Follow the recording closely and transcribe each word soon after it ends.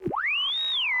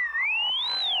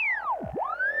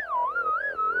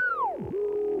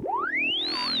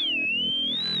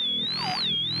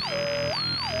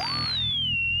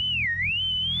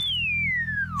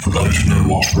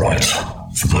what right.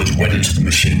 For those wedded to the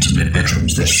machines in their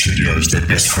bedrooms, their studios, their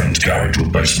best friend's garage or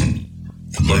basement.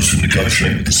 For those who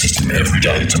negotiate with the system every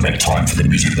day to make time for the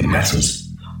music that matters.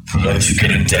 For those who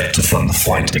get in debt to fund the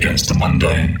fight against the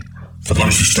mundane. For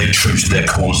those who stay true to their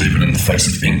cause even in the face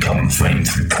of income and fame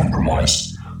through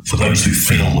compromise. For those who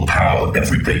feel the power of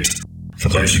every beat. For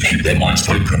those who keep their minds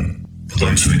open. For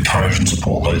those who encourage and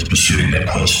support those pursuing their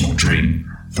personal dream.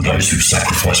 For those who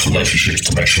sacrifice relationships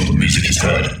to make sure the music is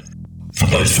heard. For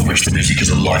those for which the music is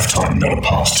a lifetime, not a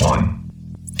pastime.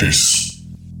 This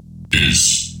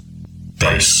is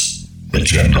Bass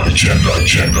Agenda.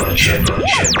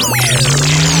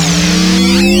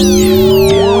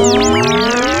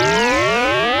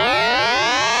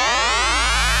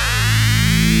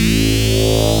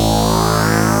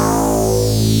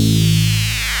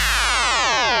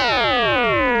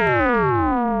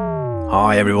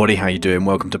 Hi everybody, how you doing?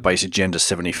 Welcome to Bass Agenda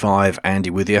 75. Andy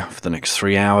with you for the next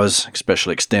 3 hours.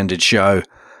 Special extended show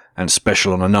and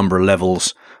special on a number of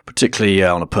levels, particularly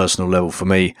on a personal level for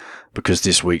me, because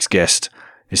this week's guest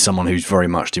is someone who's very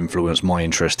much influenced my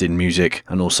interest in music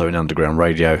and also in underground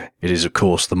radio. It is, of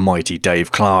course, the mighty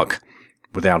Dave Clarke.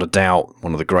 Without a doubt,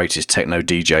 one of the greatest techno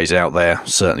DJs out there.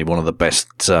 Certainly one of the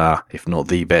best, if not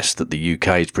the best, that the UK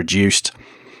has produced.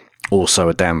 Also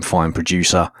a damn fine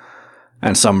producer.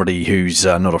 And somebody who's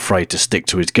not afraid to stick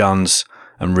to his guns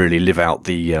and really live out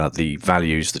the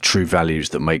values, the true values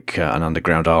that make an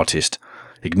underground artist,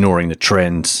 ignoring the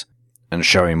trends and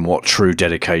showing what true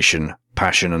dedication,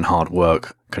 passion and hard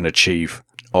work can achieve,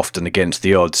 often against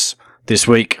the odds. This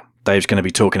week, Dave's going to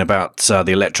be talking about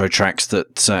the electro tracks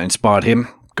that inspired him,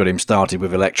 got him started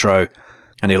with electro,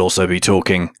 and he'll also be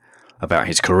talking about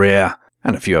his career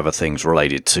and a few other things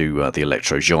related to the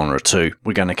electro genre too.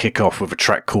 We're going to kick off with a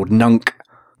track called Nunk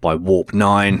by Warp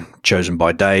 9, chosen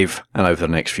by Dave, and over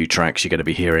the next few tracks you're going to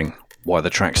be hearing why the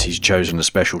tracks he's chosen are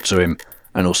special to him,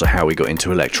 and also how he got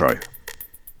into electro.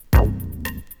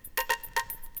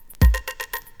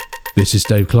 This is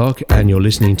Dave Clarke, and you're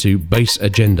listening to Bass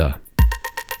Agenda.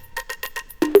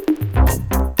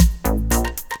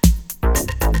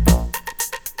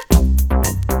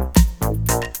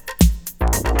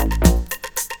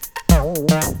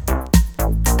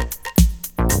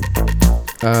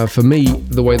 For me,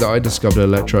 the way that I discovered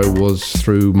electro was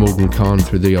through Morgan Khan,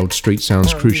 through the old Street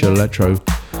Sounds Crucial Electro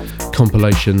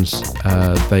compilations.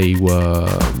 They were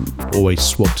always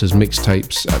swapped as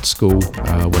mixtapes at school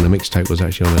when a mixtape was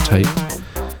actually on a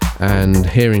tape. And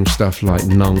hearing stuff like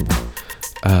Nunk,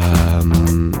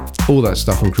 all that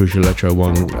stuff on Crucial Electro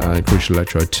 1, Crucial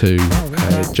Electro 2,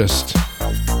 just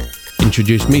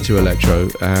introduced me to electro,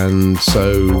 and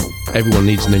so everyone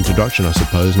needs an introduction, I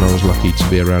suppose, and I was lucky to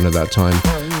be around at that time.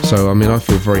 So I mean, I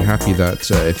feel very happy that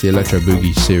if the Electro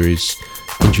Boogie series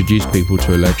introduced people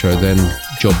to electro, then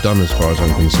job done as far as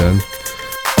I'm concerned.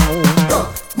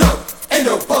 No, ain't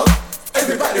no funk.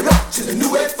 Everybody rock to the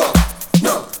new wave funk.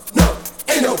 No,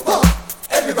 ain't no funk.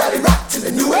 Everybody rock to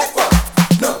the new wave funk.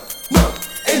 No,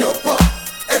 ain't no funk.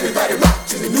 Everybody rock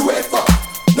to the new wave funk.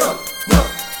 No,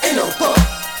 ain't no funk.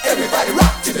 Everybody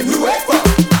rock to the new wave funk.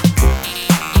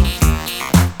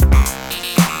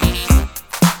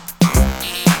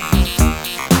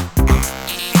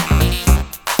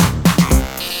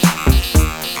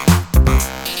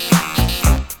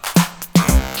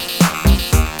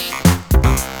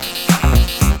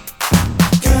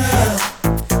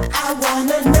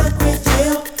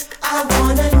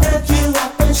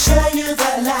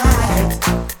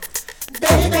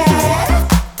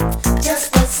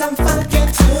 Some funk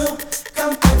into,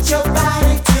 come put your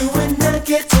body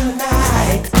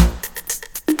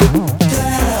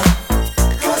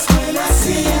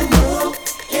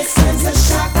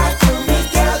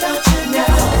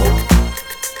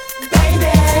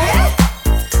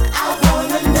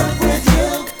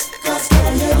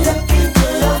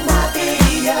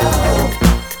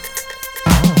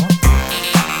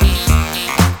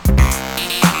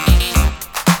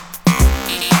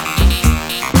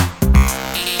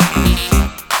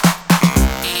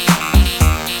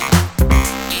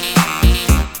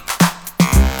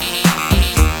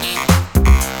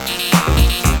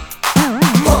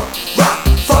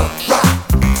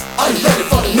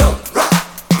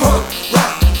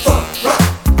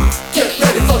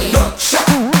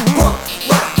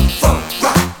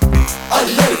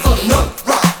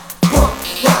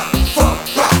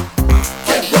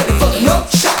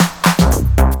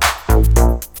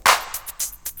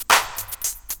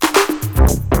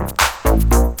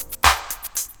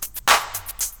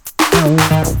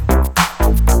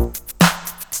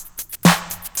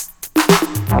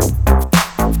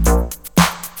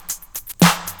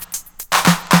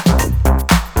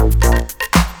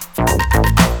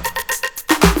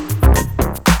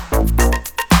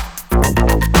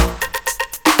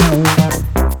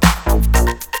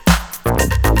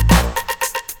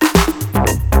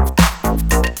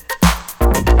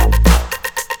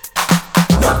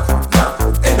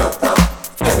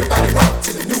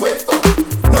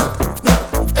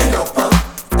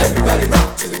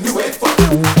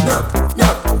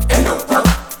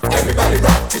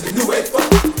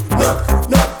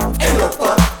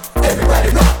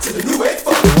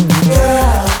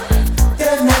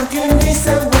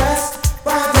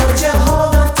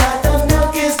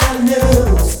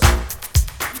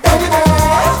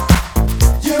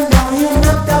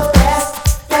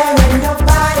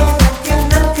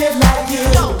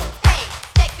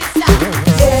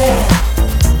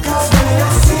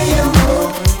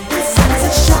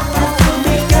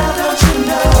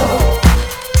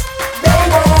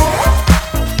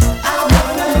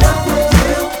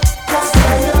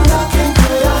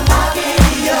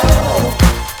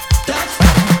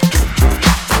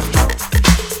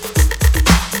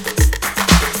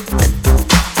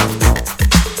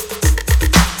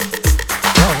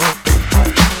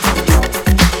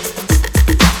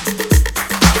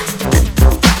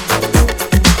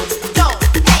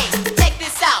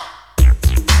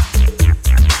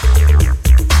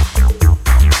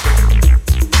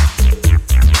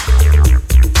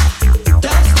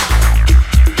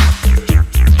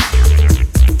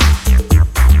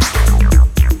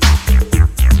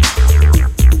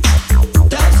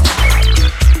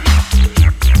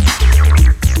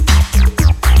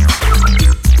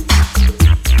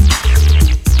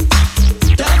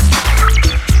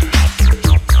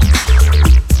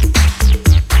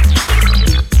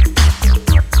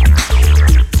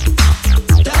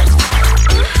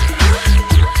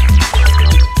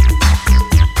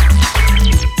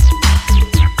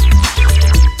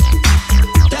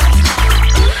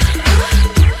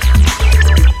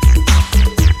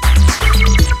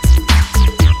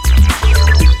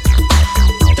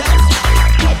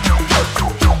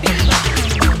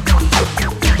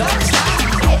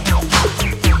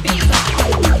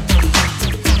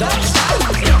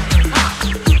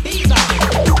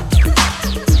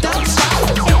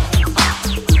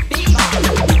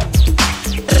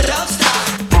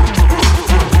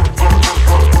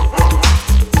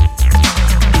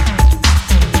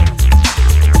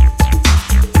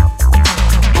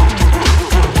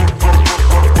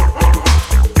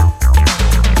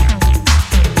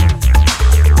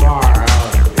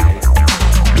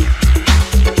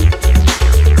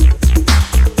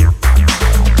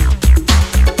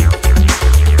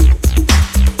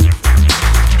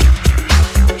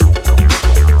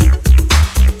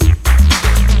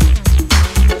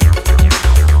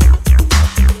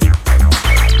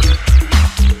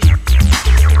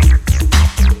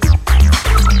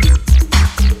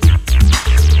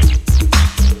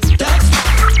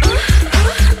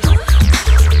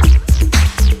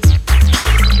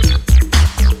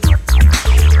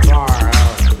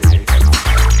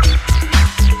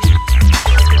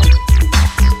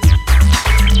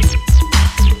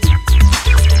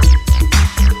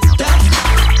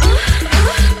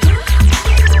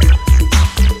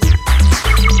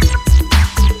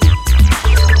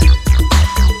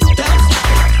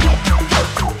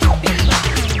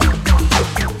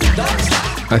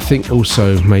I think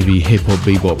also maybe Hip Hop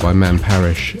Bebop by Man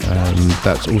Parrish.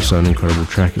 That's also an incredible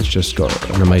track. It's just got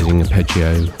an amazing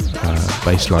arpeggio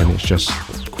bass line. It's just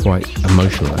quite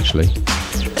emotional, actually.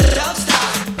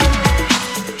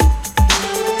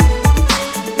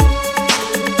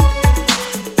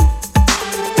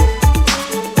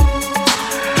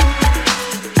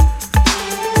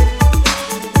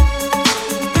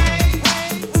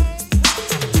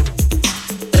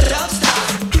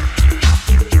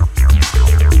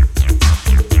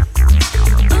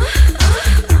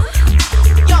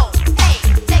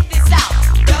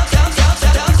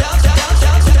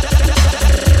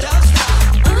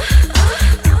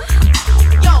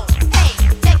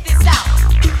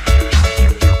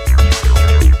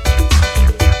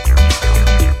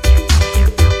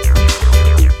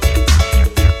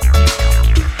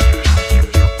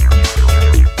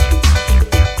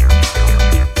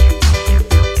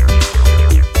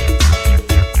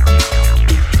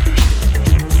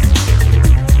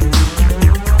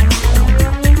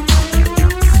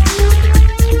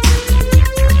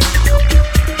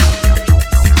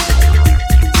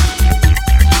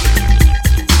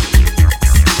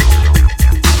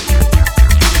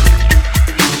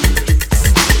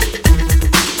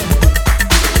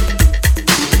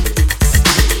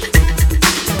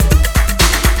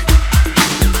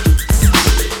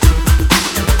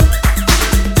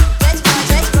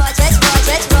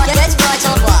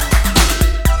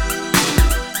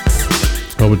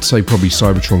 I would say probably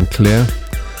Cybertron Clear.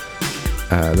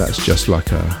 That's just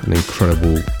like an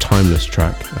incredible, timeless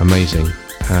track, amazing.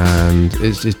 And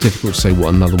it's difficult to say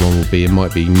what another one will be. It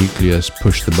might be Nucleus,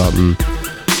 Push the Button.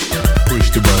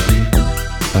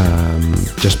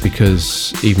 Just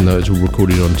because even though it's all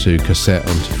recorded onto cassette,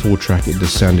 onto 4-track, it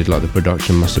just sounded like the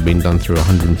production must have been done through a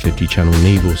 150 channel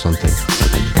Neve or something.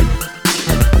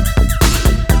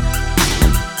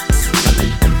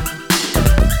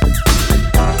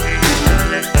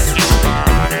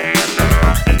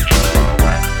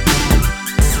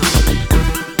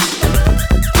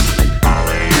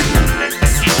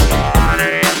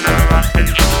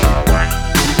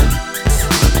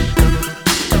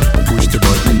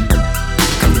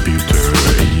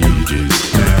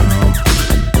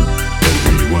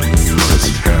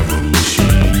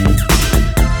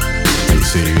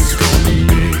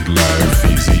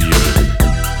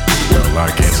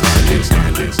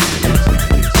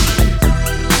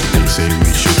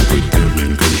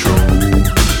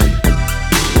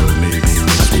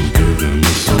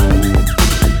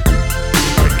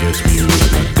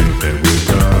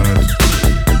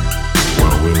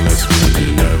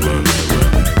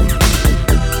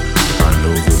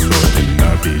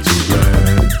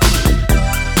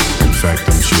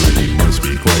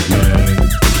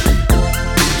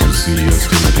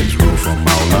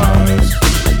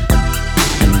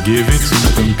 give it to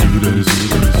computers.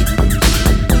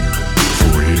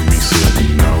 For here we sit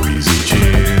in our easy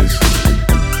chairs,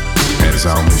 as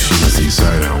our machines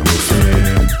decide how we're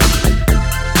fair.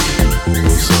 Who will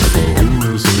suffer, who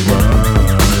will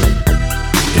survive?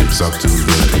 It's up to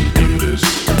the computers.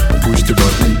 Push the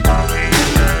button.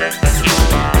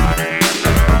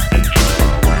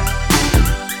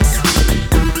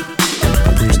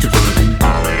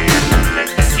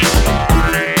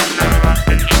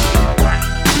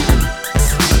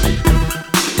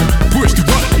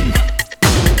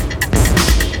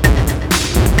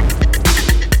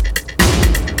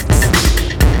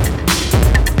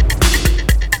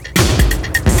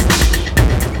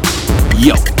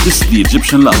 Yo, this is the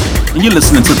Egyptian Love, and you're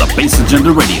listening to the Bass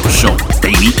Agenda Radio Show,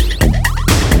 baby.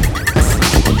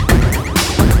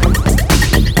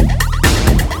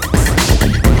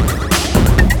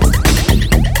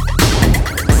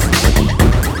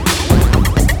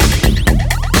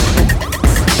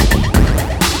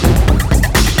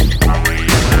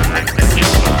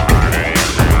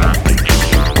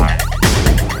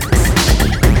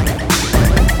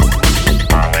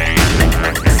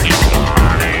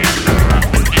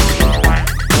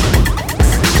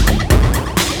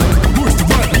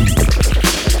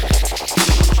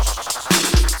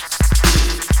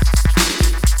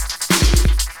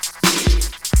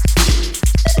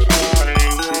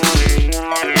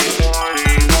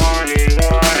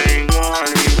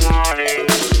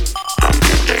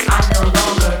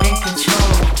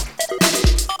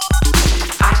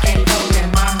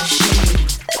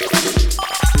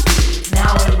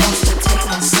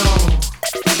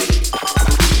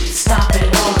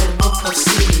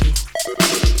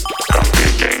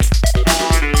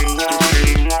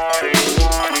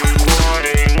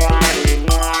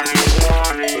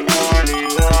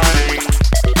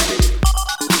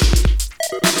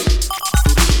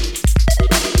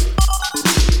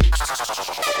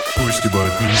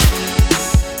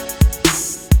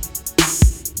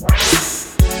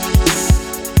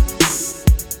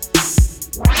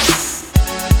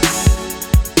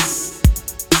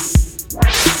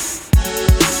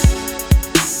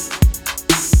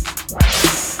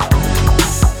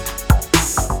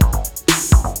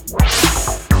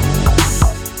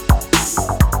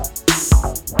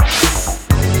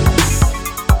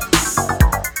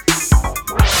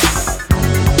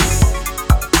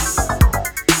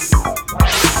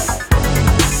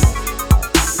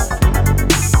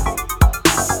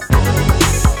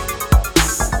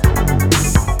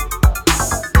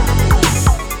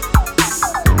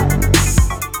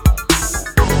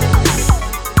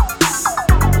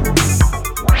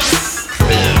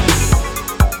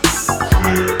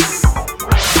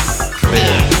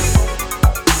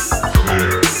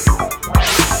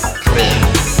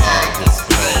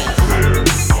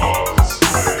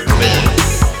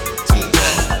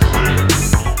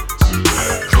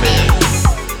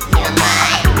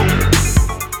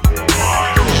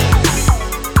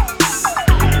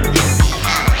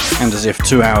 As if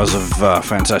 2 hours of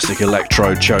fantastic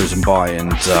electro chosen by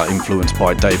and influenced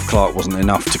by Dave Clark wasn't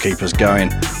enough to keep us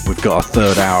going, we've got our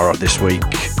third hour this week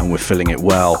and we're filling it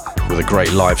well with a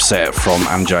great live set from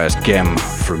Andreas Gem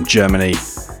from Germany,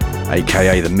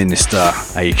 aka The Minister,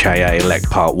 aka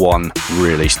Elect Part 1,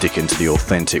 really sticking to the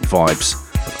authentic vibes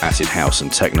of acid house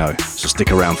and techno. So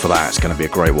stick around for that, it's going to be a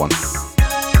great one.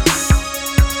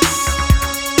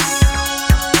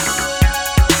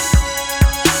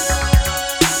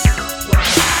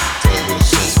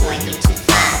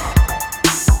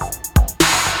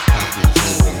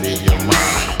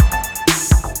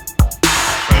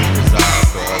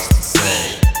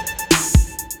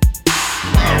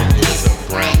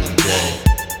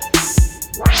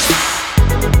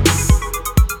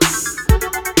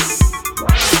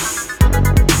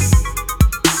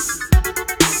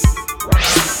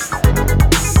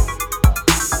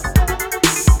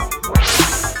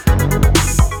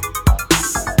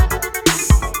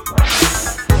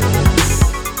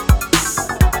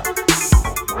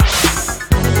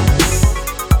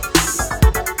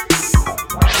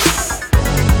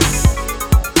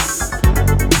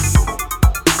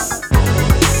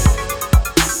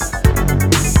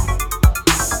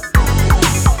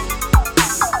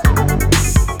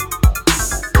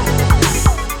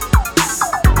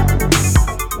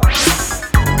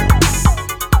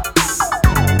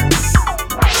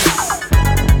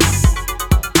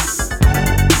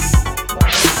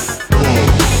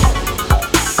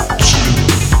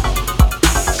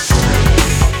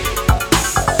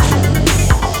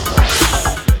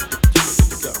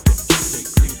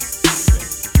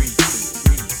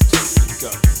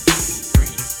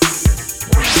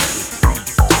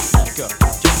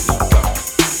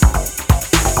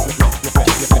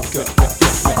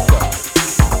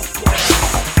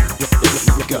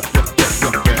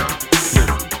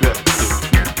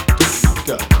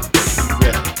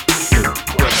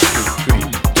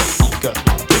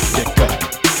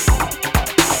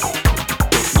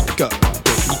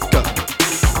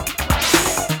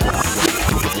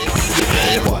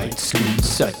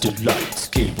 satellites,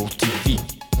 cable TV.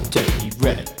 Techni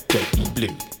red, techni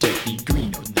blue, techni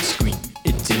green on the screen.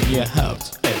 It's in your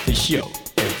house, at the show,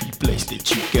 every place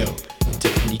that you go.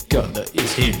 Technicolor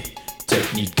is here,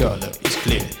 Technicolor is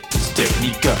clear. It's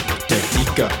Technicolor,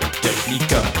 Technicolor,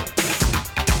 Technicolor.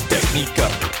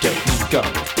 Technicolor,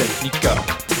 Technicolor, Technicolor.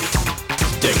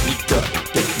 Technicolor,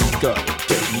 Technicolor,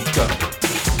 Technicolor.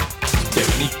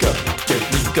 Technicolor,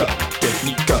 Technicolor,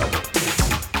 Technicolor.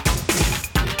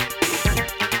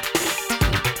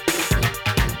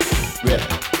 Red,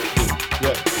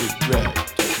 red, red,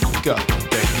 Technicolor,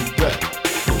 Technicolor,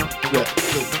 red,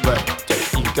 red,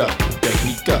 Technicolor,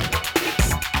 Technicolor.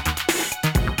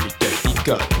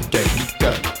 Technicolor,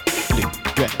 Technicolor,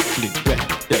 blue, red,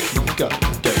 Technicolor,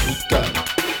 Technicolor.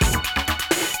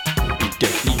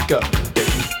 Technicolor,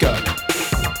 Technicolor.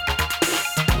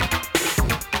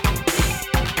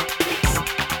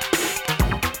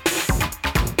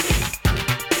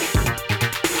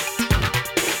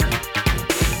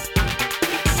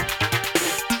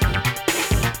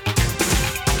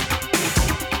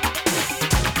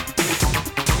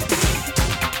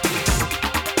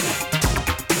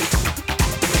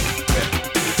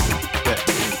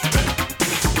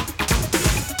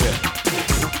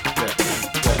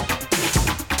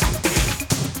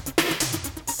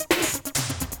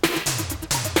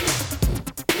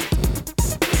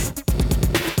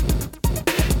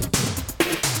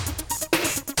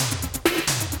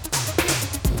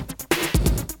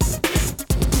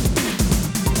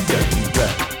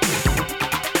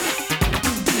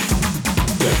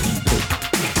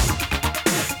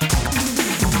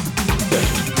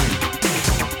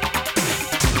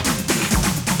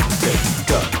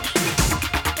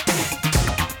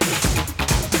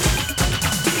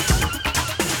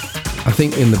 I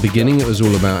think in the beginning it was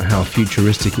all about how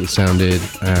futuristic it sounded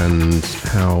and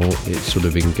how it sort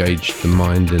of engaged the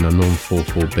mind in a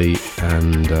non-4/4 beat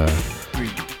and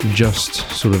just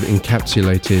sort of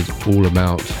encapsulated all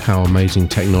about how amazing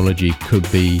technology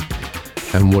could be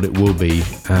and what it will be.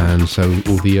 And so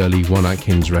all the early One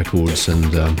Atkins records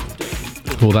and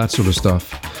all that sort of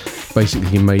stuff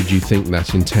basically made you think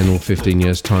that in 10 or 15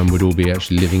 years time we'd all be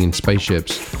actually living in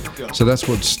spaceships. So that's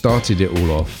what started it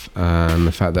all off, and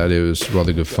the fact that it was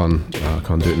rather good fun. I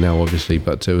can't do it now obviously,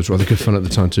 but it was rather good fun at the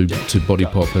time to body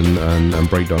pop and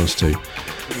breakdance to.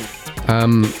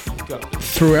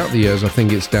 Throughout the years I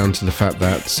think it's down to the fact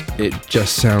that it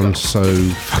just sounds so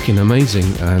fucking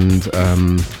amazing, and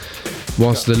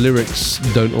whilst the lyrics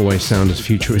don't always sound as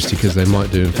futuristic as they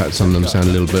might do, in fact some of them sound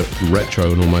a little bit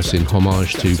retro and almost in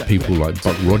homage to people like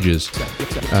Buck Rogers,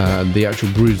 the actual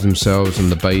grooves themselves and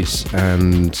the bass,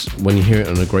 and when you hear it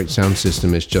on a great sound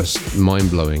system it's just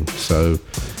mind-blowing. So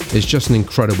it's just an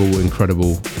incredible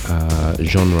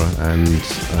genre, and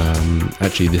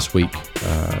actually this week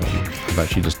I've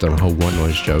actually just done a whole White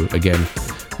Noise show again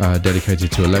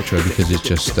dedicated to electro, because it's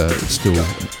just it's still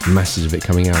masses of it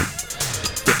coming out.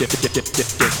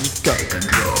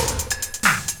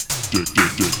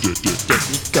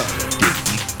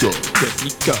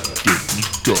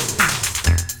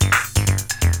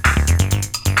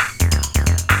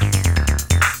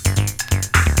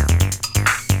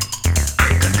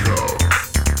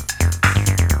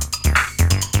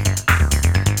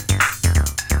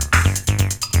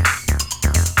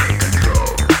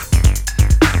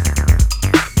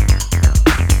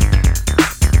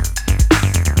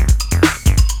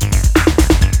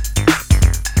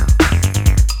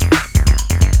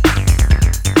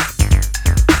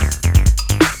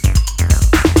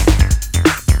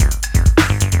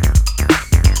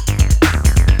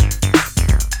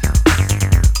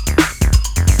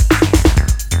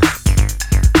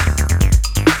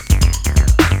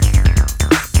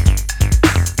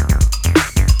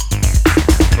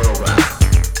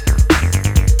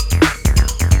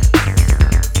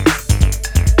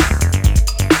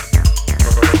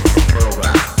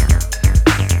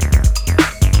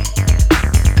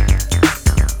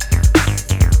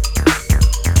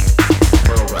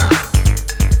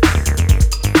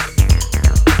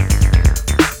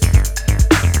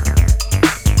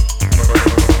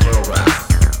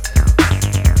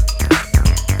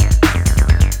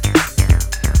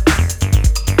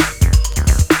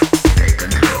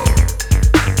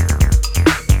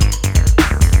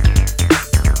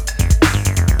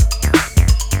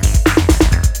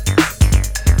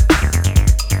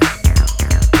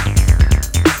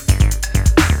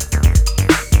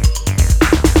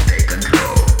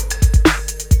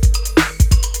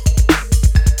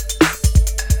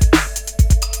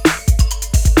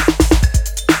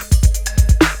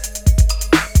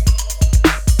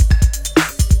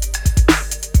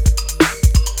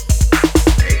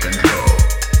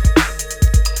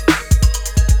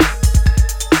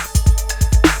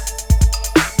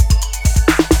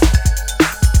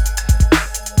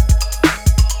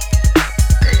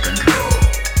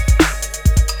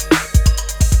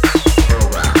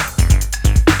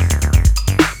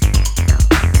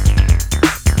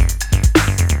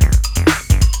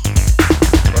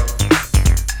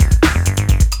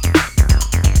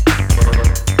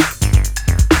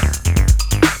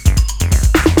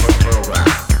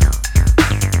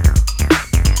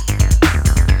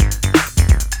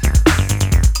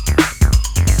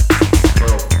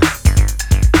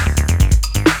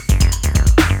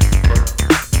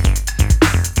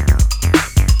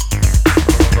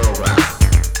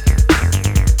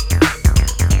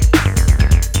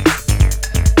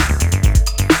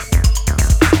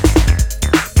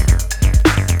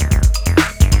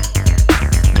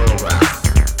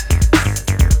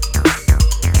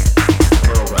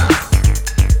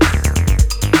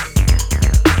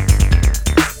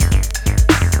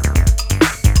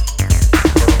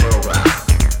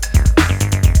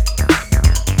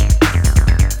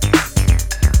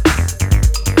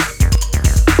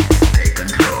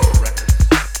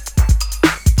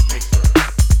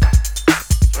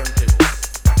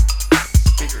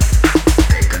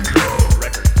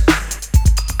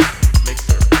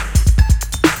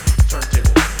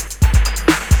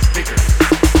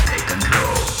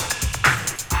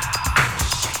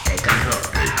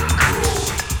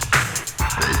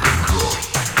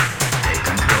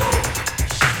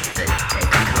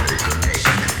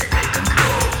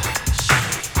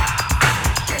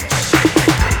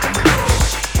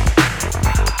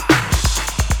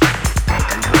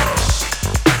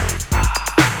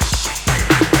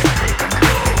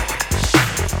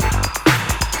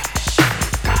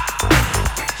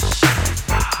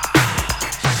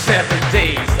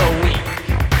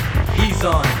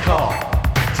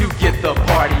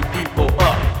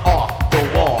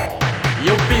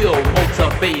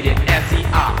 motivated as he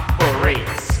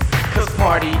operates. Cause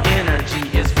party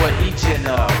energy is what he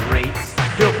generates.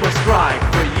 He'll prescribe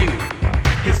for you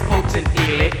his potent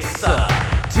elixir.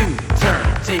 2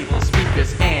 turntable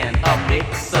speakers and a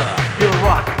mixer. He'll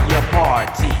rock your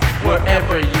party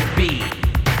wherever you be.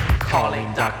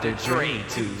 Calling Dr. Dre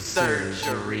to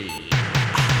surgery.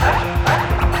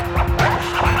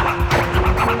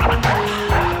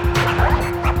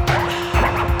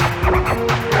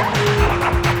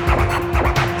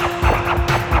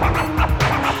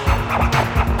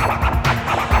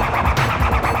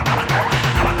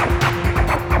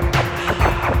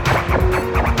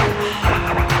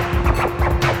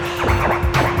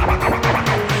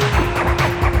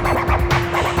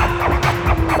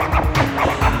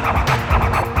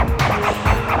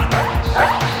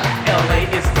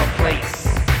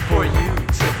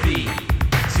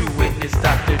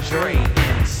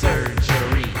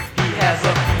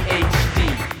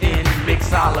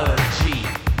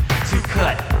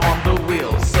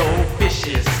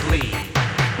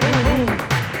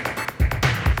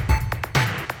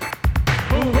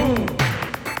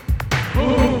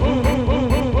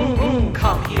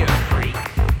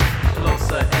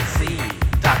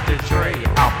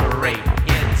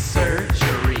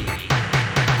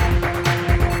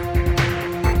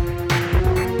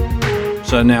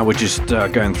 So now we're just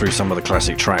going through some of the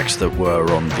classic tracks that were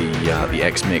on the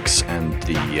X-Mix and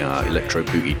the Electro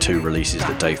Boogie 2 releases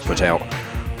that Dave put out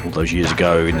all those years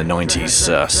ago in the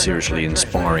 90s, seriously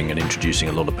inspiring and introducing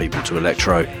a lot of people to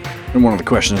electro. And one of the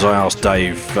questions I asked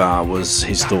Dave was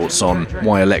his thoughts on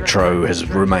why electro has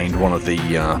remained one of the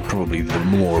probably the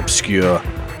more obscure,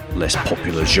 less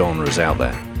popular genres out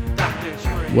there.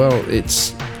 Well,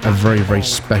 it's a very, very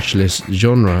specialist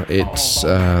genre. It's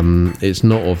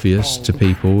not obvious to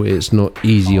people. It's not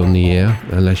easy on the ear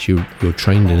unless you're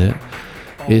trained in it.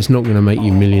 It's not going to make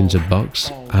you millions of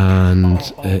bucks, and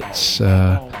it's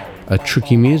a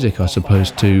tricky music, I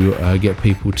suppose, to get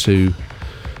people to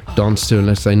dance to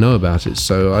unless they know about it.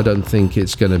 So I don't think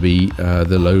it's going to be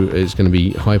it's going to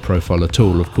be high profile at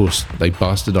all. Of course, they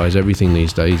bastardize everything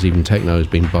these days. Even techno has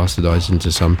been bastardized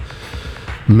into some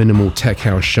minimal tech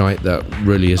house shite that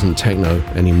really isn't techno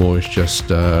anymore. It's just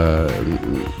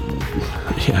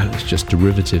it's just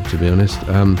derivative, to be honest.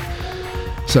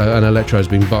 So, and electro has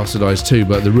been bastardized too,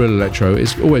 but the real electro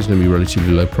is always going to be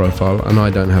relatively low profile, and I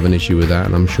don't have an issue with that,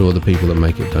 and I'm sure the people that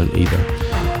make it don't either.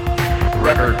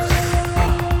 Records,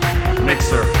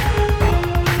 mixer,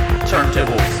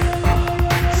 turntables,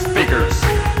 speakers,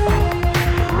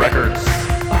 records,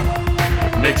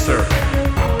 mixer,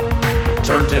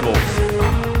 turntables,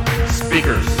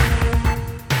 speakers.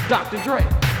 Dr. Dre.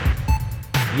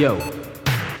 Yo.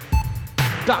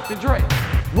 Dr. Dre.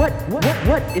 What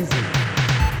is it?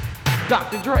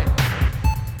 Dr. Dre.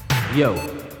 Yo.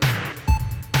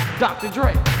 Dr.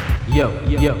 Dre. Yo.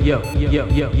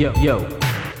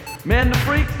 Man the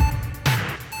freaks.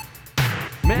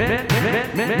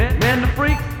 Man the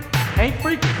freaks ain't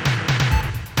freaking.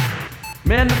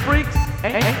 Man the freaks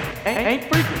ain't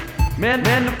freaking. Man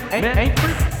ain't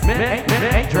freaking. Man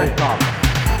ain't Dre problem.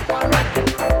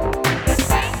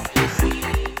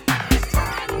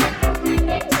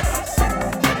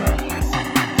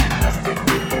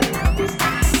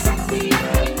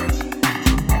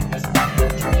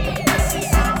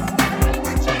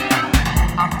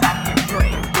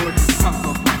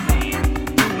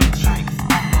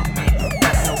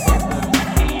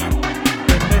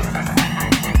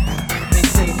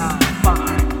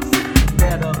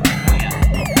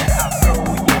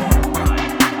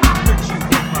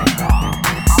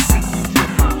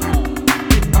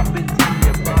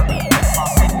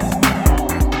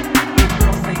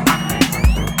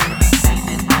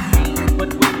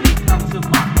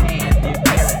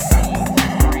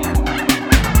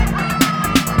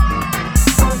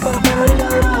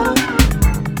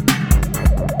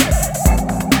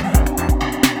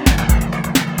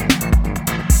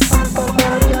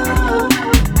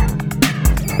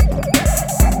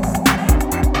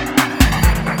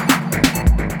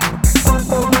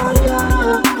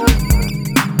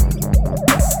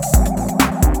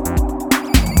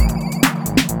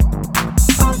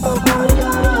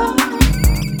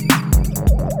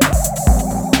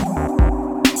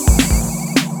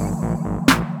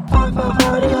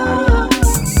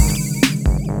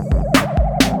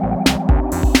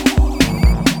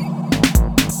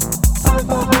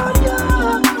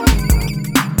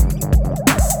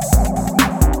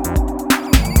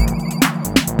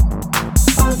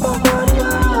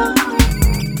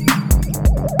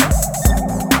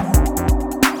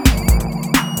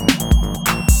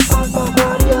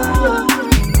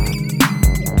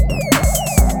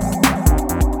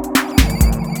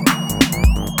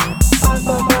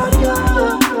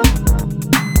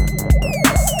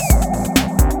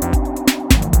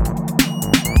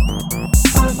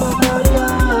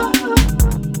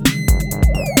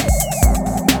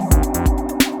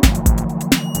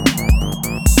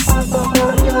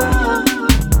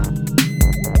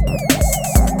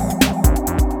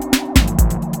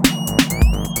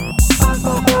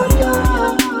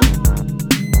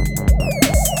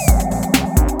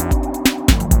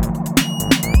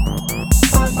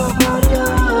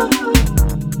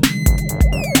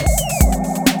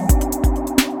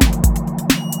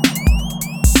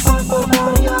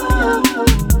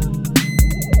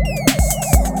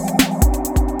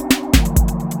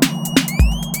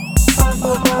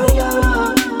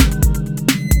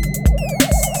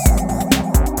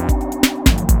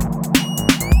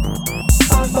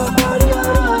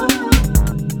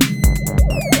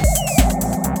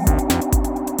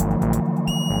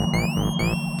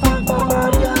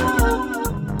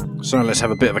 So let's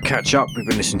have a bit of a catch up. We've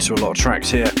been listening to a lot of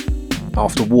tracks here.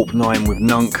 After Warp 9 with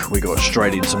Nunk, we got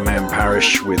straight into Man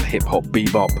Parish with Hip Hop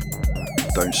Bebop,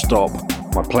 Don't Stop.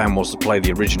 My plan was to play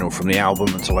the original from the album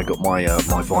until I got my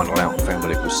vinyl out and found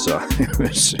that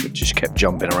it just kept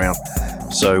jumping around.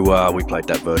 So we played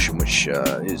that version, which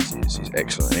is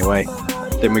excellent anyway.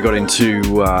 Then we got into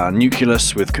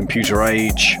Nucleus with Computer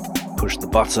Age, Push the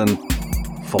Button.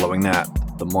 Following that,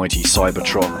 the mighty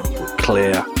Cybertron with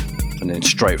Clear. And then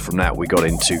straight from that we got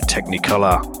into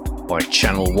Technicolor by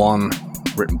Channel One,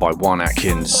 written by Juan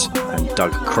Atkins and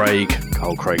Doug Craig,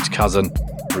 Carl Craig's cousin,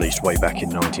 released way back in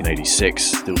 1986,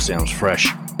 still sounds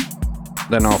fresh.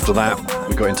 Then after that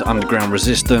we got into Underground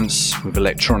Resistance with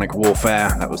Electronic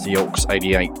Warfare, that was the Ox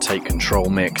 88 Take Control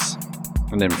mix.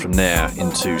 And then from there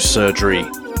into Surgery,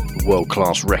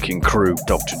 world-class Wrecking Crew,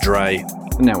 Dr. Dre.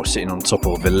 And now we're sitting on top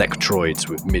of Electroids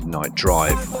with Midnight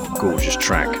Drive, gorgeous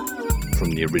track.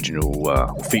 From the original,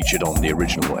 featured on the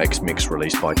original X-Mix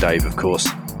released by Dave, of course.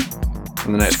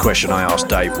 And the next question I asked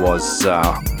Dave was,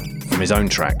 from his own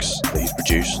tracks that he's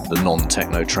produced, the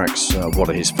non-techno tracks, what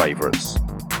are his favourites?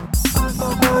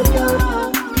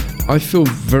 I feel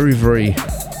very, very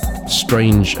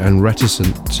strange and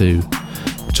reticent to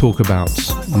talk about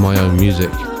my own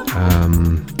music.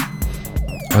 I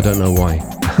don't know why,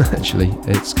 actually.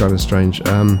 It's kind of strange.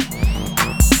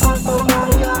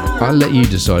 I'll let you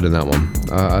decide on that one.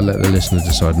 I'll let the listener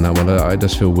decide on that one. I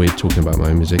just feel weird talking about my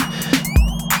own music.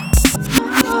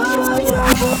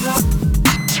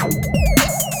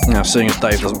 Now, seeing as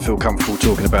Dave doesn't feel comfortable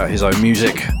talking about his own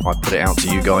music, I put it out to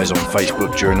you guys on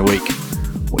Facebook during the week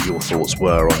what your thoughts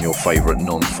were on your favourite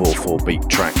non-4/4 beat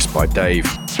tracks by Dave.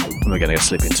 And we're going to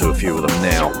slip into a few of them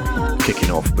now, kicking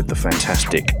off with the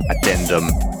fantastic Addendum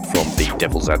from the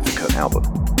Devil's Advocate album.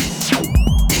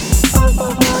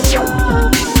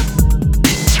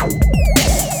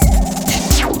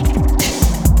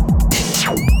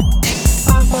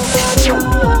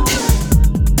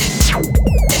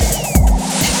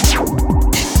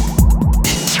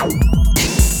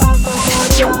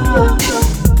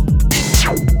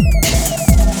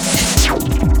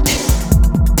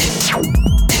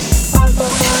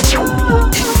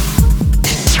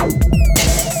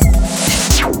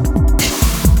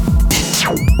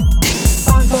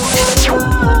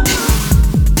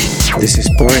 This is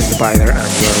Boris the Bider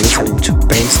and you are listening to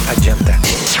Bass Agenda.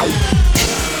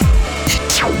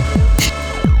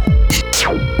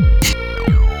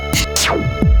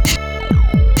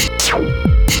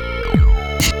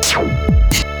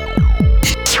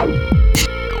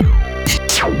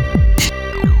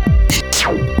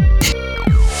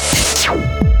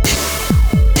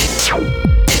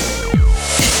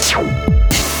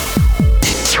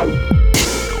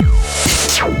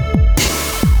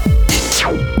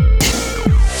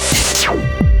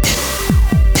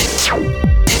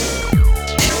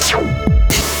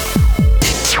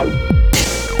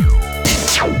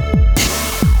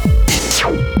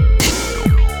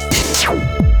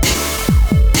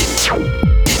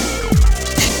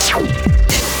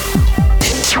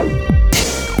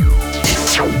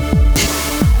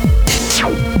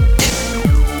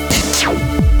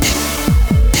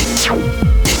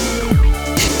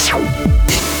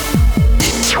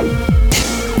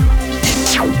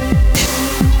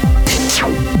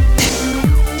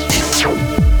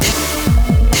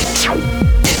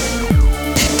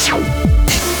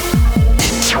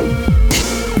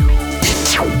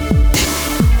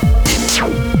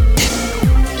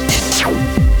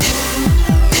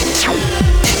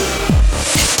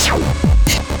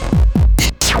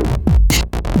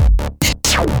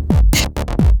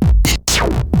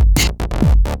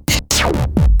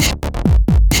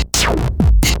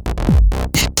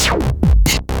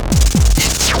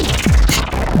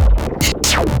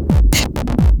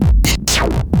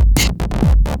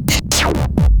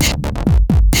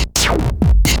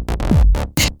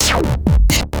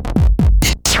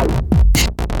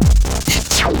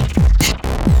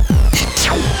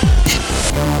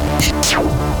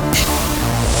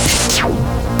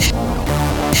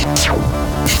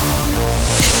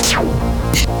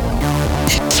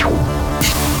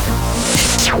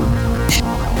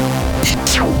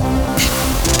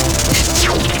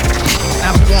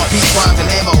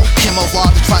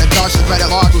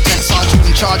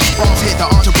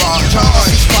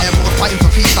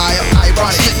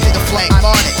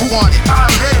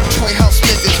 Troy Hell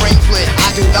Smith is rain flit.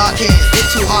 I do not care.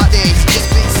 It's too hard days. Just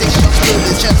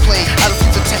the chess play. I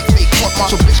refuse to tempt fate. Court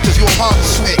martial bitch, cause you're a monster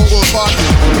switch. Over vodka,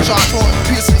 John Thorne,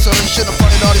 Peterson, certain shit in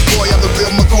front of all this boy. I'm the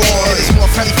real McCoy. And it's more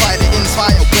friendly fire than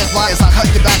inspire. Wet liars, I cut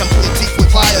your back and pull your teeth with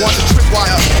pliers. Watch a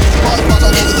tripwire. Bars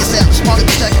all over the set. Spark the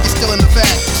check, you're still in the vat.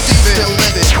 Steven, still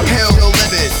livid. Hill, still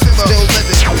livid. Philip, still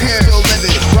livid. Here, still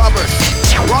livid.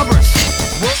 Roberts,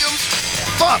 Williams,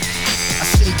 fuck. I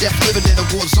see death living in a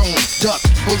war zone. Duck,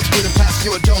 bullets whizzing past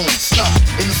your dome. Stuck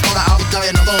in the slaughter, I was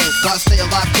dying alone. Gotta stay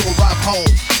alive to arrive home.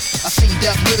 I seen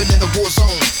death living in a war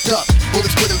zone. Duck,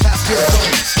 bullets whizzing past your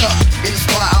dome. Stuck in the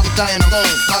slaughter, I was dying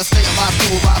alone. Gotta stay alive to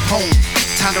arrive home.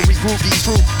 Time to regroup these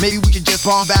troops. Maybe we can just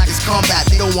bomb back. It's combat.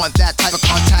 They don't want that type of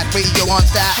contact. Radio on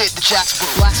staff. Hit the jacks.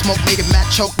 Black smoke, make it mad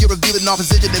choke. You're revealing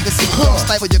opposition and this is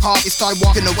stifle your car. You started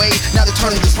walking away. Now they're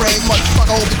turning this raid.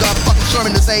 Motherfucker, hold the gun. Fucking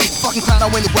Sherman to say. Fucking clown,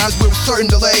 I win the rounds with a certain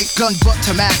delay. Gun butt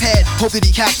to Matt's head. Hope that he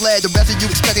catch lead. The rest of you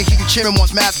expect to hear you cheering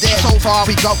once Matt's dead. So far,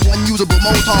 we got one usable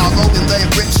Molotov. Logan leg,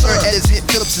 rip, sir. Edits hit.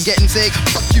 Phillips is getting sick.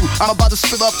 Fuck you. I'm about to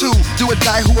split up too. Do or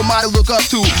die. Who am I to look up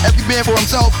to? Every man for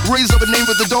himself. Raise up a name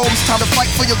with the dome. It's time to fight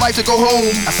for your life to go home.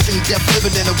 I seen death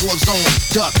living in a war zone.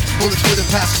 Duck, bullets whizzing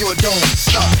past your dome.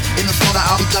 Stuck in the slaughter,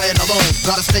 I'll be dying alone.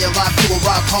 Gotta stay alive to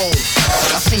arrive home.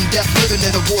 I seen death living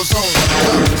in a war zone.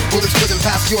 Duck, bullets whizzing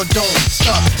past your dome.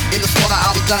 Stuck in the slaughter,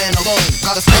 I'll be dying alone.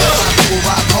 Gotta stay alive to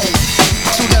arrive home.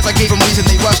 Soon as I gave them reason,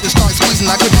 they rushed and started squeezing.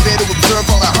 I couldn't bear to observe,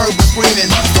 all I heard was screaming.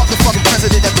 Fuck the fucking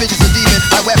president, that bitch is a demon.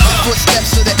 I wept my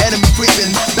footsteps to the enemy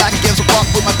creeping. Back against the rock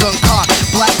with my gun cocked.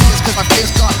 Black tears cause my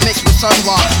face got mixed with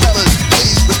sunlock. Fellas,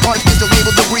 please, respond if to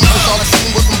label the breeze. Cause all I seen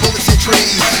was some bullets hit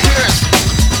trees. Pierce,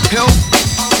 Hill,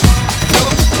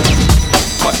 Phillips.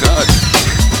 My God.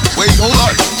 Wait, hold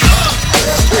on.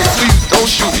 Wait, please,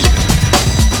 don't shoot me.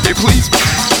 Hey, please,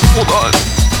 hold on.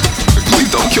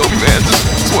 Please don't kill me, man.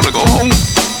 Just wanna go home.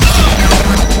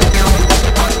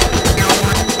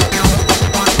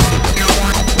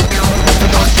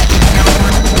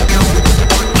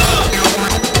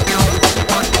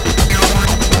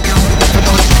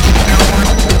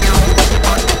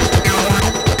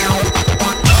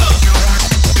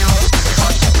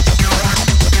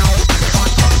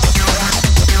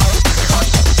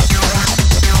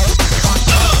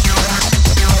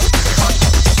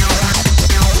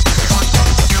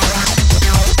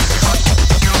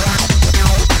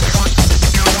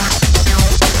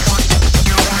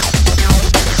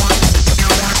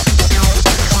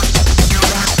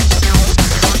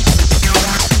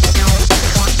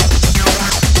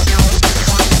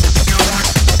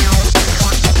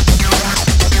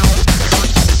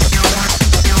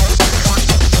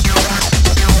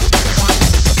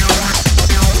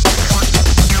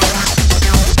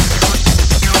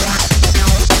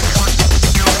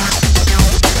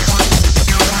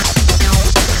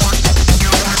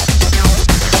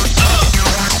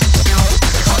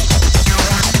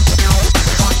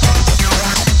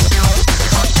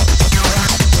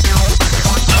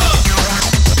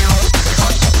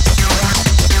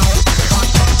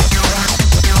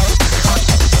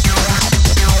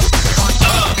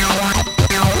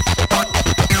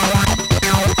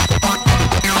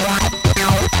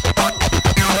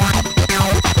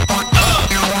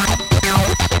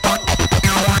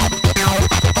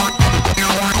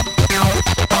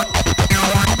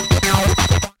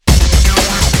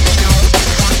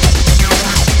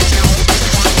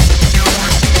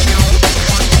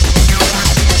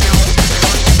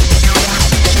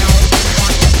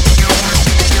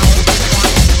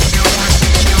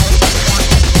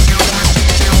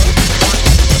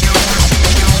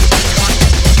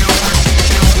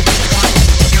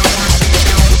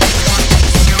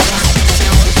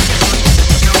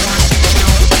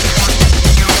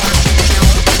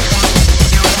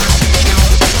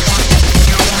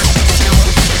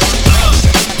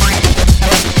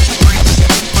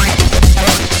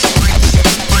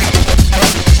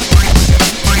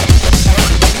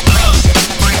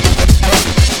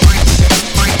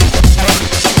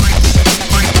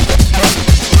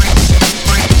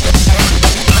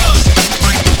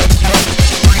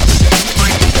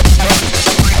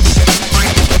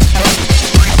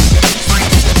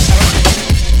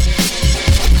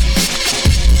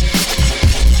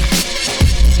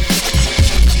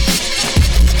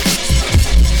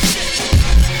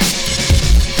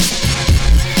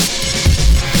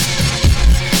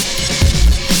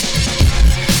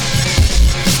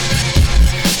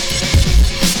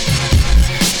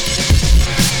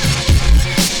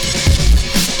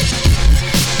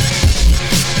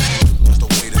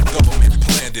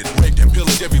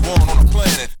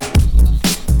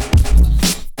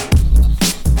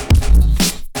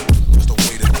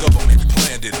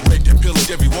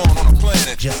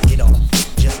 Just get on.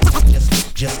 Just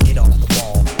just get off the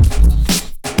wall.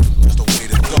 That's the way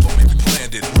the government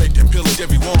planned it. Raped and pillaged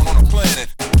everyone on the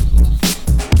planet.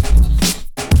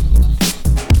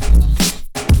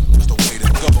 That's the way the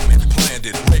government planned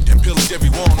it. Raped and pillaged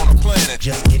everyone on the planet.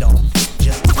 Just get off.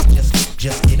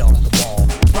 Just get off the wall.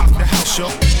 Rock the house, yo.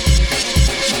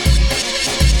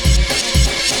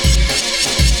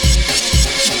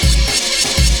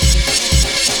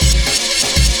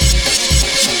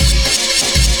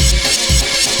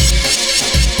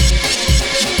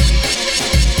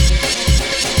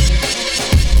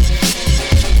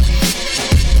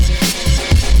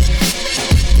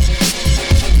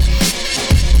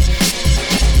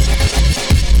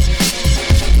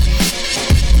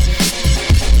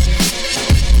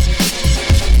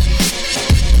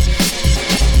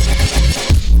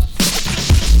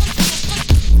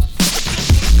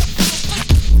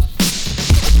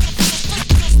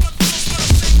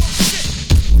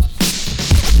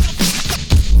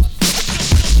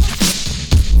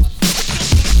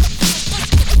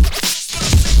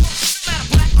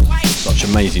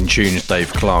 Amazing tunes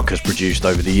Dave Clarke has produced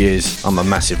over the years. I'm a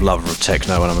massive lover of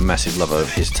techno and I'm a massive lover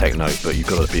of his techno, but you've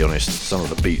got to be honest, some of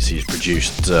the beats he's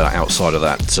produced outside of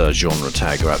that genre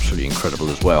tag are absolutely incredible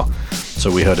as well.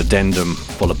 So we heard Addendum,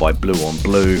 followed by Blue on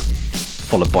Blue,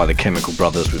 followed by the Chemical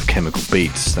Brothers with Chemical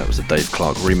Beats. That was the Dave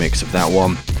Clarke remix of that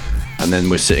one. And then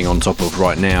we're sitting on top of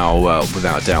right now,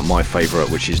 without a doubt, my favourite,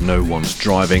 which is No One's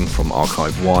Driving from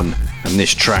Archive 1. And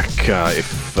this track,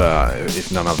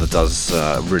 if none other does,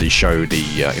 really show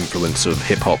the influence of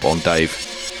hip-hop on Dave.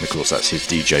 And of course, that's his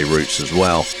DJ roots as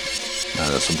well.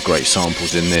 There's some great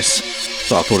samples in this.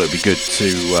 So I thought it would be good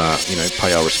to,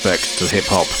 pay our respects to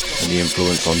hip-hop and the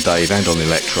influence on Dave and on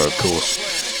electro, of course.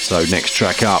 So next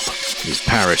track up is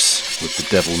Paris with The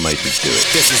Devil Made Me Do It.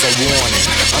 This is a warning,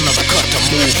 another cut to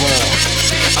move on.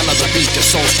 Another beat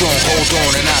that's so strong, hold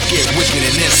on and I get wicked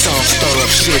and then some. Stir up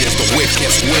shit is the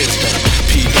wickedest wisdom.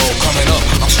 P-Dog coming up,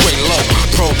 I'm straight low.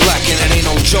 Pro-black and it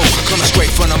ain't no joke. Coming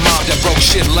straight from the mob that broke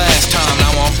shit last time.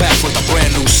 Now I'm back with a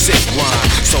brand new sick rhyme.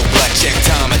 So black check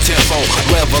time and tempo.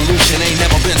 Revolution ain't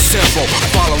never been simple.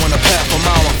 Following the path of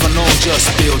mile and for no, just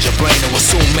build your brain and we'll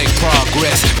soon make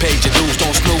progress. Paid your dues,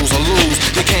 don't snooze or lose.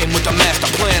 They came with the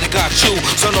master plan and got you.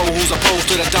 So know who's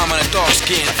opposed to the dominant dark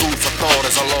skin. Food for thought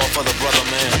is a law for the brother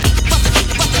man.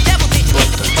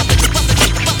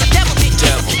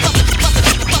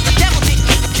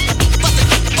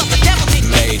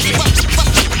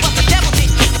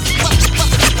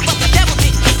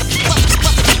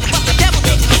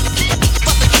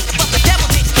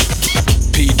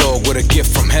 P-Dog with a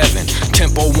gift from heaven.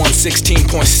 Tempo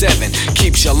 116.7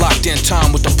 keeps you locked in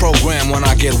time with the program. When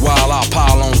I get wild, I'll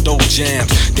pile on dope jams,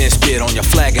 then spit on your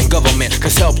flag and government.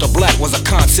 Cause help the black was a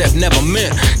concept never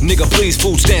meant. Nigga, please,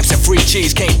 food stamps and free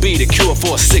cheese can't be the cure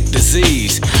for a sick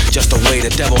disease. Just the way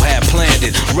the devil had planned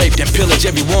it. Raped and pillaged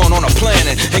everyone on the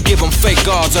planet and give them fake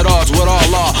gods at odds with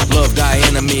Allah. Love thy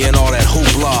enemy and all that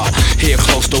hoopla. Hear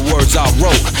close the words I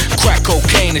wrote. Crack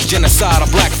cocaine is genocide of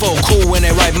black folk. Who in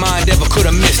their right mind ever could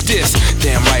have missed this?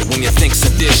 Damn right when you think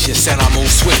seditious and I move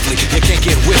swiftly. You can't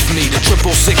get with me. The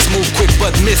 666 move quick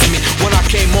but miss me. When I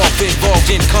came off involved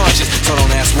in conscious. So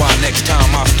don't ask why next time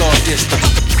I start this. The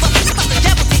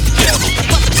devil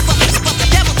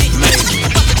made me.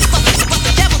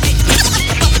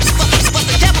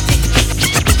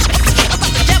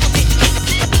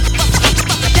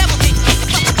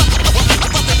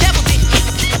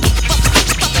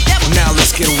 Now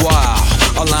let's get wild.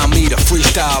 Allow me to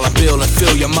freestyle and build and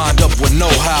fill your mind up with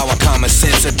know-how and common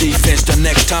sense of defense. The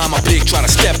next time a pig try to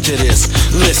step to this,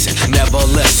 listen, never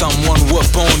let someone whoop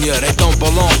on you. They don't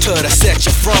belong to the set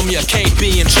you from. You can't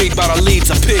be intrigued by the leads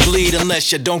a pig lead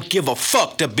unless you don't give a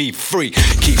fuck to be free.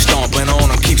 Keep stomping on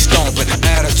them, keep stomping.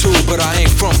 Attitude, but I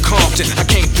ain't from Compton. I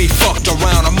can't be fucked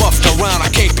around or muffed around.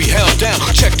 I can't be held down.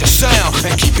 Check the sound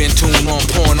and keep in tune, on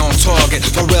point, on target.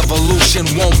 The revolution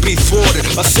won't be thwarted.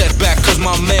 A setback cause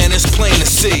my man is plain to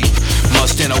see.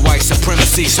 Must in a white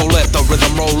supremacy, so let the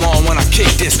rhythm roll on when I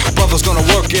kick this. Brother's gonna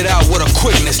work it out with a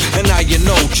quickness. And now you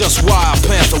know just why a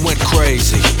panther went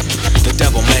crazy. The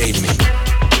devil made me.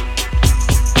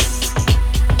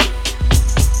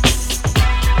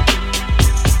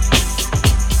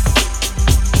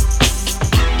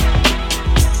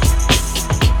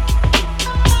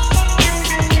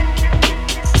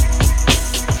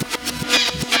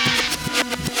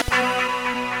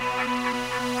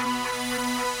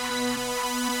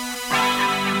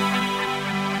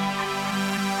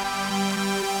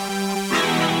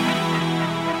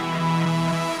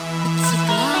 It's a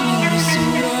glamorous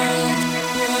world.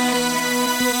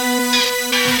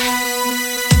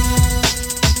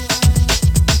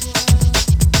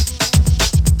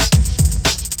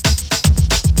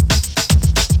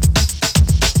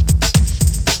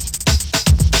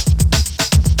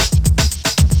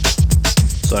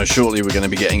 shortly we're going to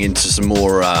be getting into some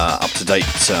more up-to-date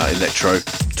electro,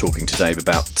 talking to Dave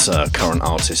about current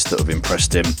artists that have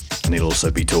impressed him, and he'll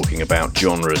also be talking about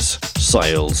genres,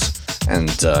 sales, and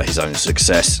his own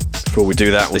success. Before we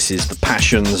do that, this is The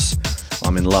Passions.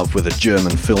 I'm in love with a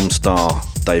German film star,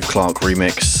 Dave Clark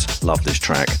remix. Love this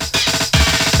track.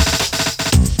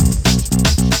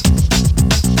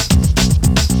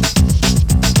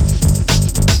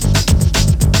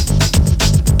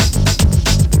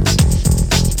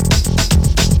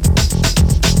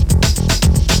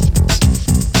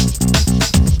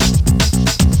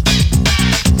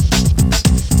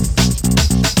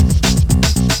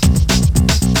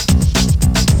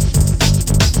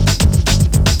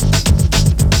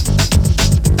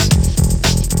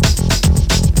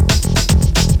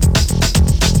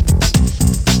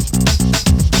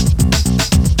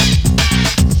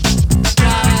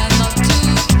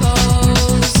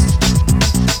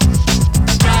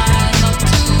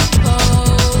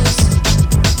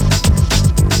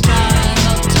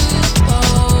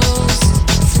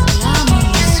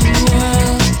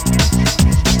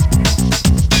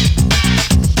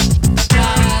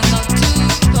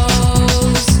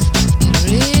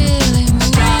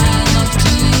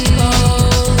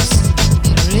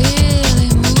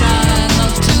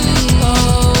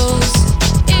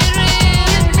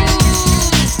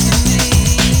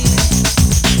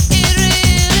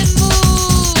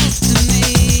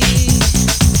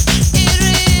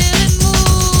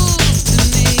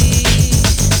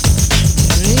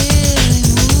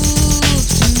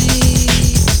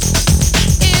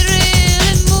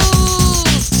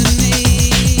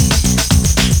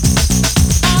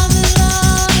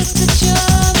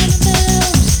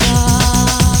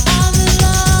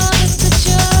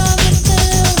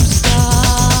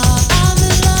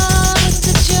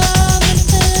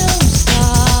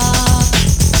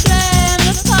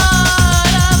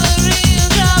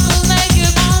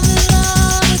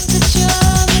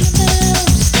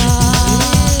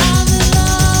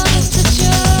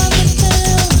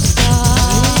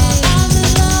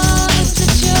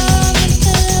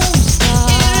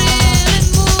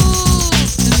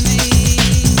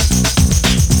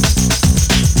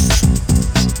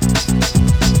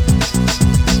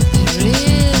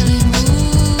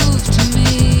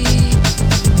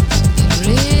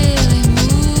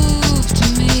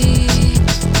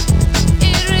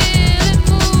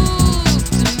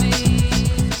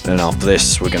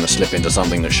 This, we're going to slip into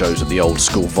something that shows that the old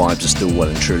school vibes are still well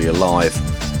and truly alive.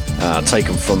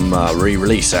 Taken from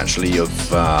re-release actually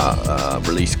of a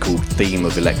release called Theme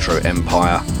of Electro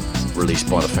Empire, released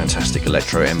by the fantastic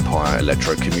Electro Empire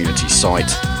Electro Community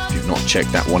site. If you've not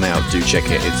checked that one out, do check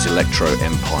it. It's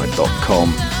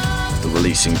electroempire.com. The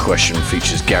release in question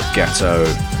features Gab Gatto,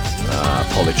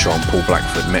 Polytron, Paul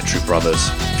Blackford, Metric Brothers,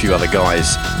 a few other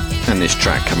guys. And this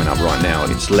track coming up right now,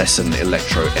 it's Lesson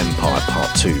Electro Empire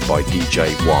Part 2 by DJ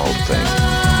Wild Thing.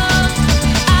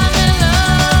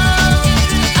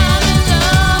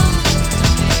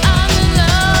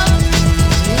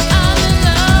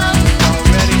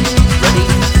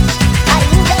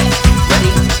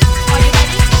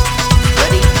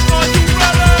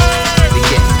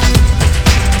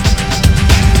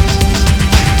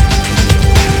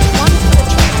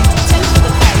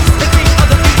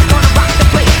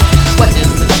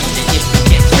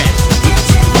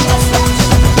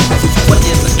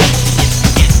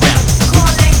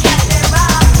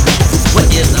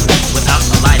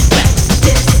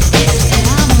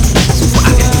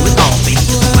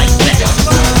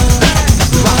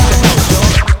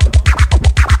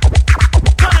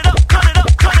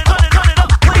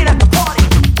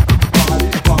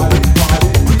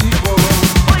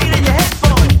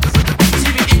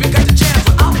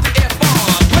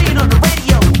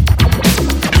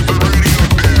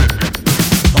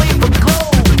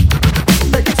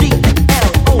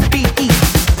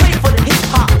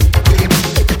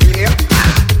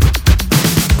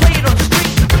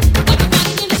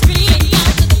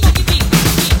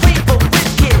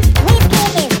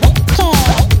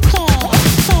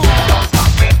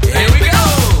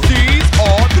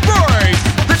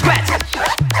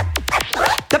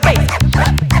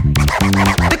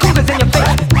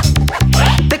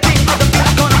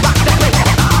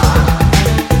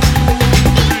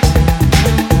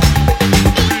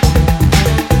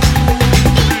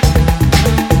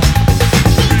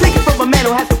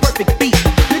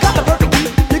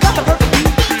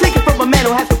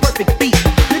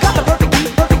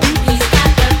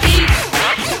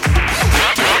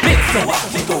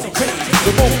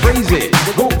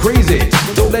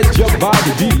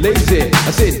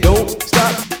 Don't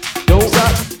stop, don't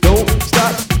stop, don't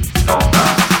stop.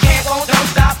 Can't go, don't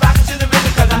stop.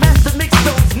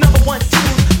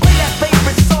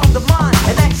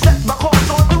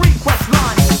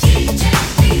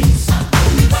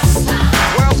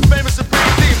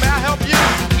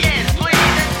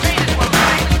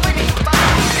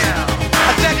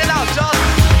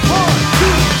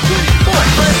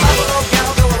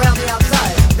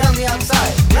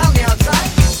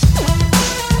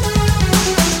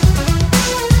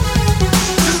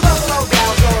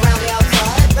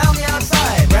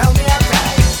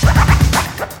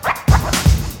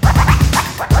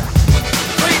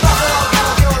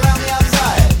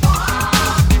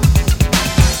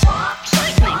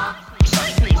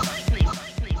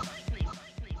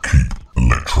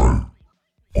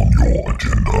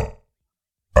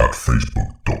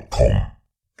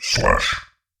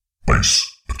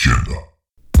 Bass Agenda.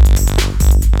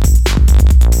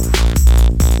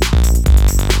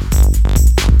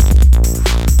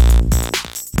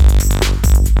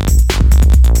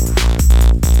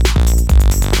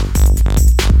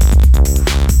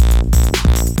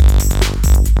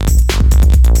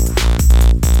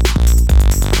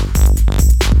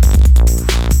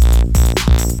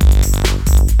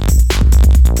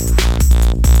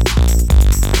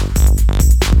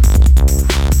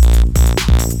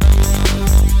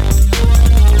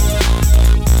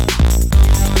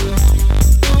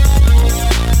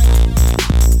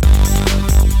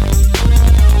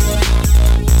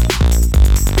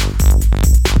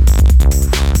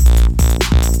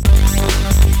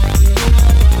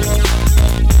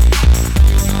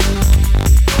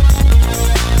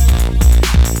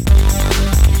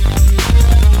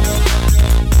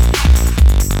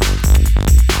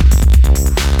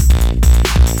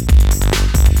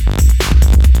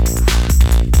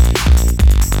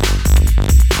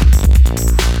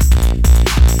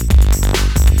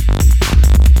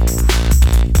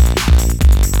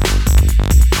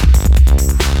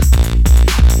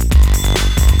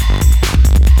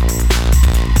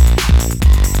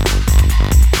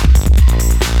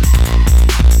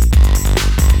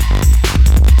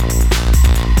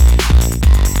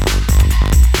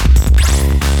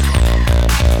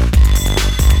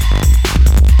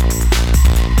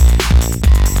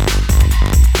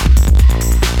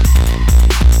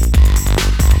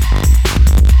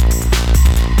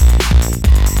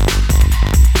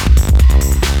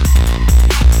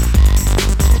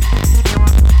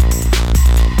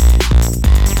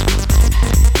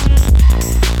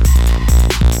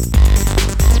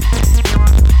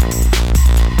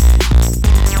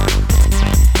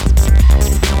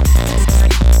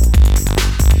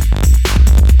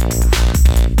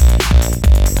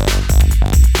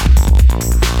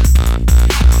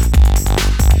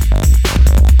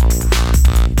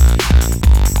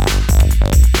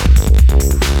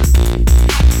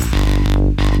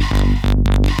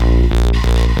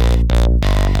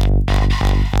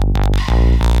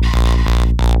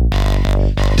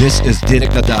 This is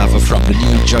Dirk Nadava from the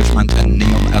Neon Judgment and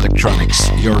Neon Electronics.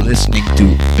 You're listening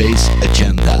to Bass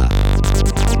Agenda.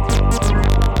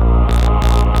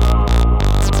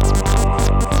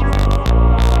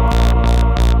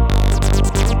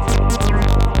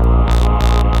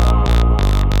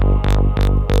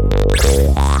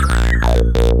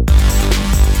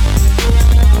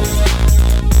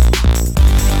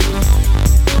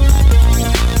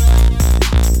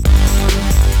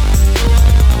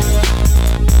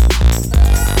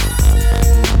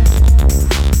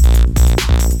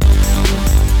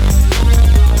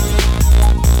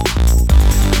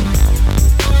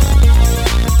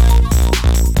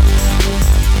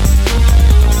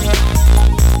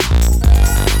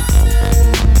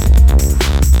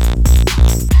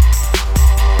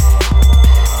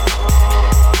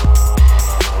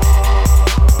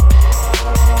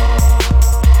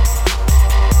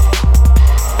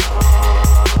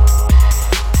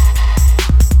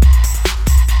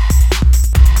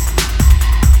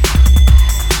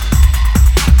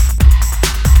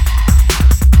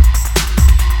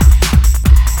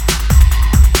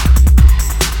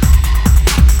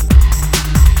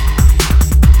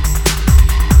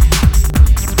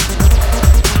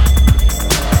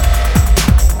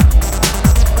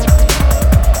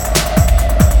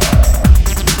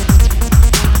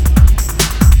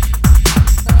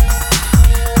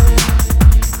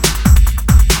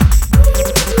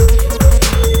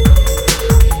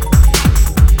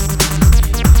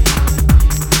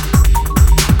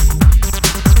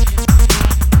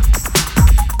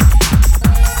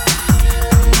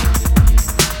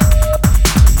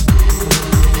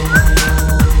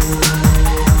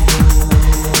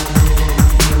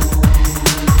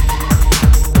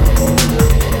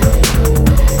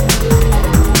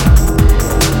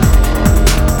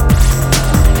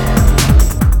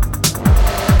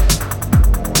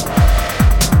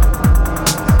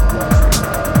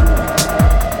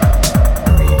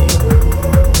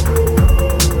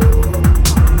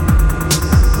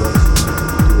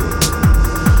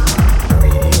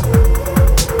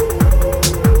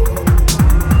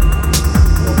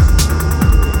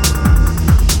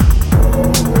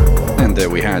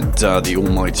 The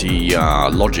almighty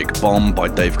Logic Bomb by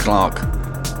Dave Clark,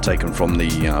 taken from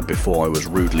the Before I Was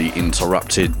Rudely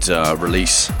Interrupted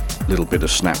release. A little bit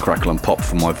of snap, crackle and pop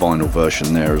from my vinyl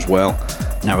version there as well.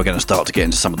 Now we're going to start to get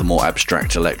into some of the more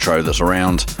abstract electro that's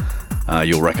around.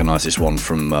 You'll recognise this one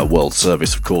from World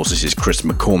Service, of course. This is Chris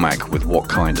McCormack with What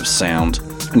Kind of Sound.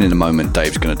 And in a moment,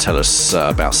 Dave's going to tell us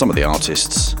about some of the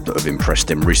artists that have impressed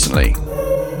him recently. This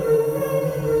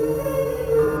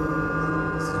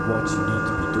is what you need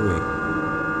to be doing.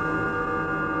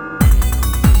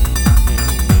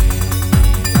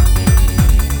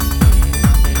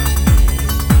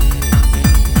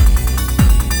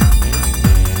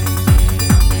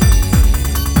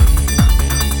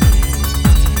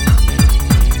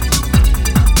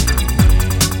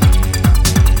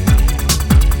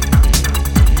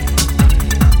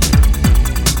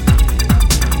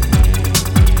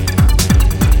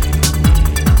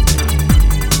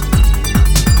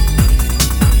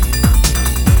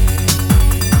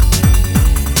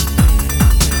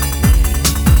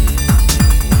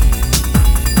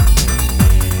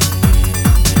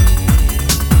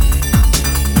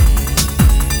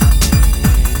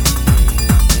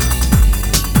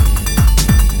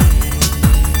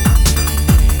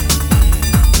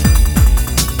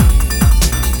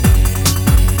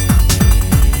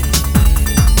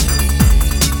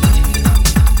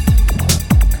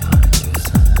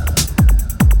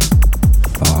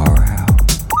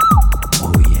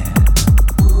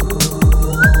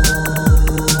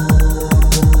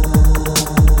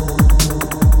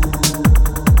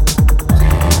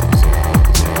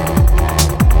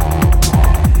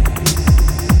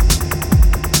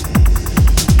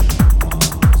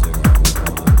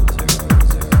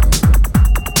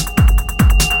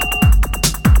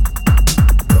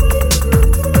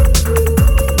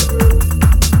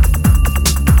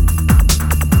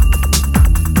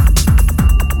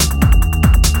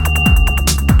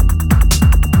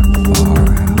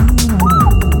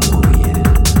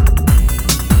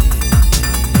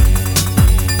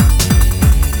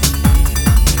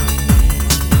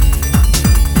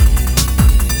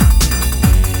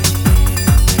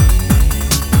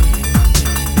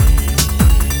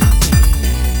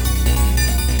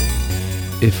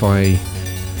 If I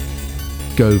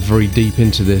go very deep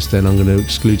into this, then I'm going to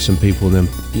exclude some people, and then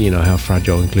you know how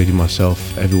fragile, including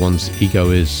myself, everyone's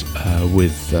ego is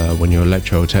when you're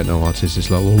electro or techno artist. It's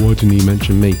like, well, why didn't you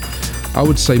mention me? I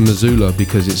would say Missoula,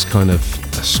 because it's kind of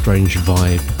a strange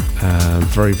vibe,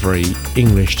 very, very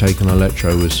English take on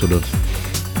electro with sort of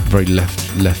very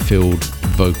left field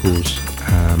vocals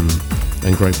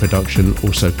and great production.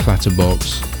 Also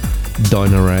Clatterbox,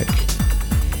 Dynarec.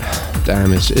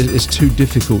 Damn, it's too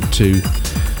difficult to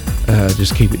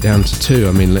just keep it down to two.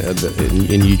 I mean,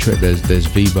 in Utrecht there's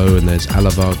Vibo and there's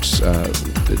Alavox.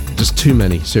 Just too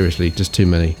many, seriously, just too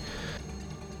many.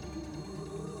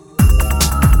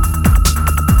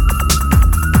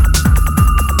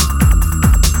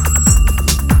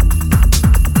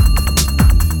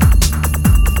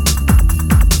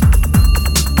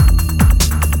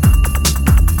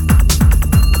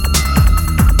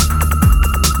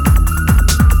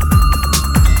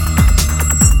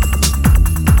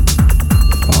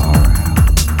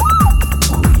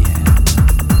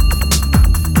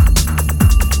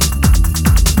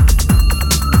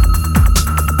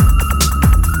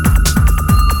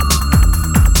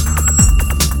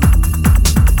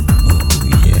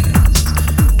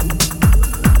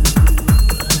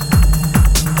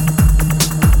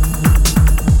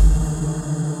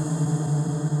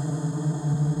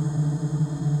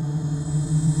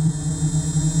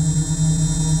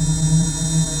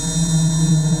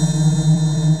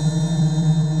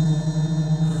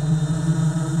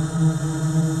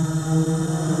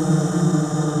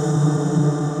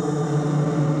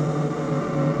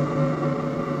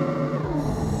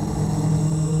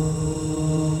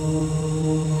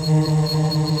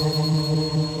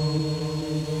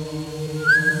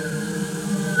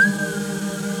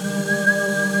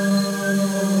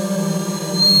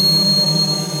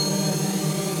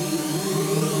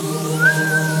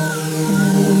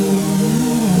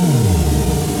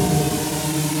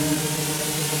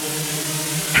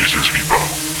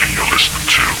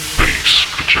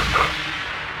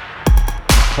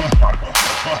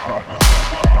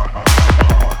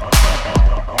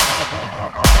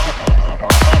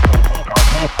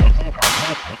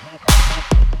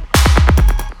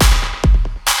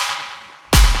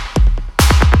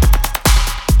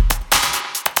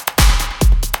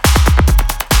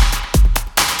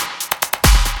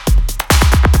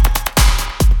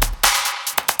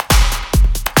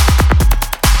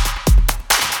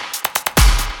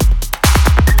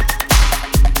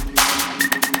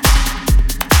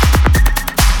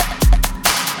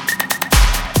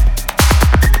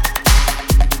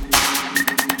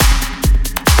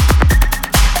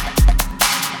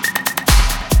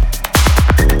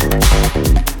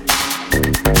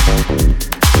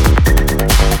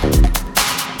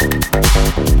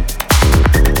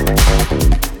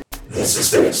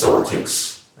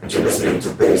 Electronics, and you're listening to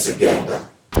Bass Agenda.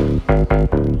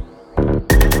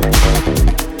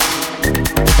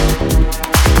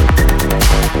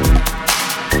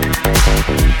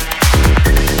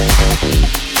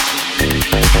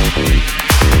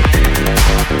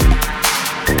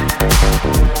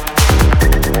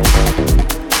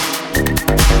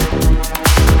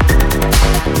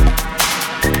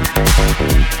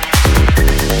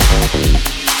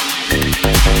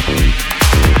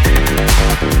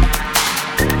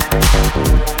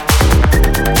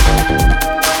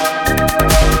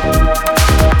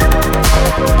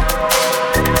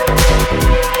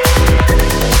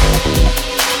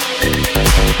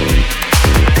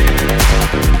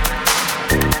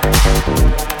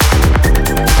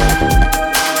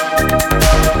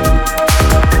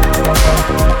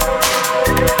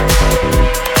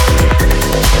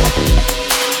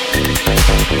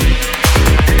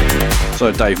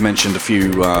 So Dave mentioned a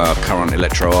few current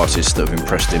electro artists that have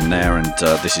impressed him there, and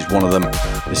this is one of them.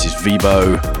 This is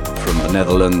Vibo from the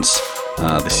Netherlands.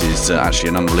 This is actually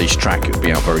an unreleased track. It'll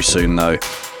be out very soon though.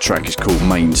 The track is called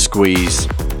Main Squeeze,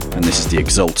 and this is the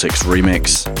Exaltix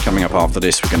remix. Coming up after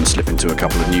this, we're going to slip into a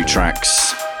couple of new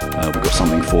tracks. We've got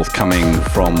something forthcoming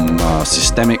from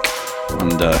Systemic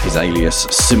under his alias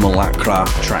Simulacra,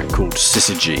 track called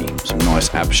Syzygy. Some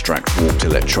nice abstract warped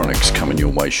electronics coming your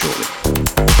way shortly.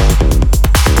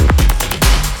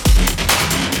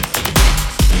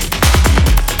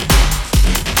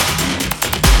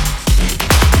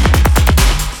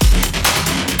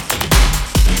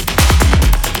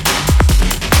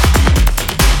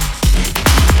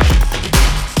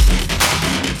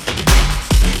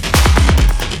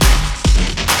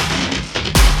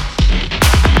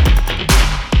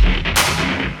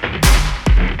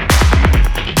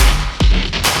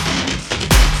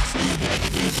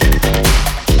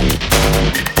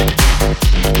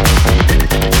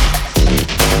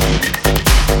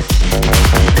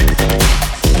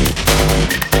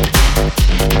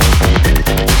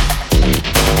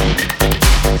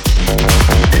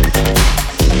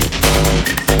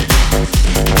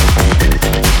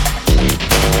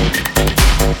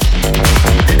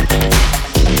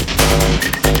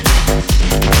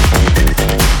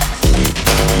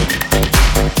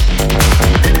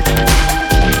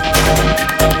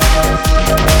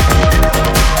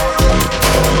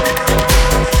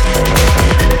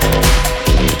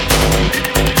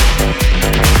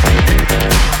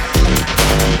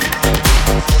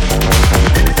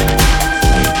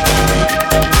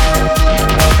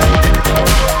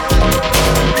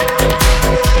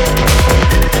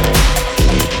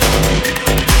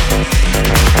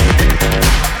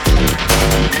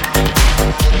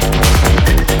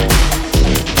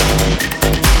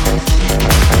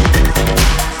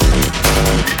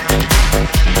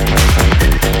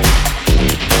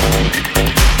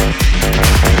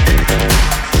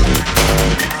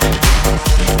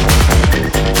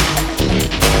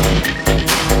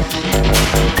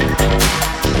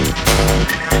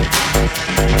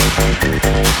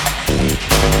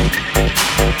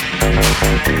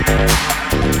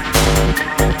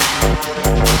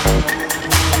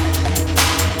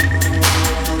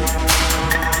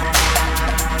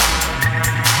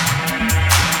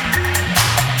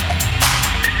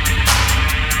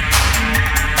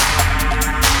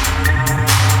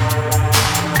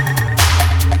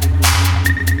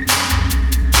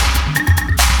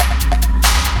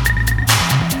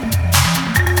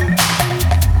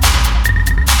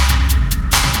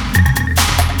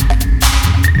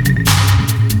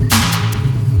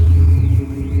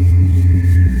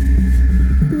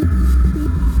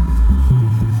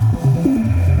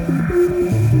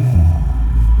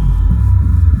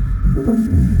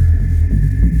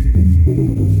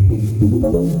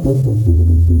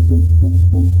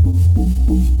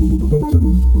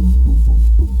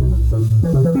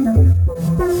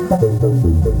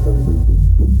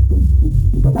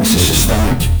 This is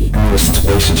Systemic, and you listen to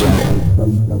Bass Agenda.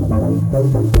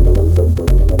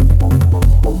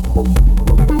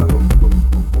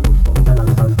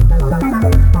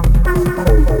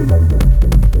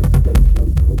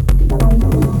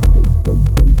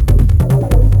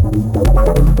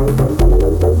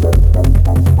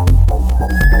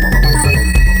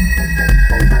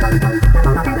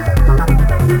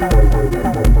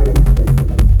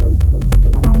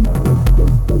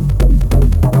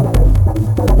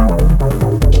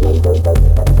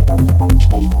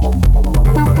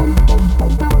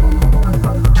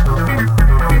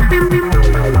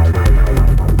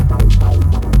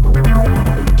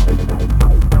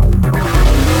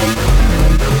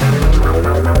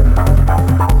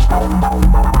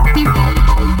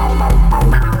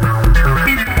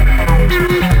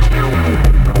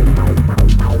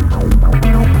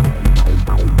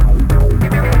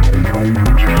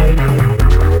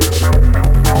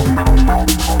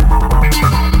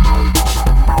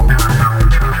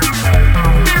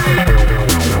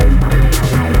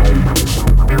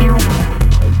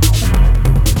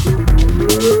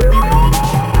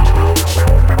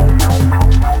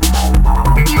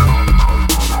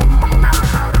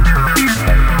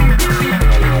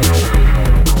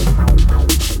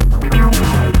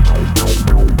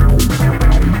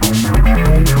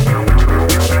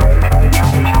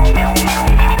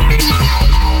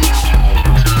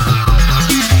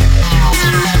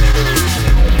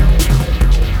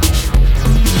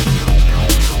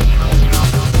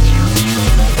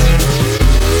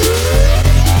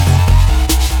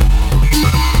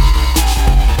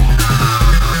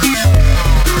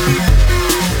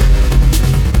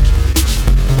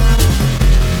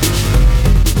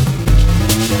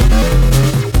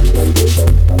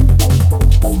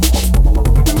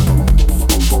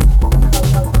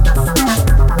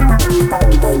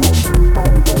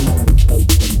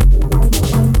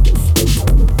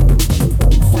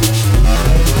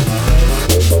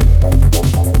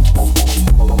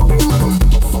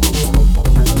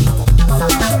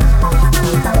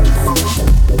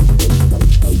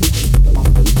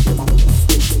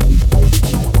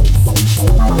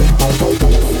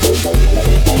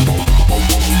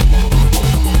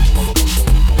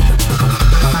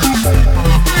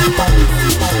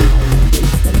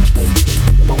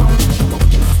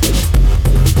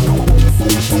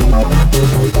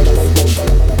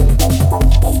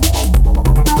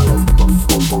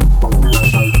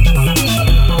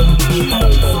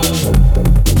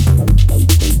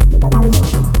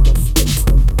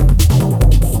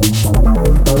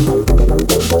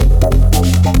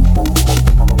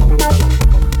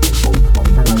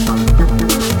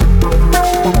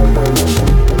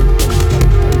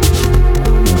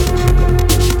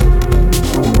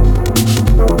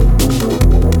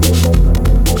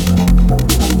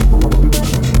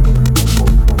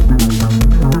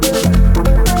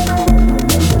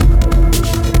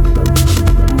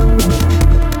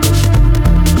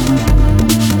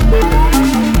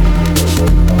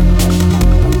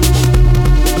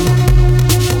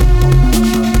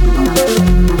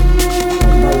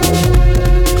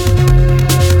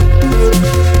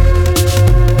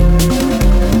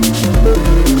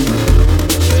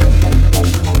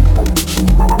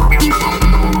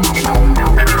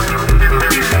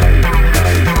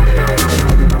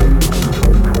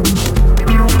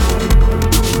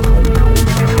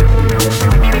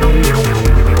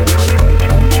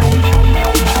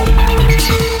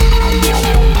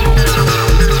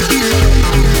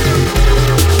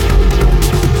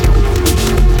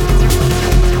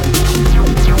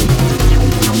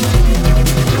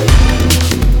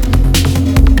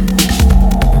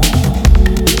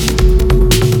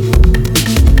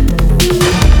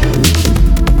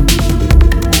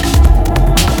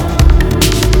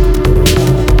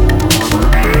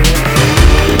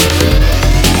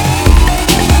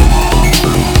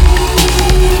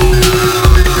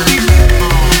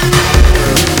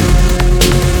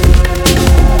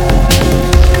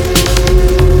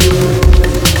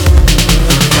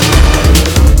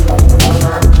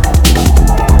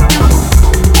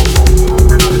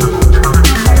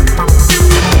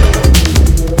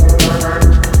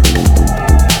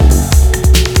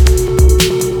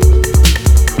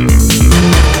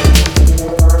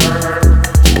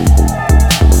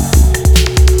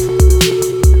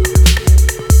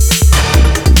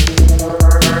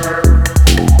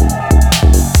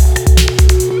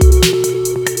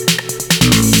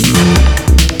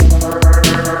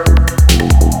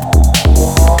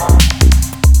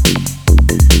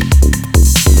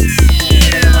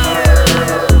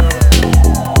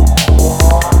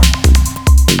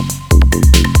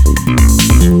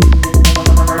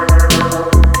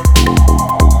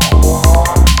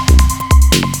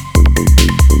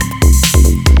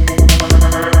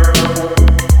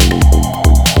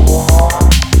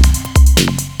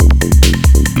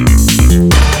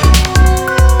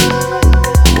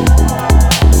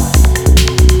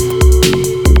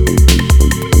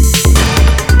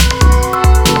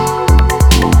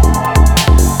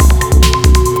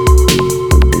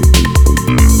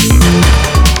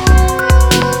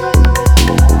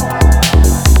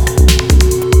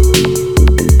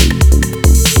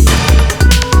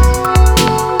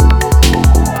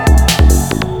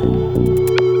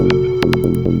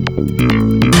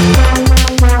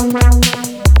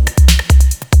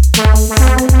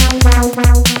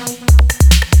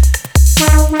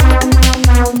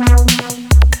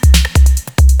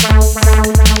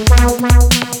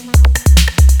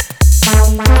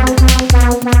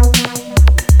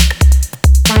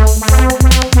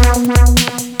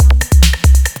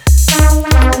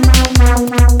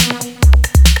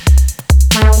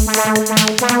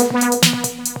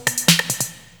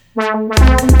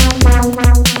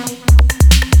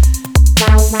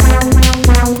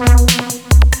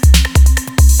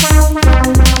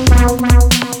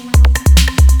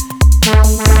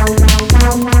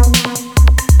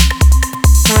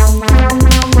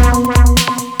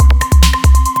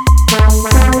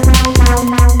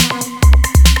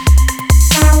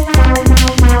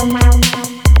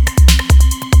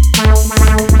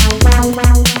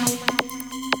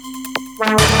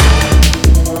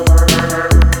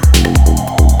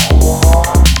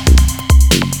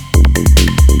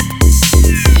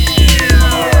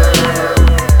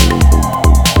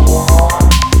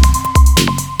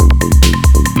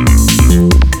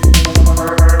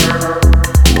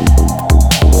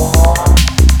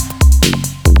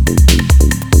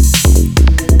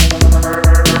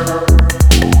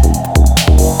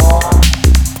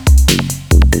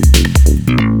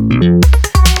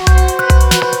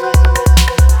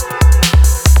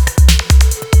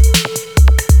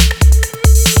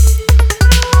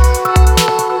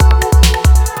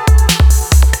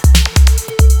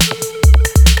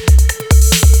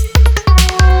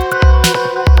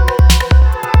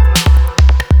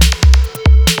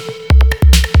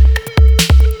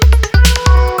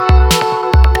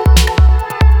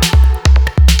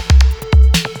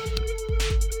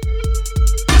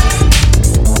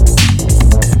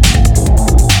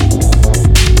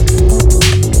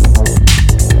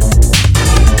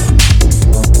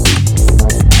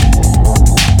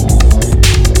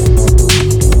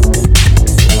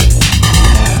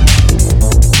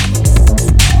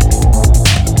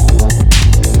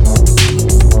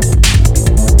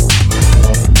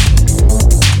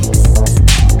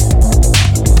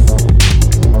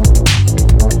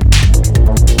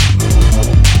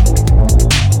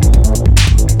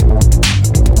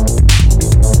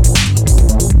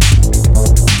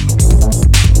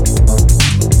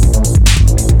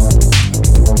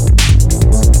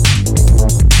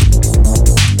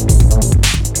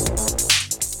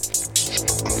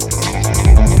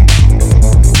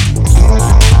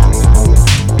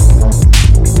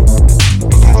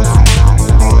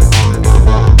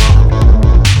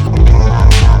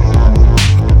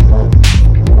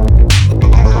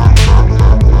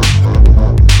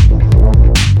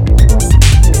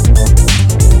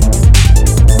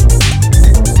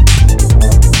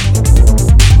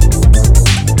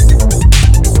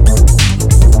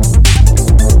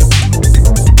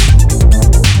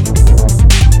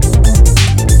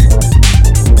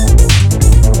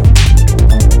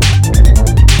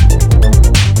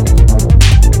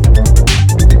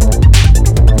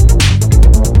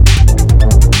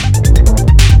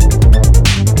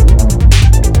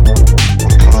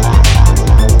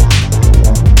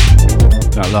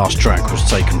 last track was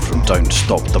taken from Don't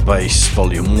Stop the Bass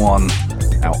Volume 1,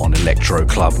 out on Electro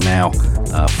Club now.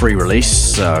 Free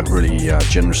release, really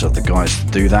generous of the guys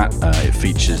to do that. It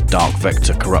features Dark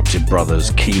Vector, Corrupted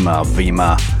Brothers, Kima,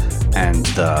 Vima, and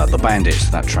the Bandits.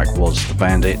 That track was The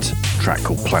Bandit, track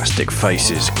called Plastic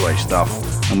Faces, great stuff.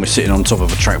 And we're sitting on top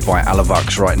of a track by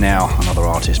Alivux right now, another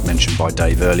artist mentioned by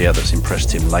Dave earlier that's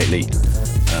impressed him lately.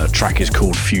 Track is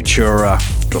called Futura.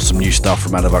 Got some new stuff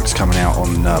from Alivux coming out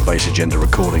on Bass Agenda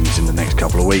Recordings in the next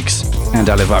couple of weeks. And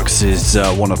Alivux is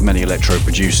one of many electro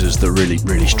producers that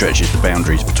really stretches the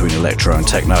boundaries between electro and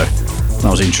techno. And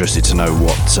I was interested to know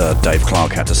what Dave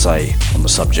Clark had to say on the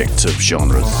subject of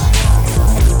genres.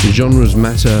 The genres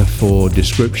matter for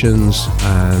descriptions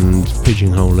and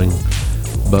pigeonholing,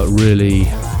 but really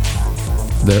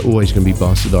they're always going to be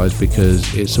bastardized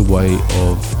because it's a way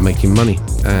of making money.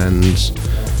 And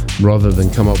rather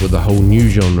than come up with a whole new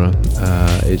genre,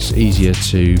 it's easier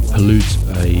to pollute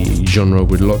a genre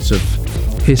with lots of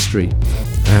history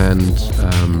and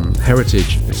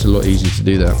heritage. It's a lot easier to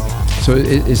do that. So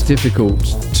it's difficult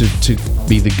to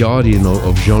be the guardian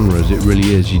of genres. It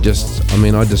really is.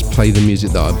 I just play the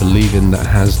music that I believe in, that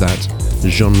has that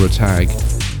genre tag.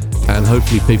 And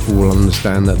hopefully people will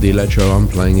understand that the electro I'm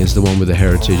playing is the one with the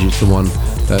heritage. It's the one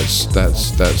that's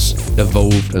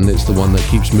evolved, and it's the one that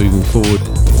keeps moving forward.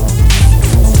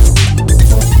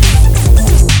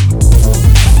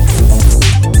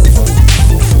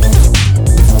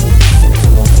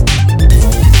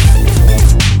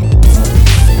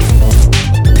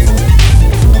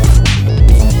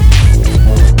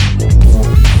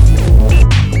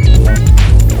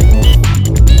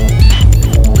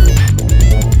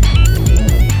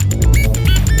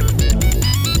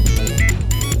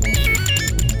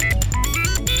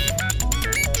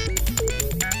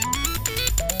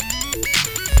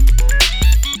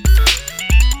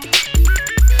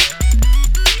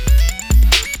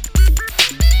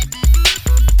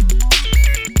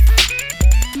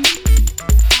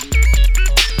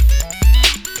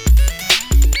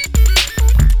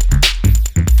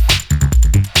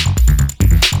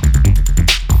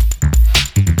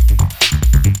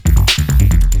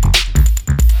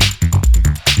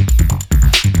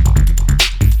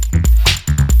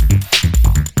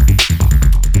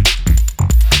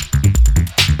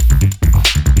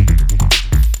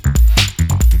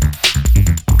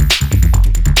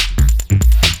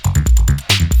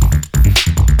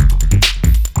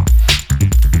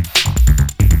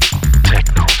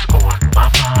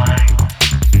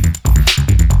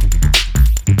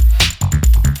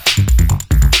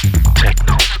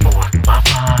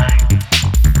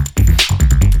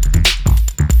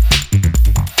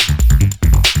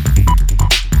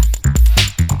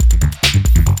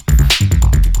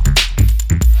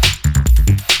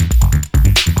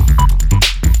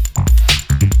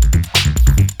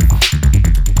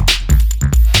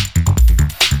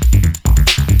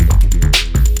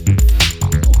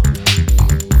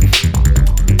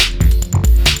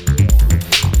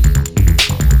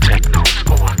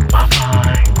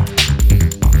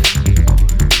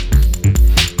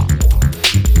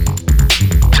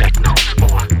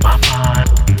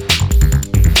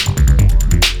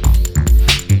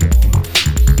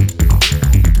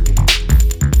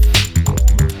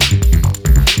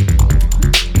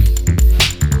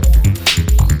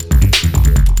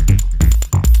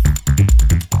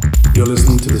 You're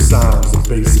listening to the sounds of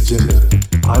Bass Agenda.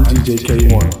 I'm DJ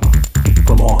K1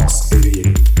 from Aux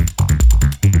 88.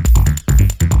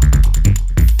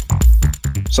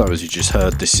 So as you just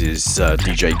heard, this is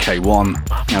DJ K1.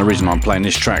 Now the reason I'm playing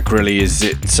this track really is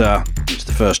it's the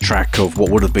first track of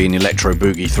what would have been Electro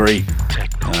Boogie 3.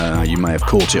 You may have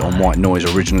caught it on White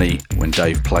Noise originally when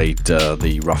Dave played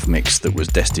the rough mix that was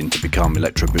destined to become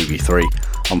Electro Boogie 3.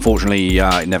 Unfortunately,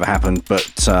 it never happened, but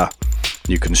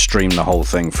you can stream the whole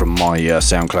thing from my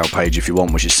SoundCloud page if you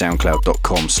want, which is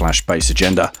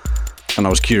soundcloud.com/bassagenda. And I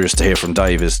was curious to hear from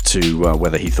Dave as to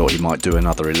whether he thought he might do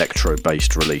another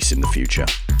electro-based release in the future.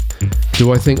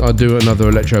 Do I think I'll do another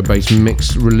electro-based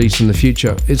mix release in the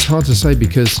future? It's hard to say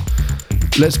because,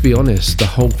 let's be honest, the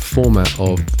whole format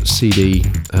of CD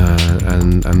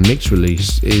and mix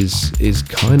release is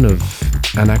kind of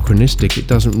anachronistic. It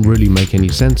doesn't really make any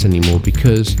sense anymore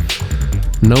because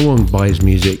no one buys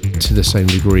music to the same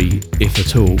degree, if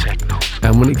at all.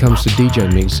 And when it comes to DJ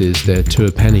mixes, they're to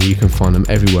a penny. You can find them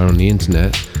everywhere on the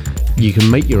internet. You can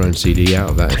make your own CD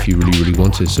out of that if you really, really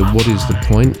wanted. So what is the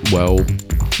point? Well,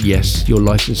 yes, you're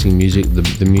licensing music.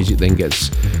 The music then gets,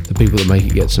 the people that make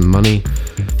it get some money.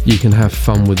 You can have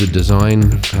fun with the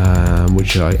design,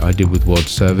 which I did with World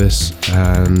Service,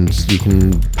 and you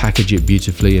can package it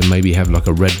beautifully and maybe have like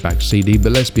a red back CD.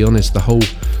 But let's be honest, the whole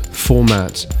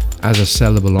format as a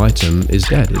sellable item is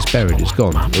dead. It's buried. It's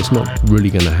gone. It's not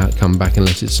really going to come back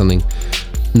unless it's something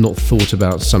not thought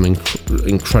about, some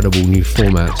incredible new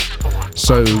format.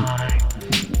 So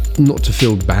not to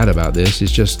feel bad about this,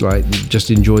 it's just like,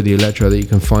 just enjoy the electro that you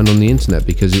can find on the internet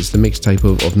because it's the mixtape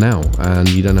of now and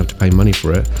you don't have to pay money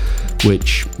for it,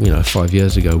 which, 5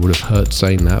 years ago would have hurt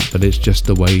saying that, but it's just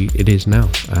the way it is now.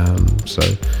 So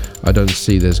I don't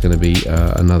see there's going to be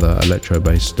another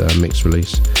electro-based mix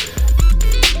release.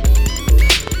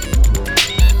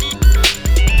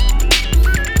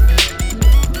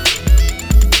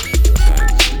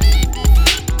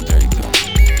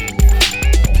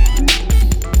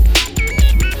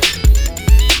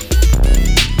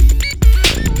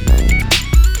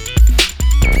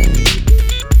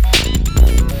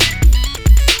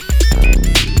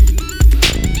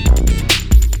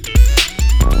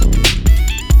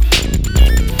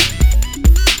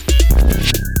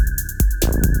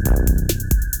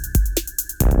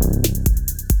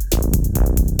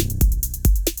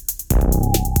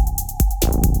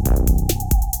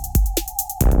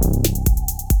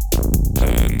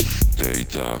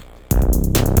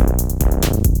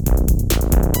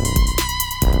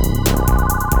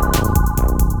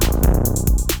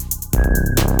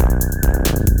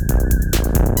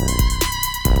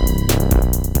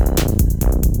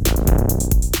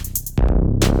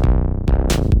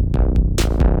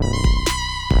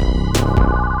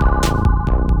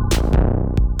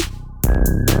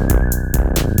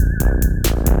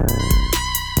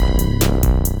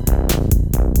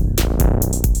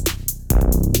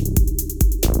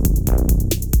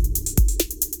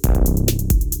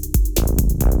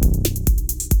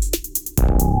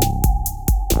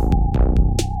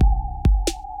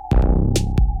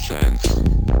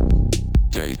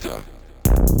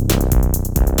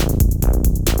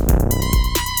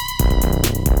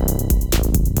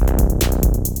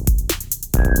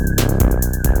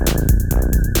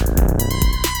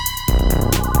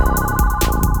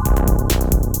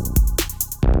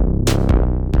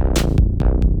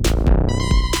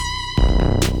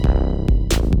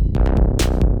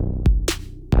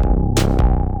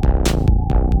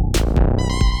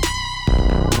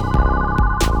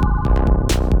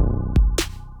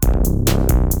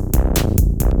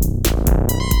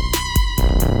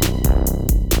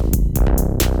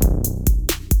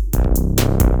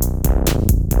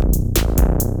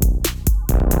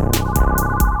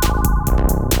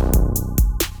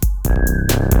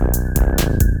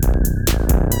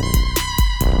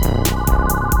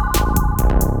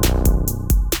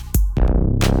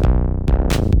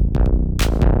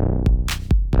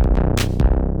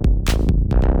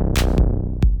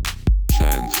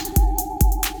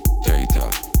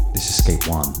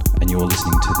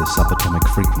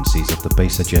 Of the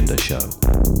Bass Agenda Show.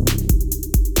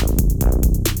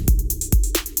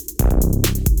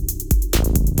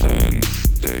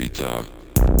 Data.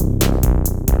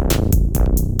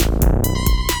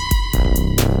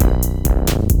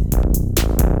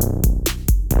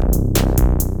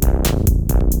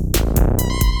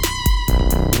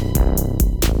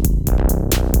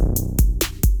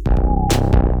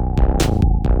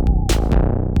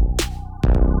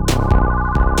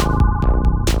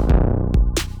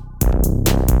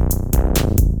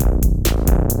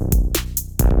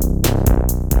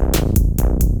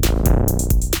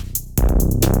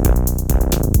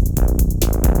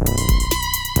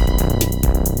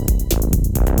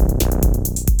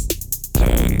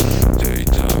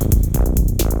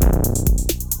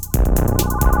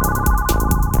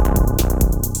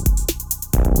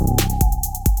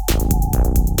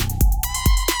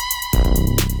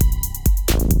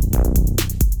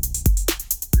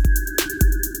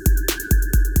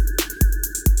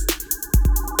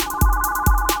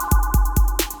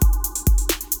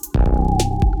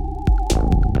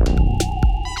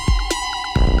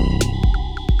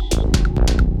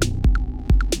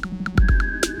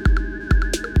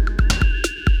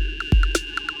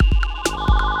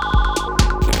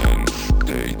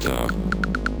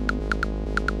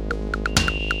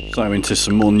 So into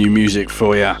some more new music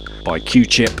for you by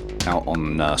Q-Chip out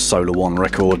on Solar One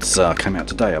Records. Came out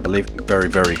today, I believe. Very,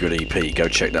 very good EP. Go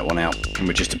check that one out. And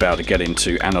we're just about to get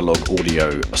into Analog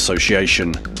Audio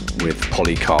Association with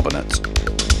Polycarbonate.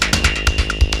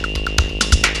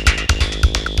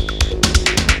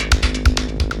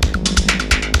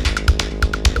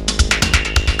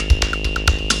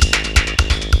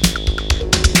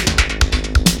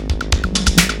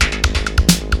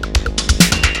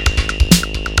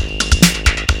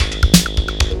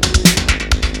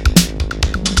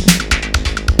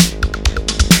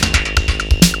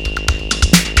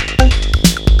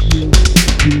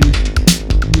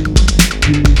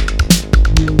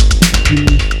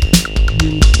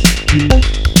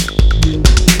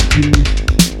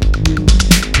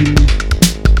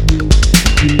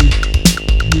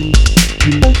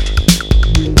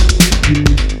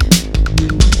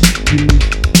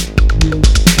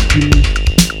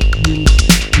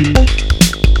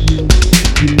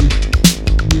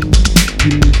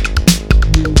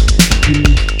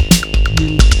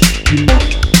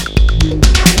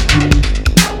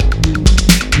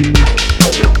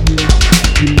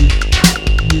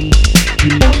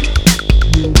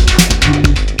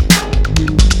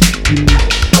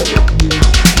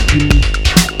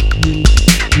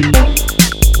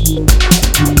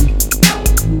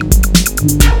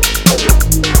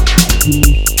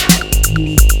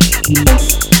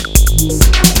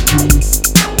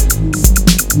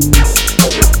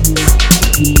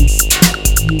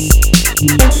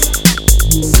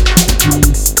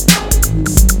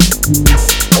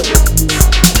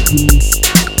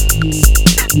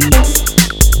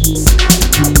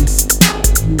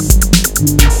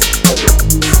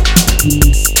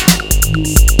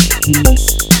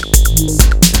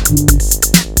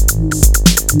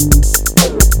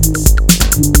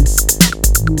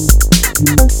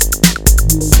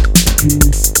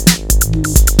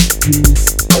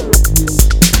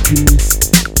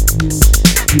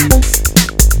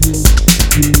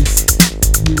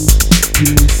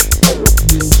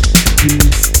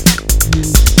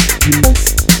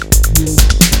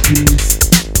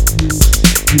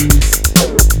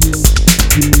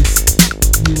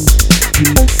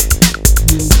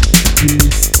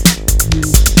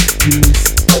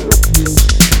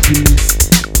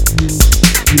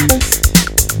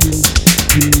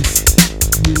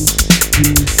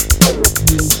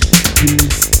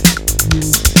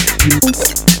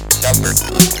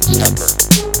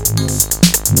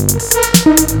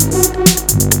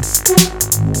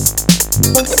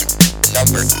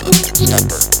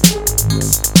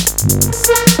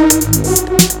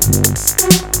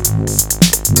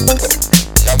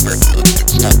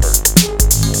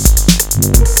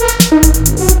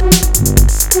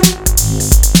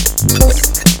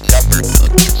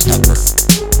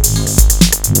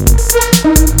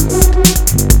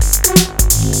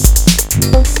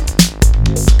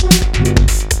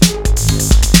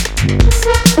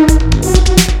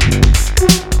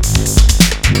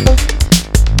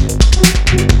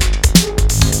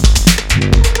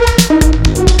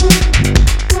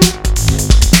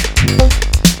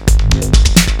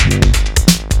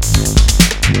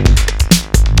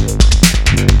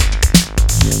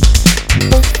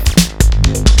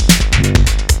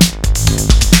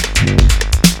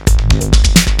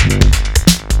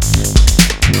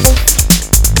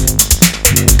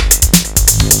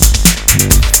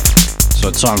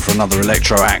 Time for another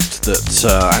electro act that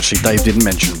actually Dave didn't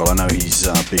mention, but I know he's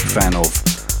a big fan of.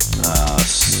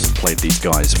 Played these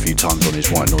guys a few times on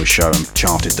his White Noise show and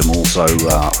charted them also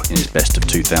in his best of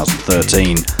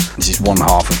 2013. This is one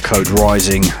half of Code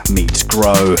Rising meets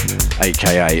Grow,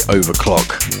 aka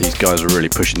Overclock. These guys are really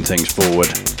pushing things forward.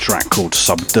 A track called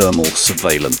Subdermal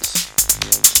Surveillance.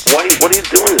 What are you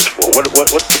doing this for?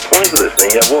 What's the point of this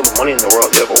thing? You have all the money in the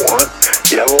world you ever want.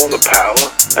 You have all the power.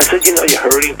 I said, you're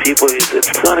hurting people. He said,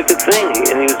 it's not a good thing.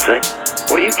 And he would say,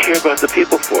 what do you care about the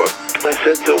people for? I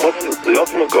said, so the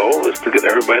ultimate goal is to get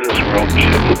everybody in this world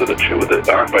chipped with an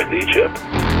RFID chip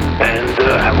and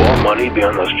have all money be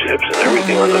on those chips and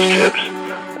everything on those chips.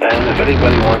 And if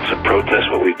anybody wants to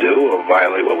protest what we do or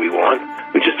violate what we want,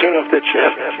 we just turn off that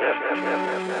chip.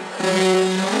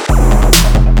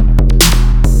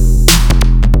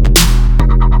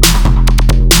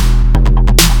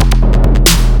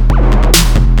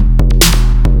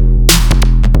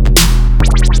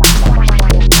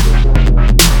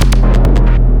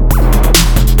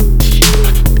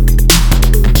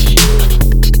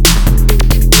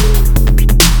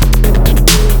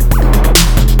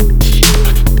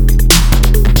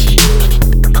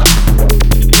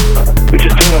 We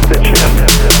just turn off that chip.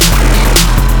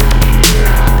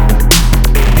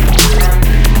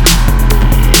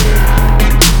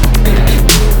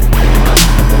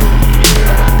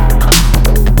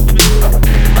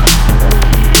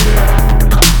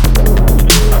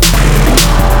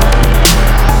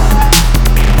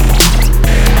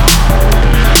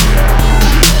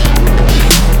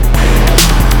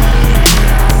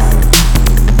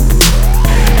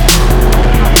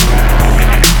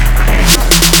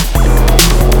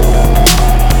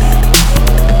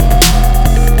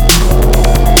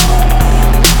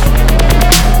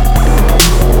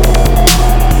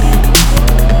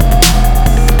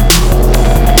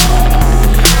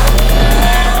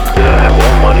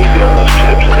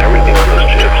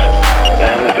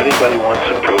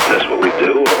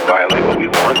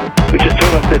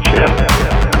 the chip.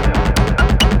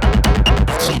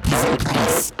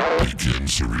 Begin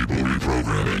cerebral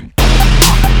reprogramming.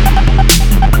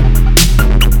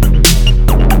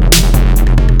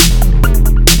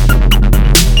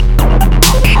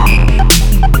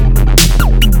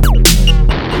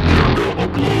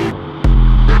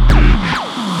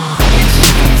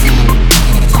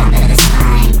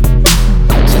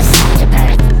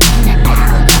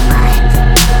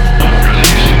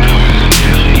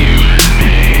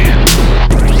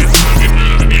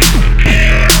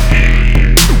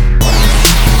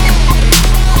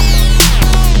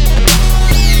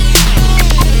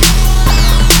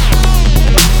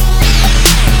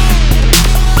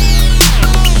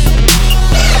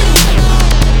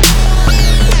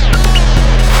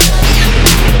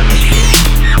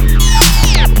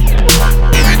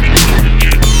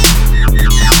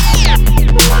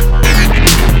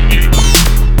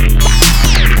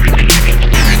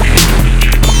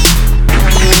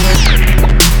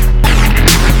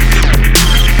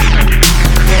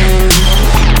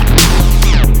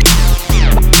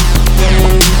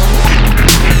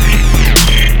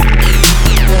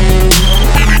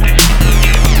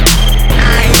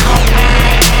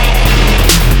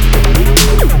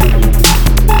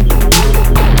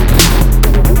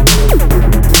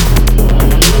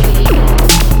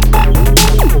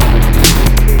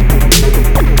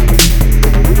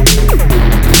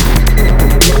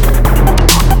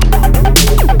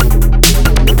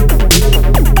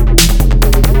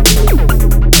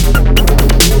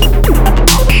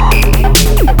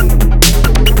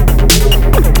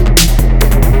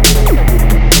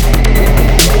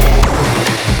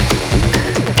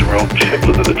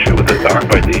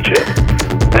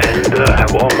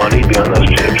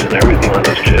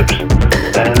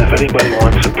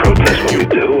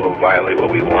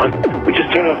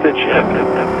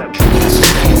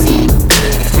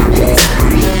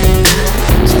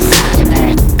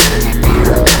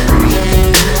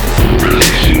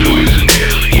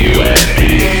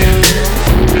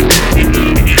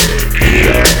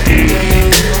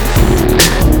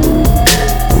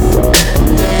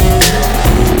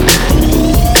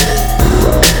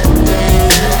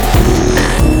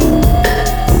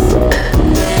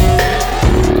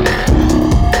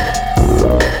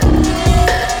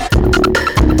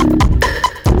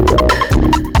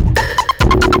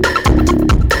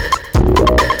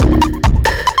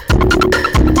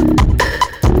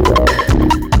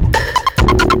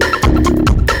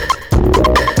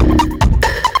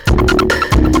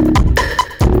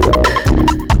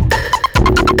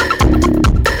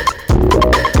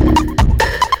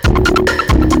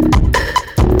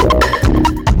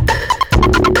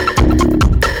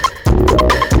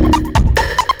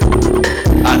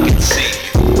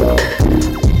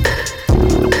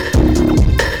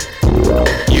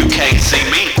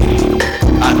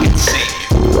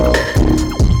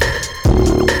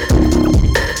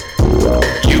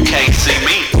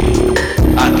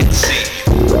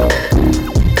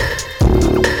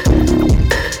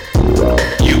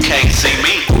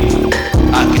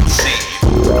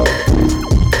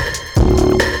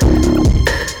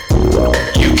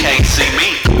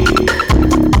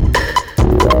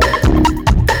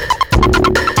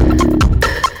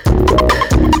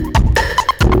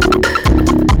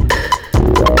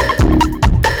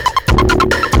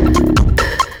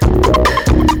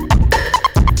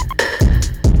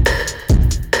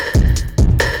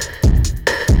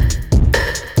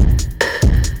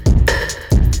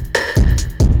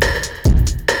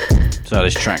 So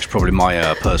this track's probably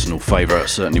my personal favourite,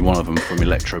 certainly one of them from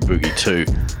Electro Boogie 2.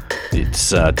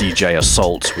 It's DJ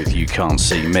Assault with You Can't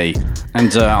See Me.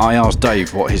 And I asked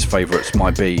Dave what his favourites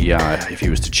might be if he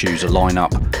was to choose a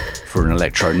lineup for an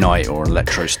electro night or an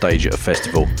electro stage at a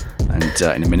festival. And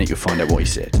in a minute you'll find out what he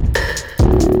said.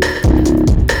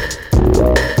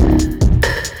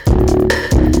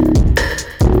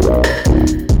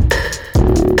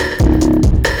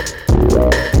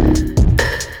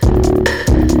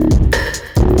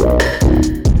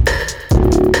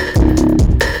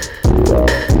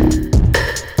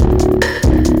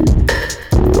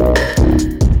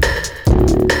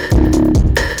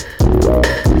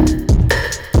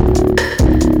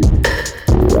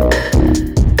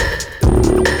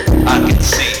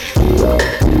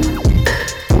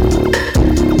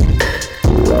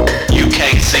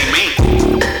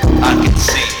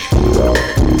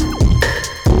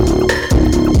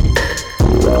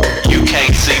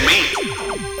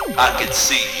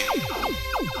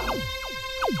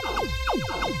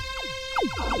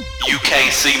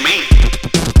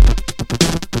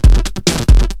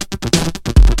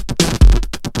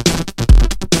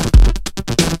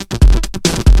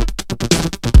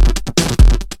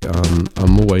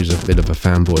 always a bit of a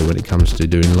fanboy when it comes to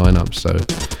doing lineups. So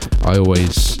I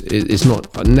always, it's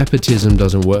not, nepotism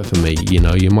doesn't work for me. You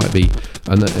know, you might be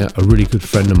a really good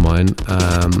friend of mine,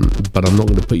 but I'm not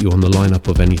going to put you on the lineup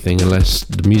of anything unless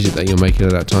the music that you're making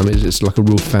at that time it's like a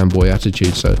real fanboy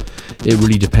attitude. So it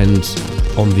really depends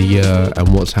on the year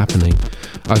and what's happening.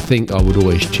 I think I would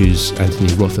always choose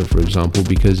Anthony Rother, for example,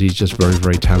 because he's just very,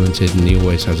 very talented and he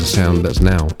always has a sound that's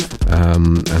now.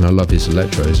 And I love his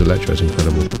electro. His electro is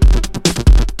incredible.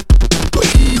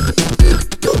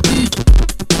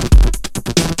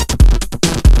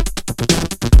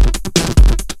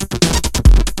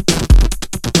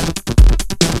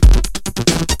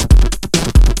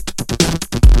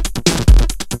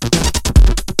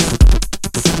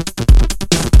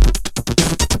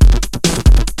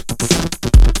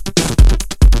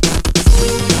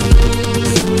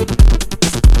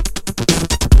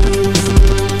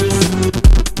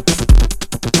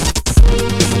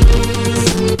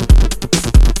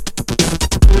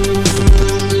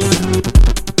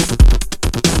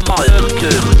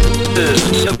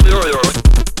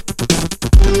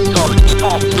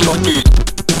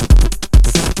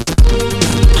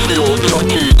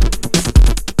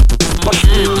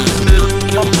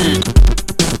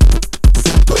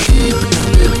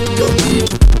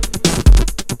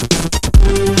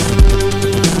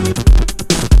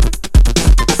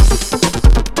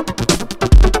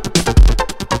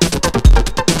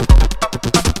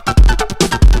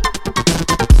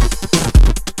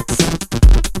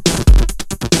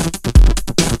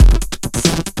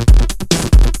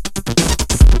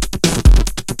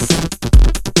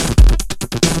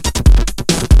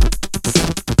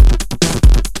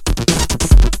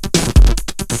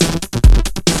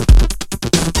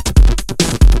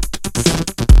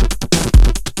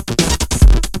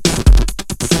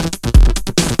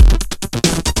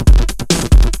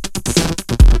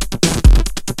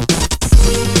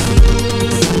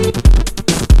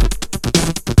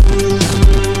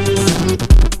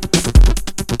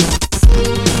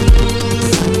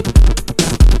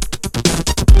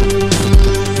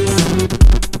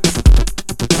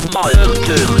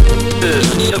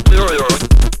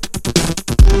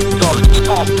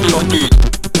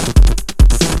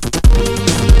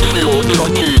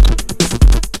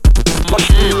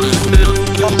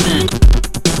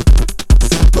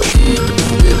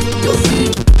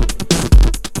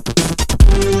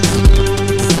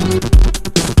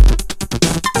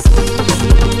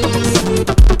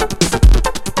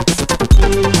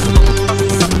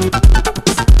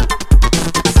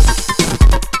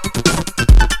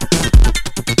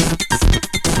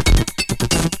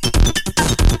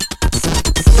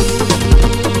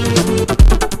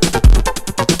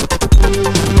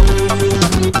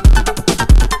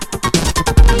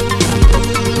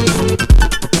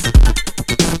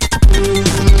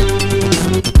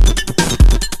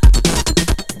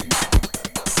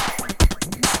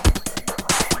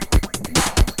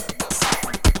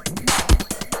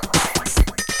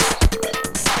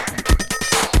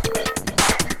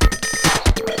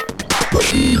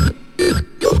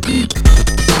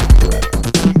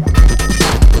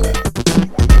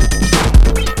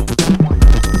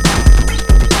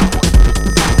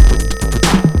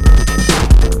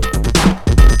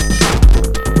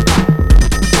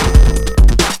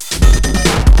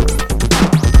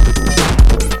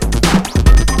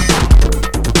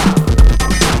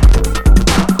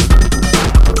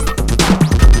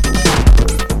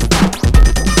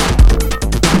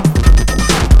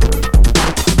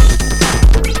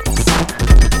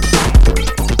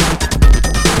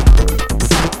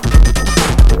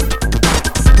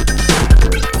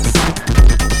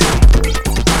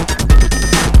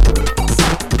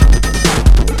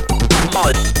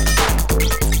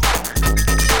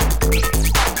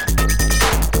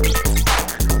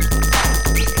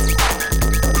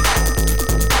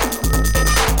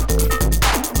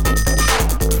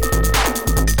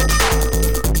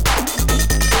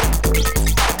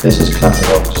 This is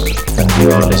Clatterbox, and you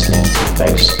are listening to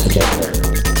Bass Agenda.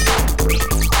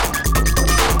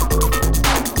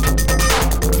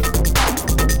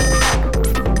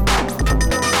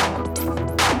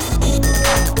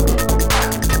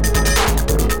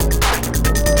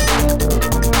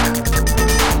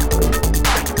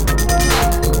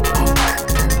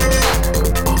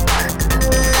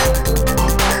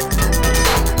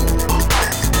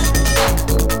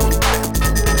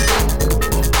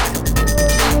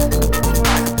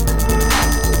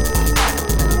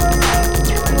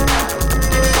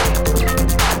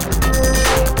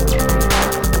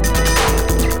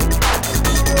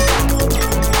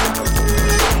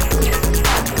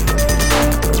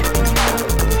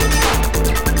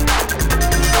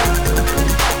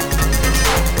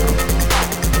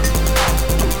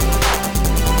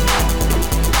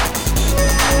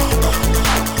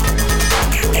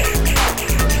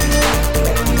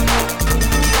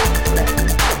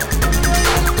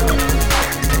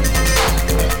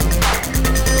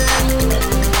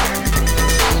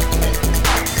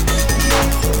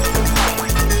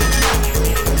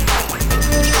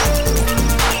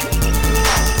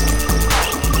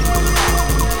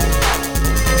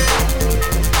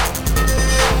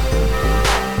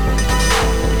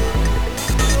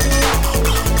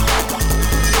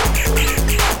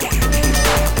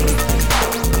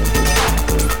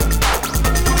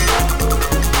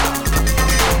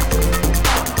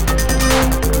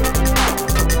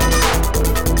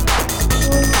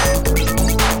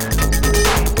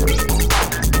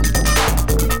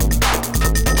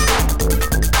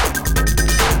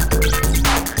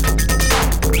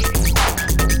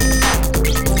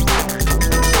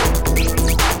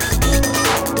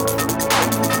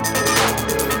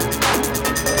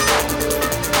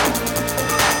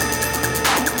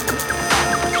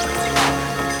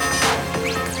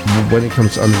 when it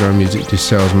comes to underground music, do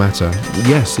sales matter?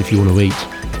 Yes, if you want to eat.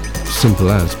 Simple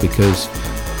as, because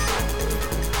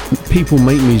people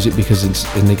make music because it's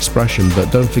an expression,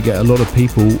 but don't forget, a lot of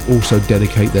people also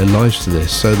dedicate their lives to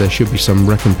this, so there should be some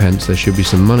recompense, there should be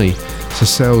some money. So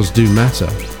sales do matter.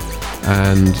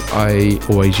 And I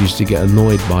always used to get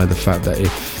annoyed by the fact that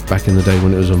if, back in the day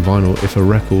when it was on vinyl, if a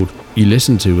record you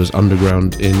listened to was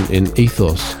underground in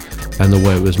ethos and the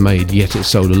way it was made, yet it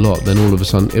sold a lot, then all of a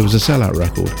sudden it was a sellout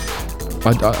record.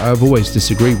 I've always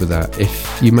disagreed with that.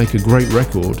 If you make a great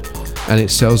record and it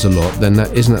sells a lot, then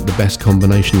that isn't that the best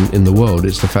combination in the world.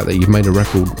 It's the fact that you've made a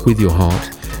record with your heart,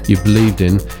 you've believed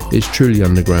in, it's truly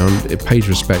underground, it pays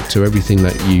respect to everything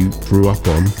that you grew up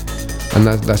on, and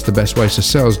that's the best way. So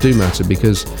sales do matter,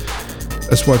 because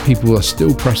that's why people are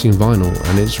still pressing vinyl,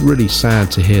 and it's really sad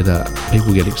to hear that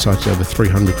people get excited over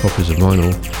 300 copies of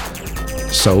vinyl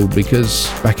sold, because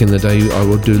back in the day I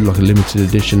would do like a limited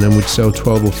edition and we'd sell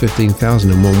 12 or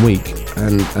 15,000 in 1 week,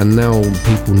 and now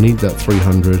people need that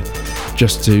 300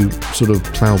 just to sort of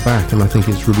plough back, and I think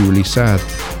it's really, really sad.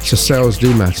 So sales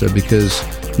do matter, because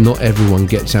not everyone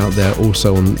gets out there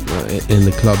also in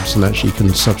the clubs and actually can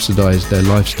subsidise their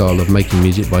lifestyle of making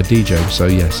music by DJing. So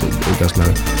yes, it does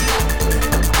matter.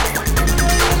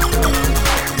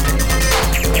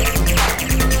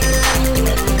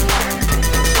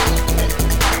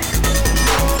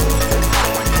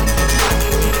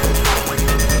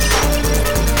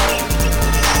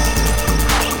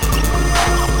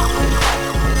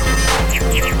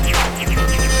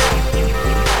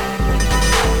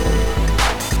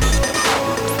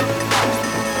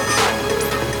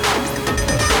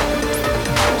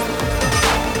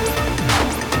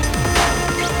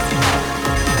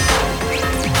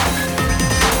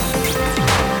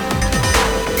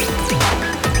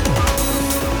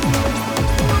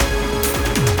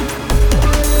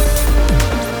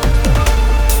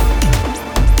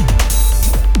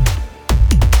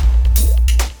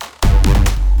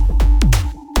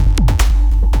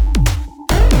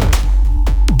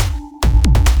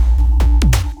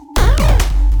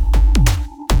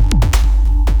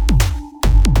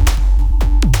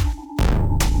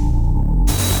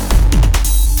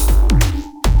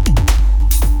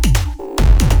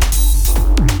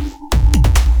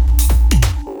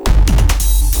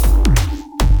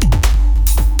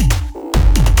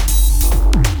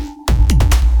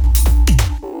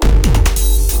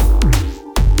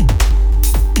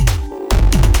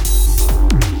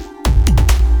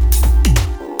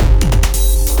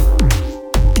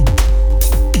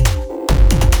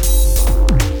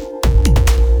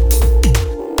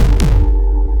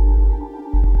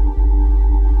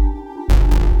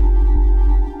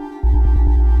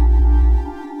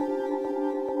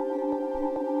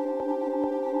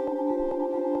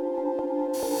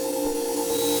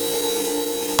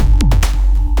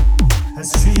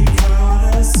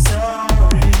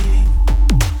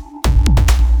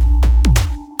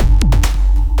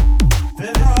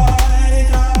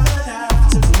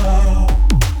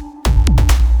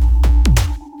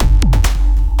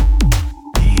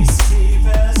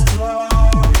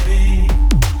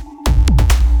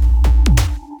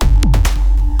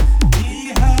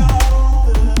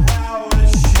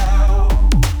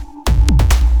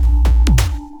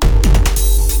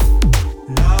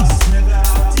 Lost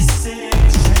without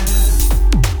distinction.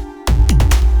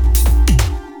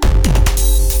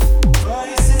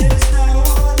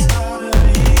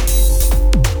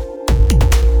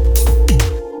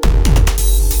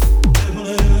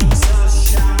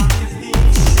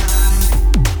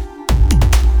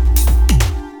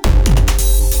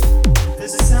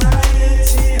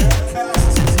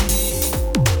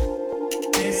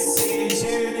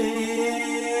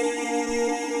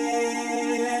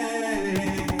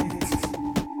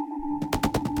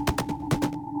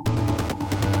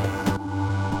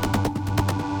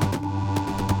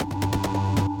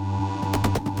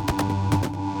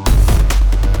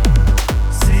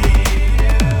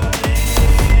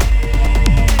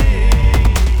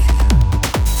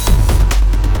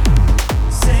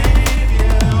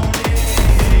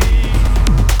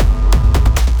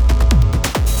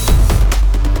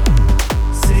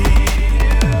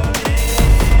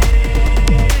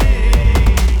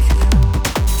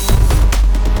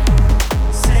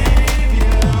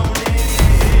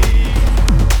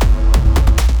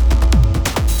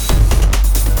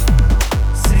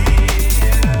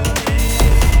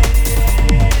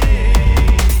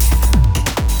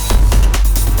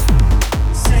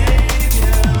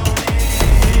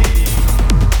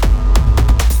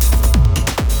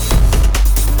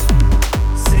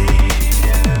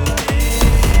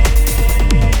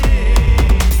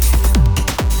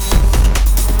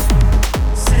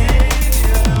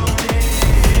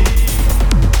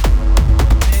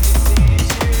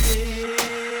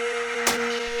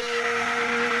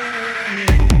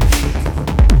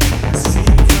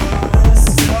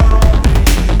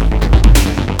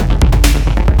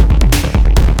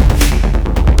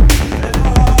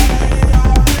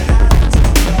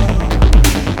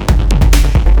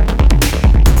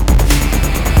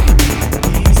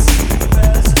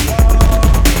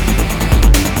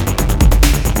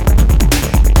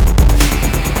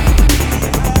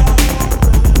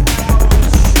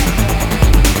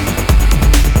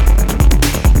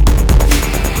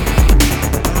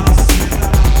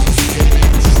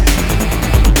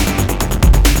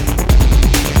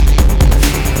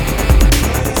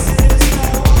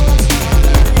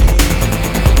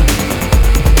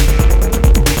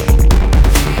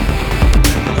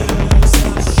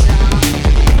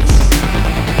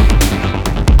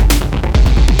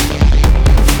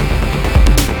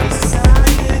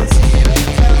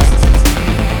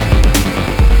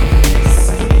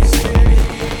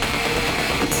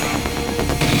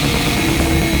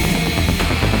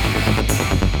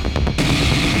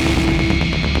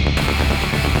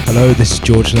 Hello, this is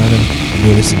George Lanham, and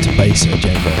you're listening to Bass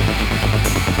Agenda.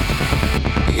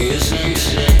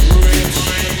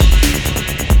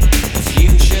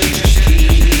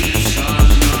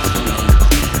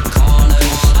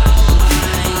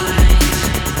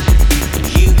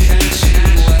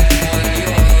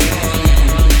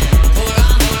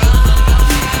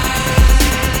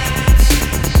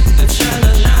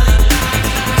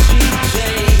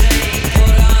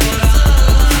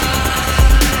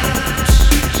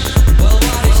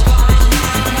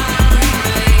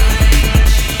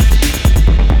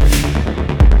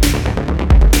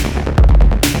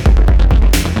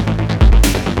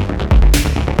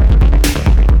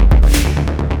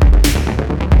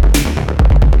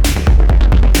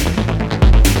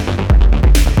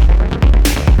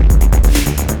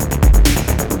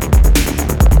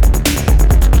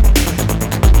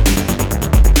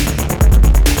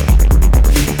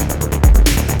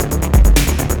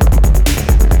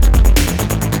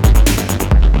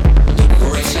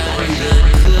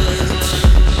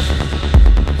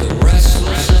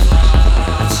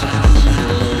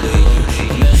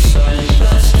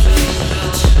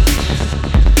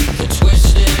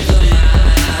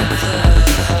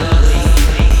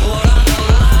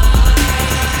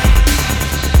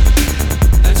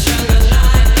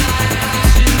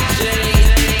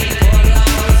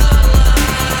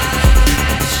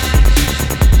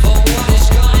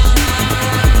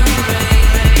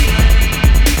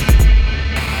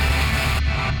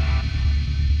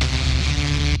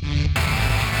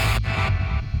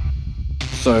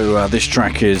 This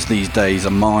track is These Days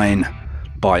Are Mine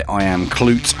by I Am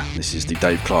Clute. This is the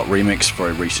Dave Clark remix,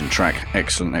 very recent track.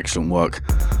 Excellent work.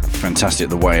 Fantastic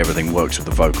the way everything works with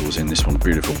the vocals in this one,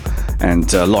 beautiful.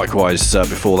 And likewise,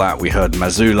 before that we heard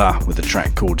Mazula with a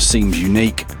track called Seems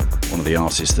Unique, one of the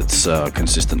artists that's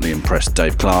consistently impressed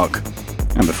Dave Clark.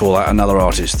 And before that, another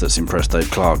artist that's impressed Dave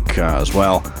Clark as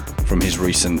well, from his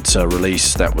recent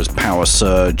release, that was Power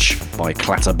Surge by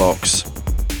Clatterbox.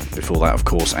 Before that, of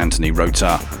course, Anthony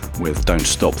Rota with Don't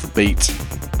Stop the Beat.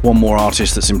 One more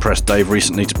artist that's impressed Dave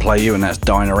recently to play you, and that's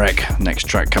Dynarec. Next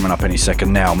track coming up any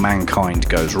second now, Mankind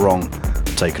Goes Wrong,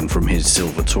 taken from his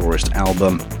Silver Tourist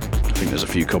album. I think there's a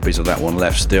few copies of that one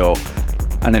left still.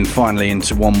 And then finally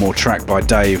into one more track by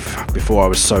Dave before I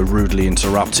was so rudely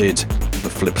interrupted, the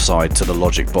flip side to the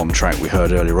Logic Bomb track we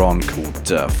heard earlier on called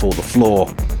For the Floor.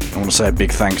 I want to say a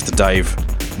big thanks to Dave,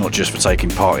 not just for taking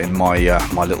part in my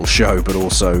little show, but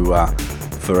also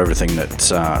for everything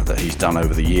that he's done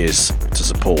over the years to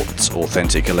support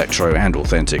authentic electro and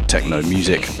authentic techno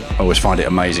music. I always find it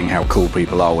amazing how cool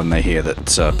people are when they hear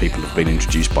that people have been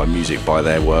introduced by music by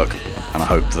their work, and I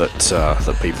hope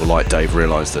that people like Dave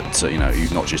realise that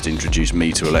you've not just introduced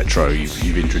me to electro,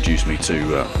 you've introduced me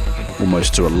to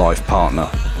almost to a life partner.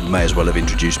 You may as well have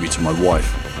introduced me to my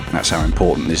wife. That's how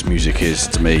important this music is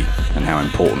to me, and how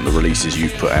important the releases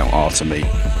you've put out are to me.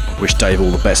 Wish Dave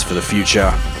all the best for the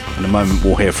future. In a moment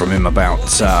we'll hear from him about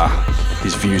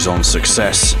his views on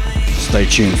success. Stay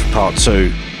tuned for part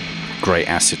 2. Great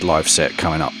Acid live set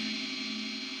coming up.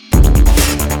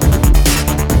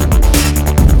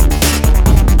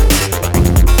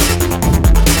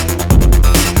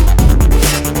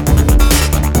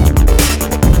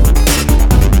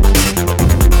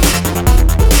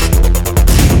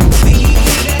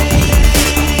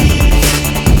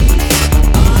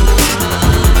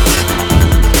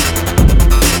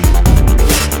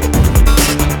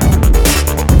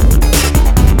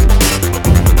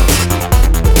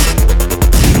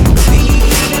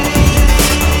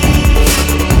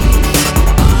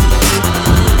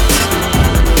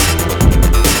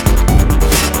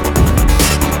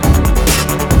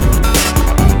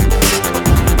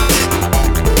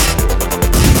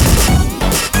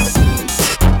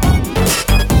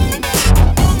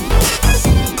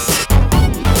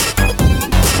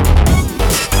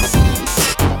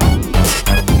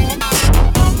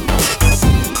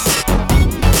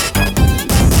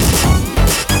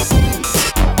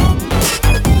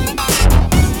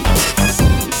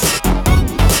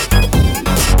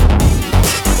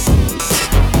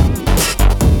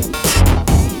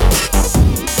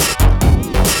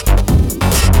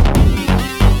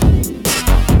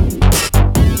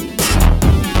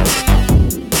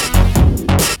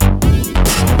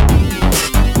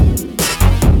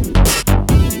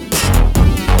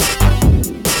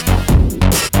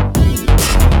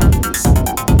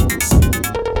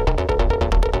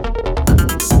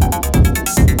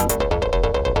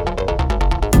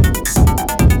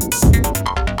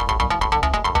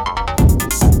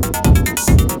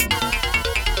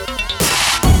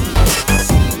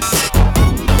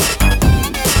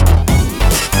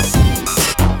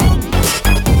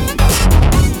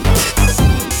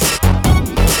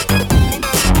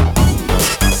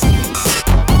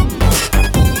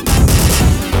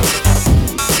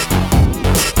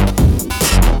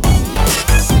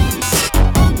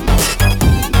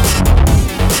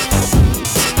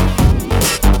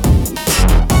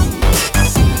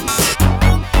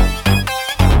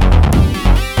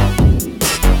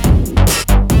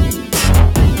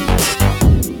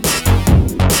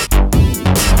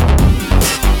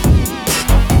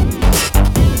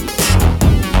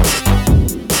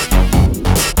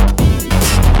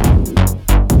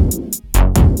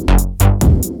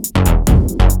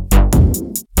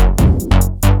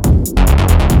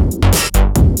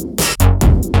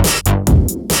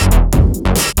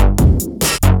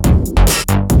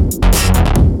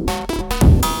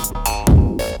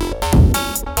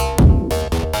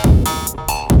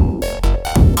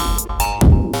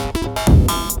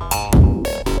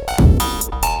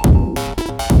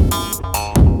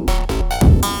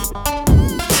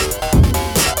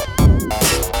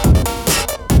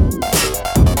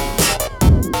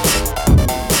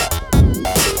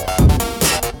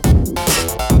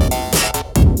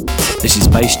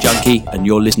 Bass Junkie, and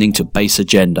you're listening to Bass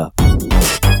Agenda.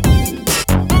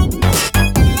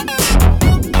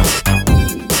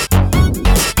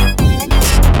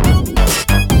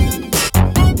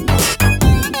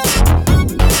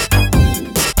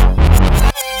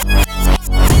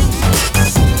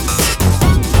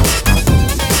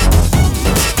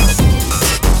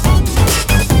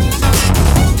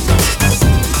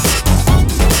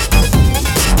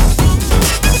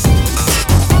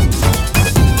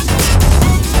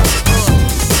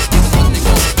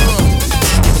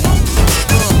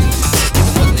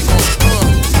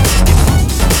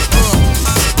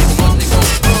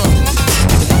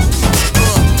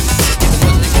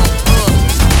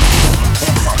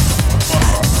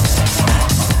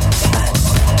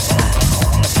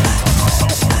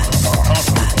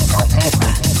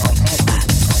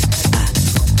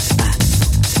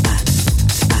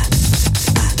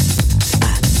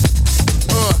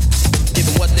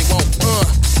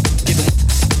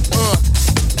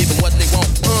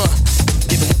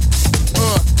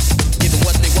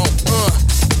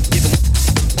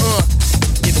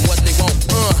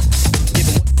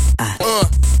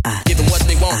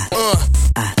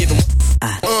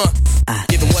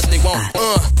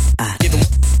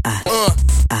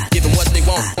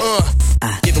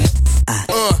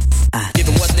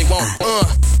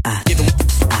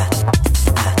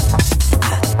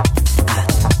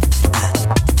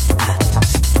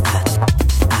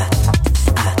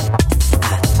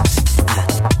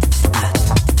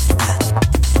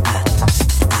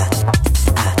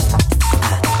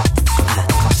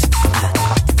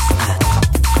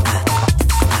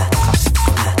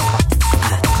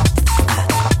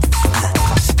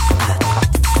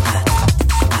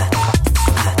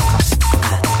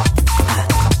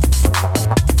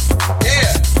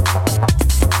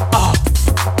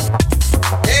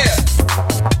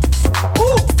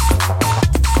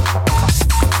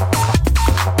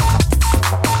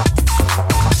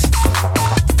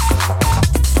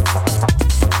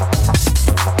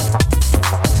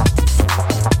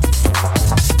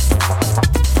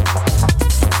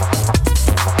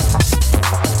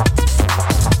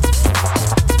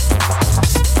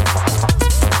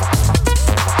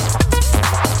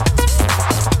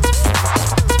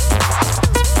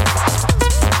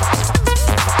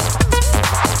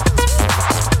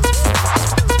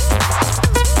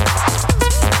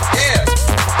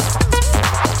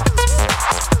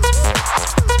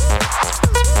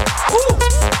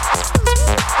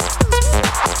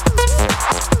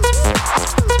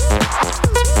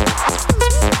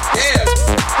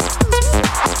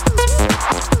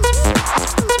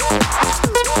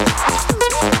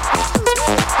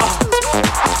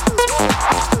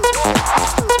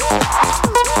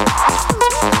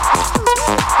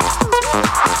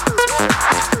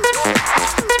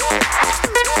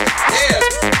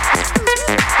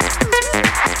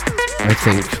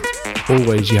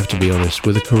 Always you have to be honest.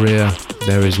 With a career,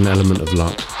 there is an element of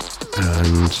luck,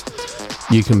 and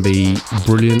you can be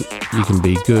brilliant, you can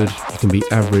be good, you can be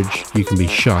average, you can be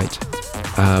shite,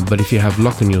 but if you have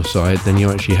luck on your side, then you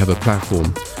actually have a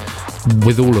platform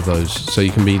with all of those. So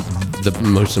you can be the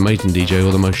most amazing DJ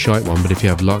or the most shite one, but if you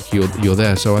have luck, you're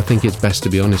there. So I think it's best to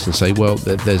be honest and say, well,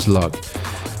 there's luck.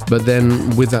 But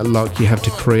then with that luck, you have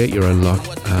to create your own luck,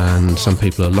 and some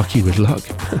people are lucky with luck.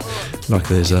 Like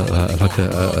there's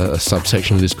a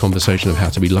subsection of this conversation of how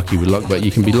to be lucky with luck, but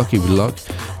you can be lucky with luck,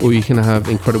 or you can have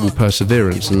incredible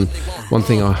perseverance. And one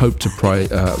thing I hope to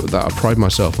that I pride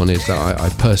myself on is that I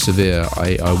persevere.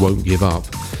 I won't give up.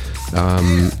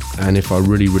 And if I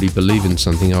really, really believe in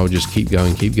something, I'll just keep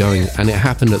going. And it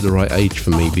happened at the right age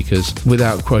for me, because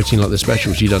without quoting like the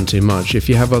Specials, you've done too much. If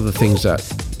you have other things that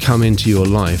come into your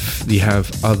life, you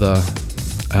have other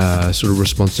sort of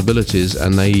responsibilities,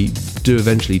 and they do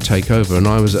eventually take over. And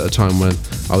I was at a time when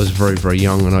I was very, very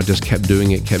young, and I just kept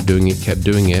doing it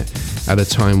at a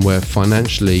time where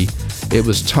financially it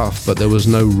was tough, but there was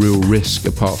no real risk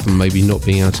apart from maybe not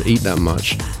being able to eat that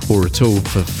much or at all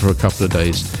for a couple of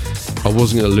days. I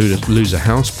wasn't going to lose a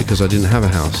house because I didn't have a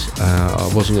house. I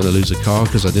wasn't going to lose a car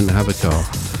because I didn't have a car.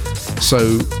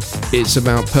 So it's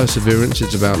about perseverance,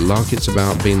 it's about luck, it's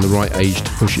about being the right age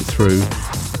to push it through,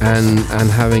 and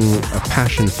having a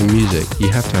passion for music. You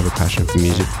have to have a passion for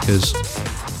music, because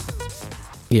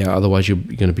otherwise you're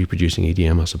going to be producing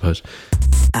EDM, I suppose.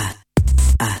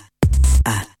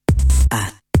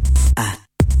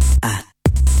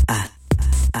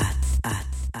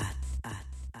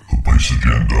 The Bass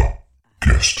Agenda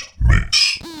Guest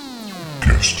Mix.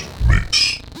 Guest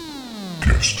Mix.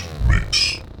 Guest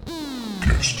Mix.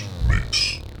 Guest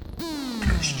Mix.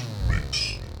 Guest Mix.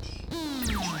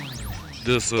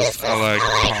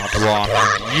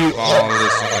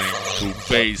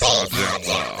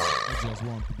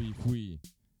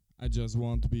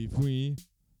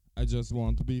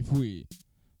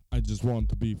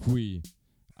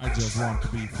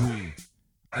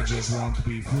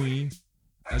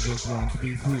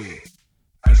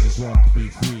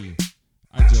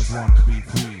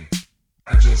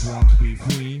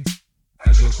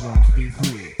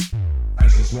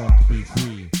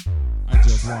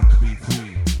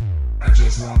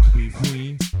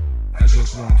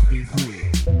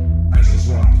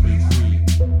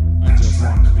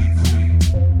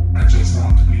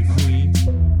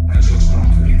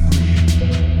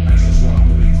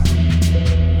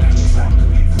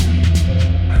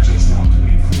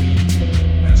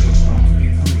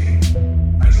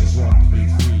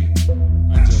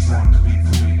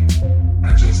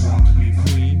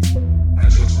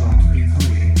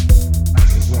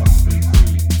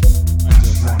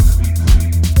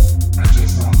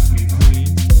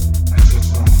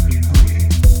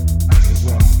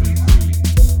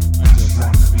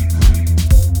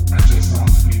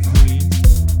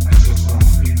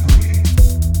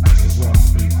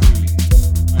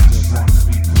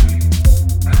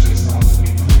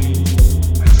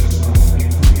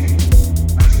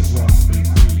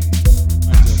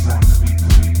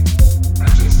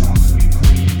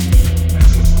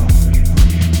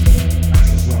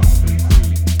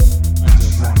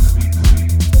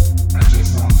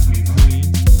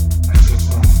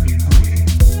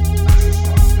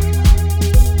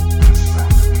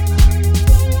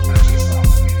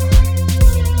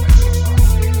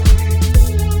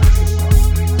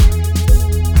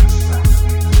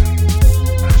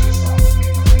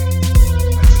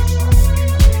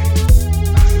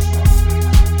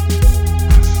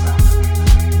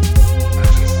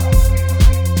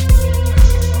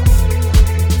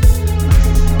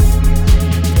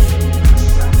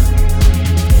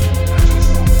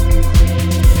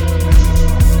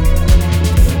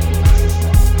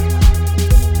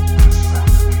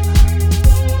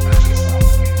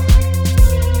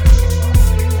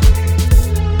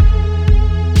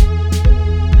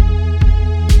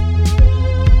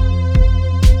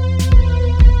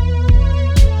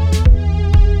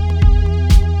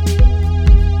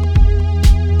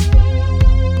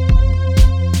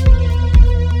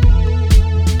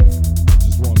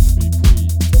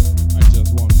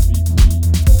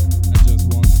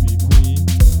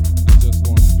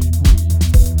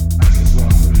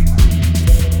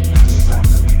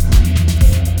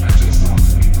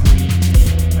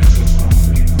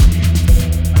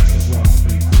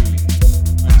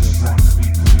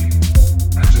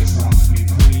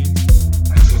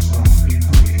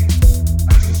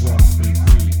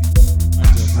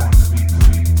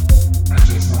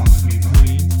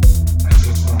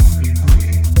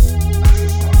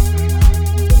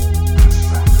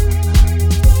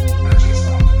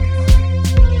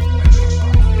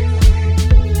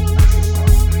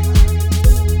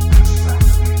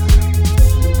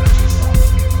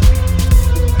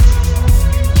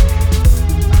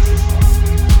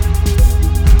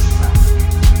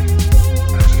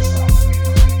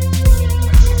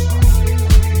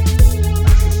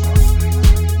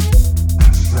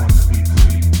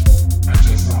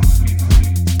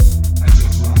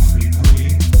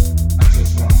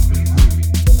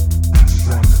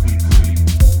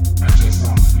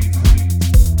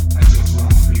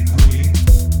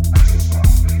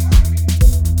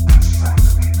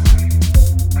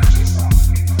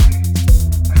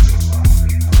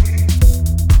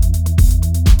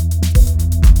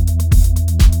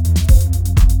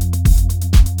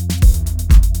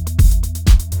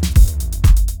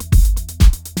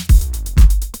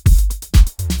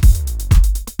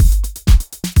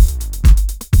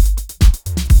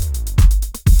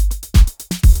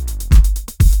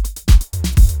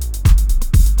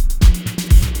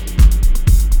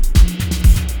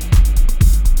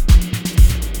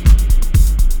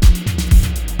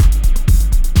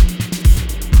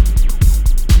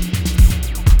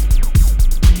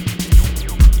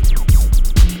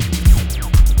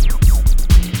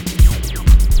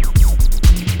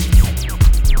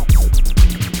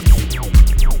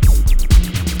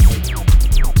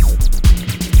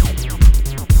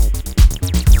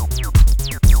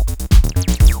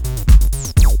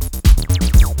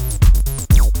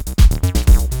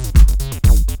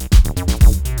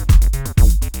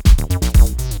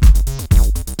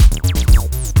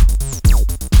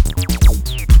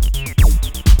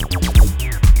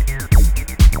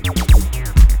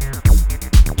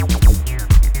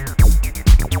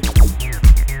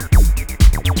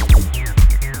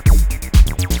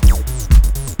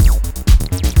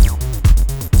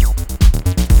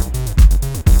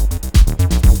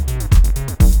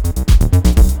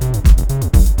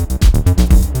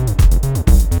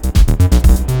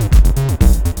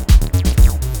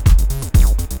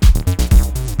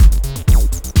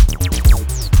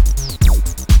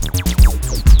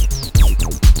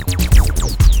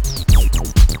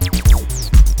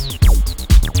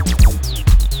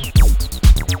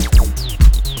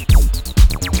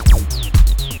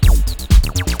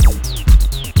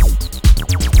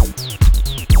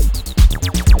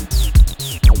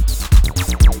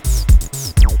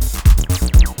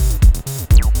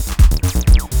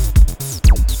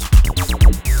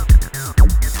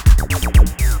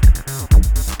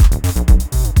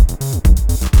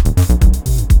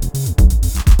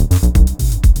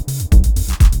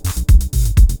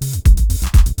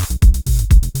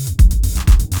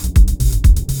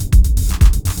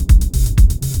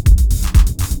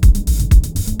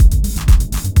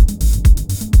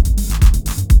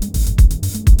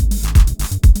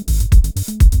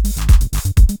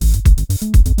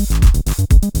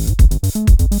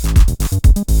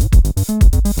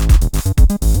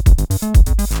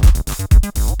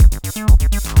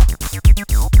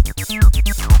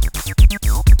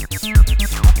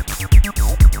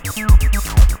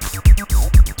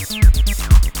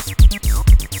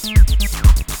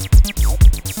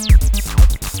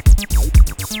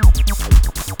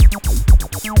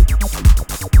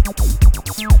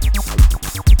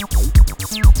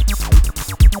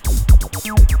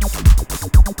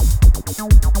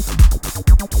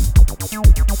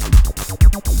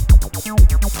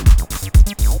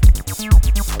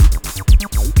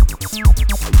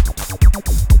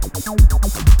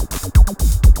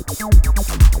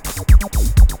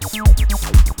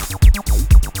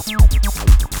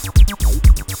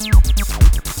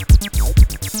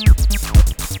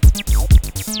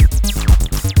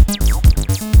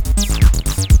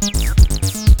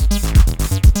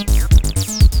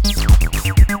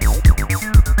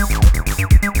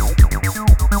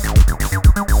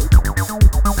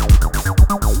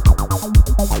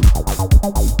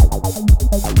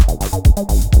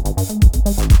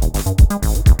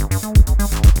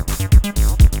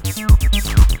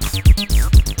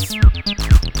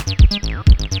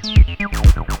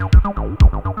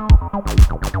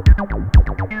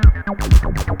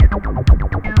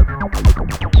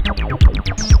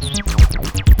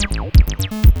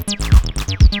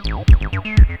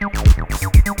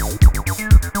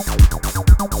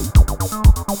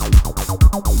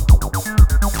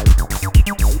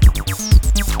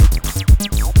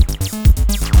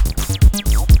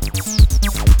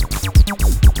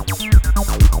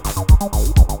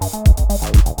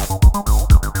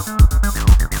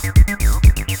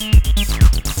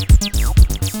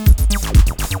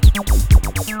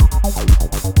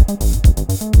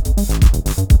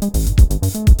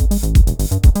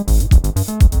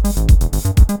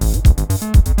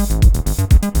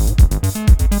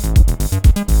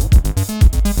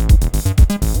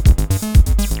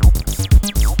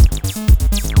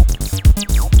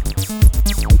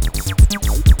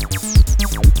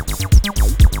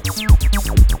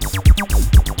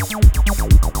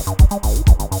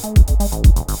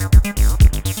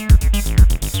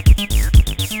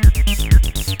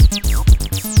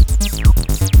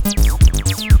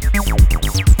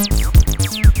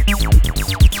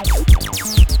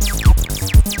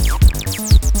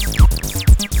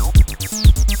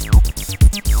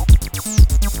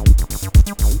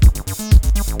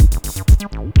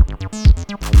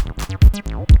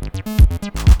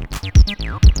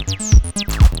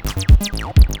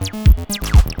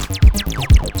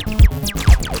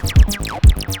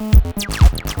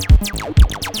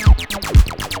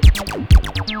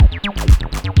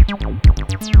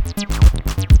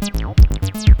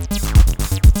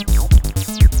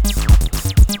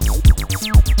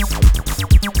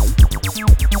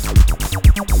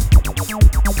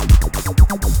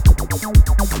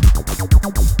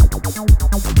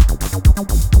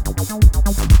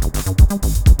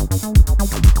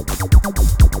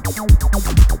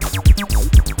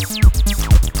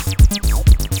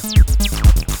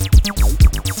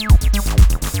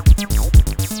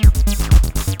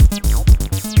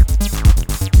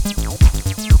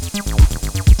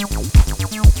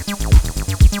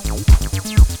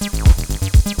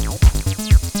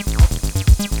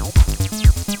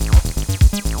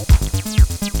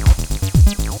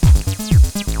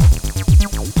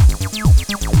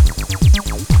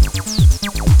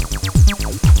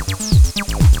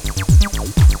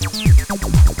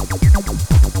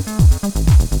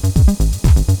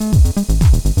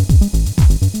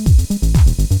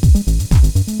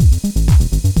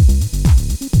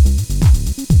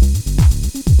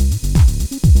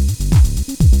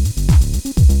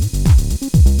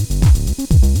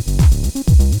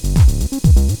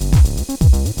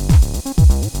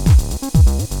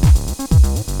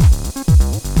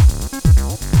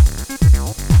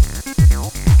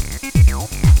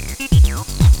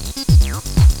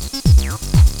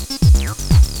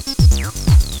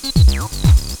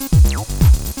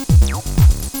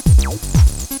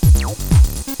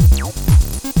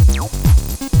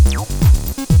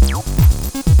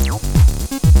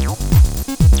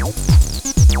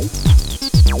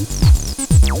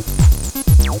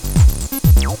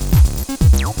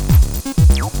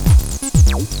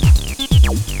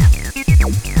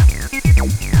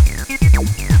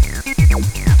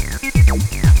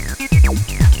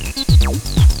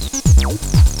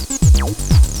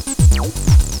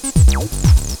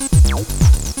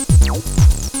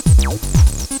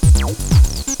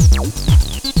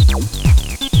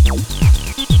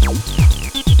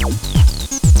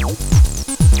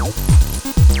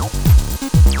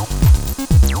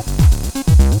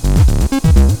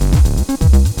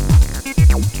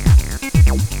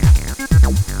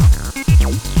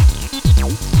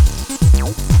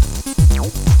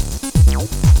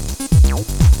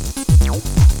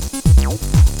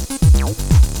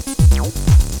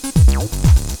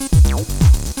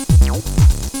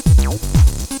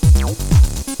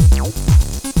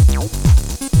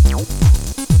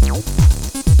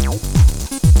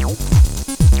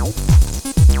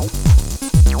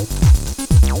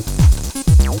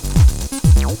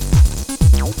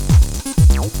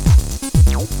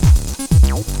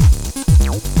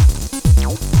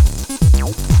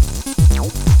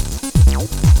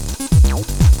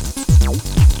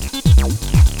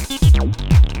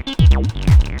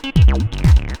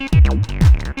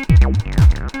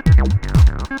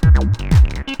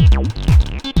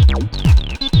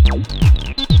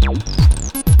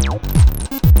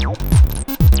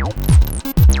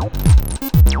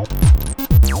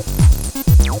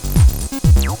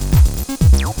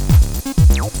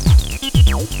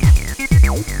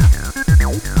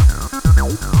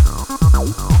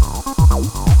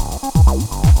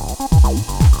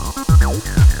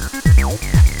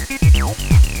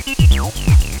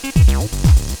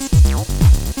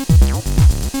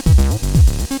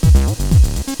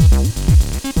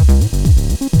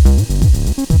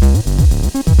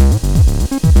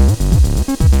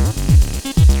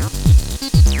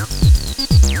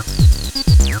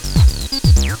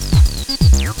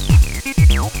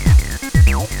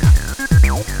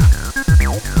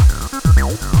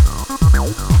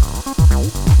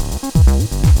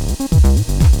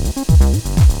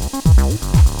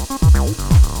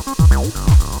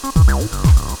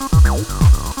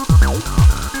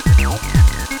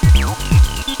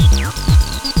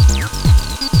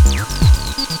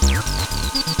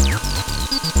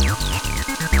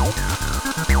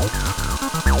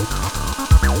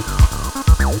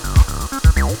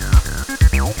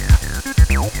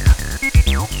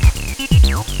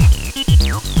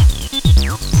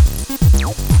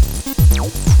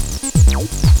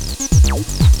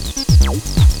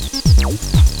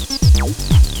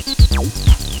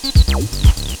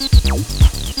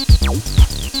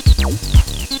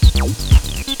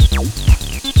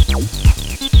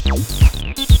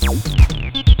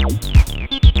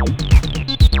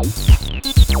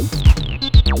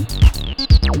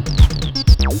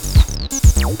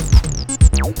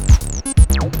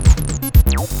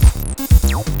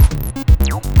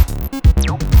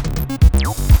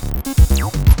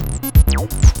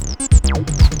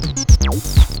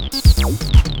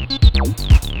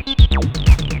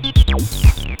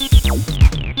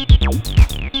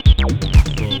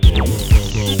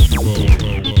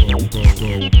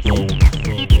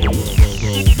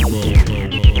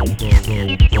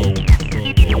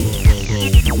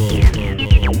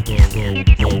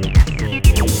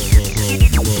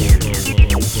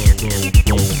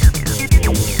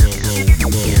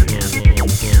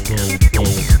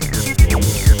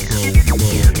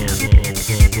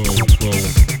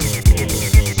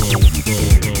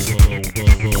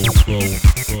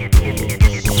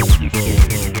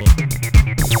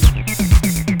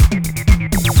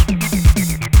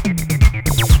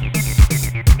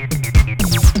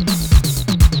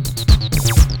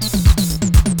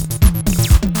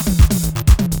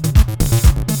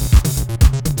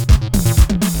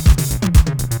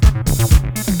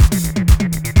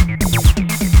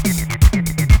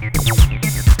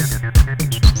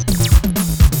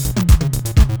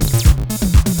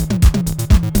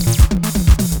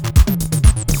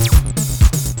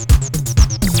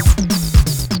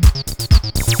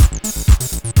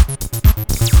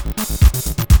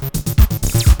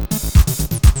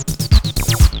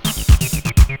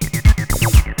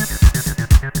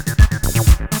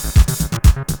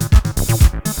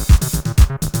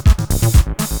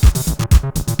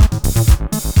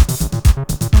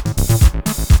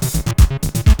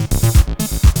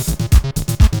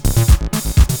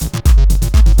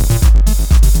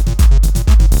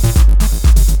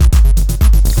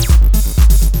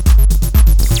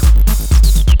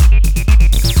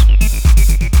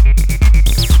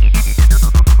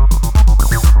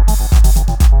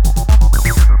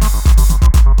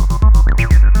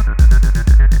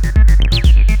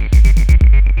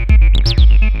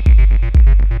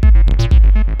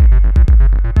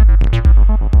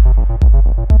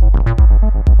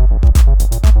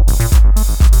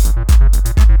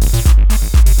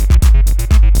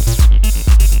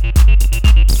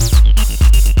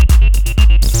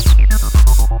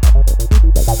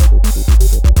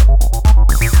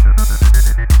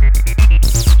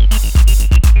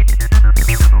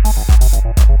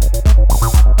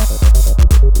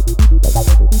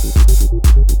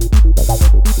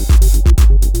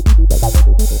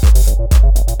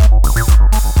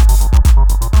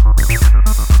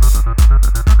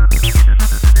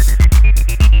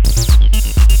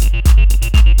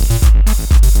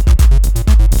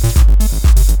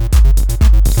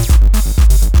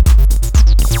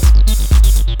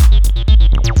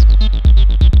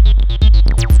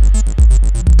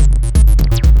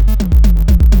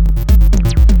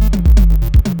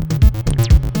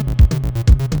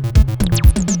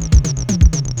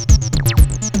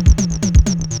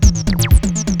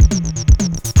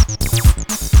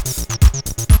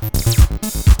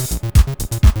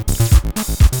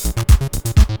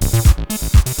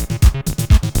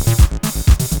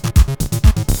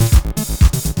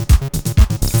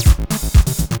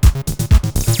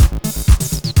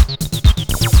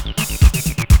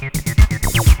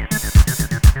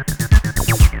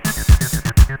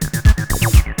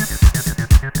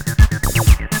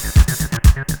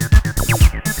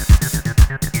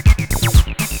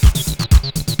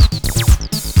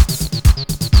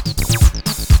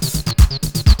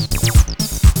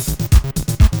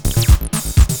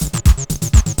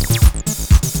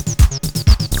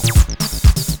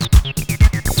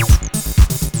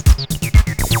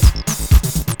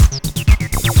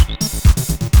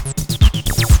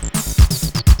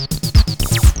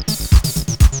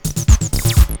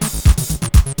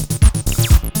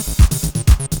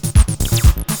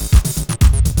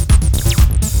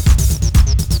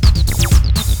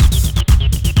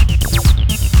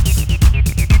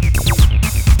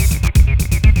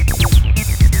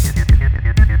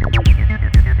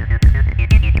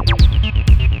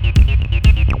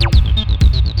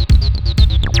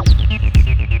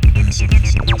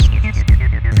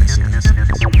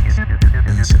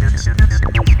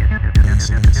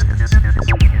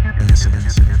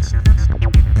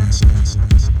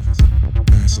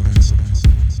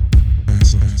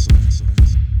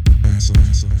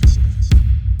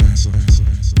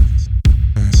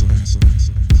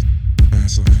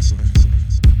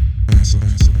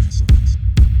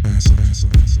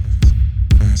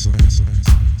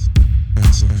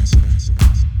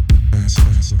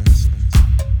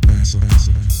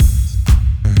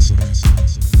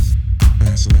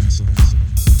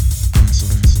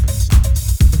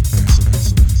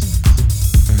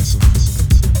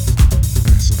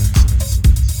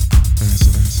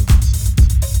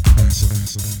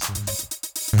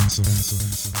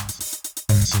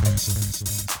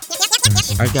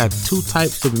 I got two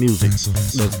types of music.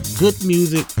 There's good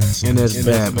music and there's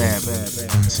bad music.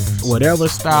 Whatever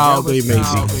style they may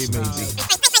be.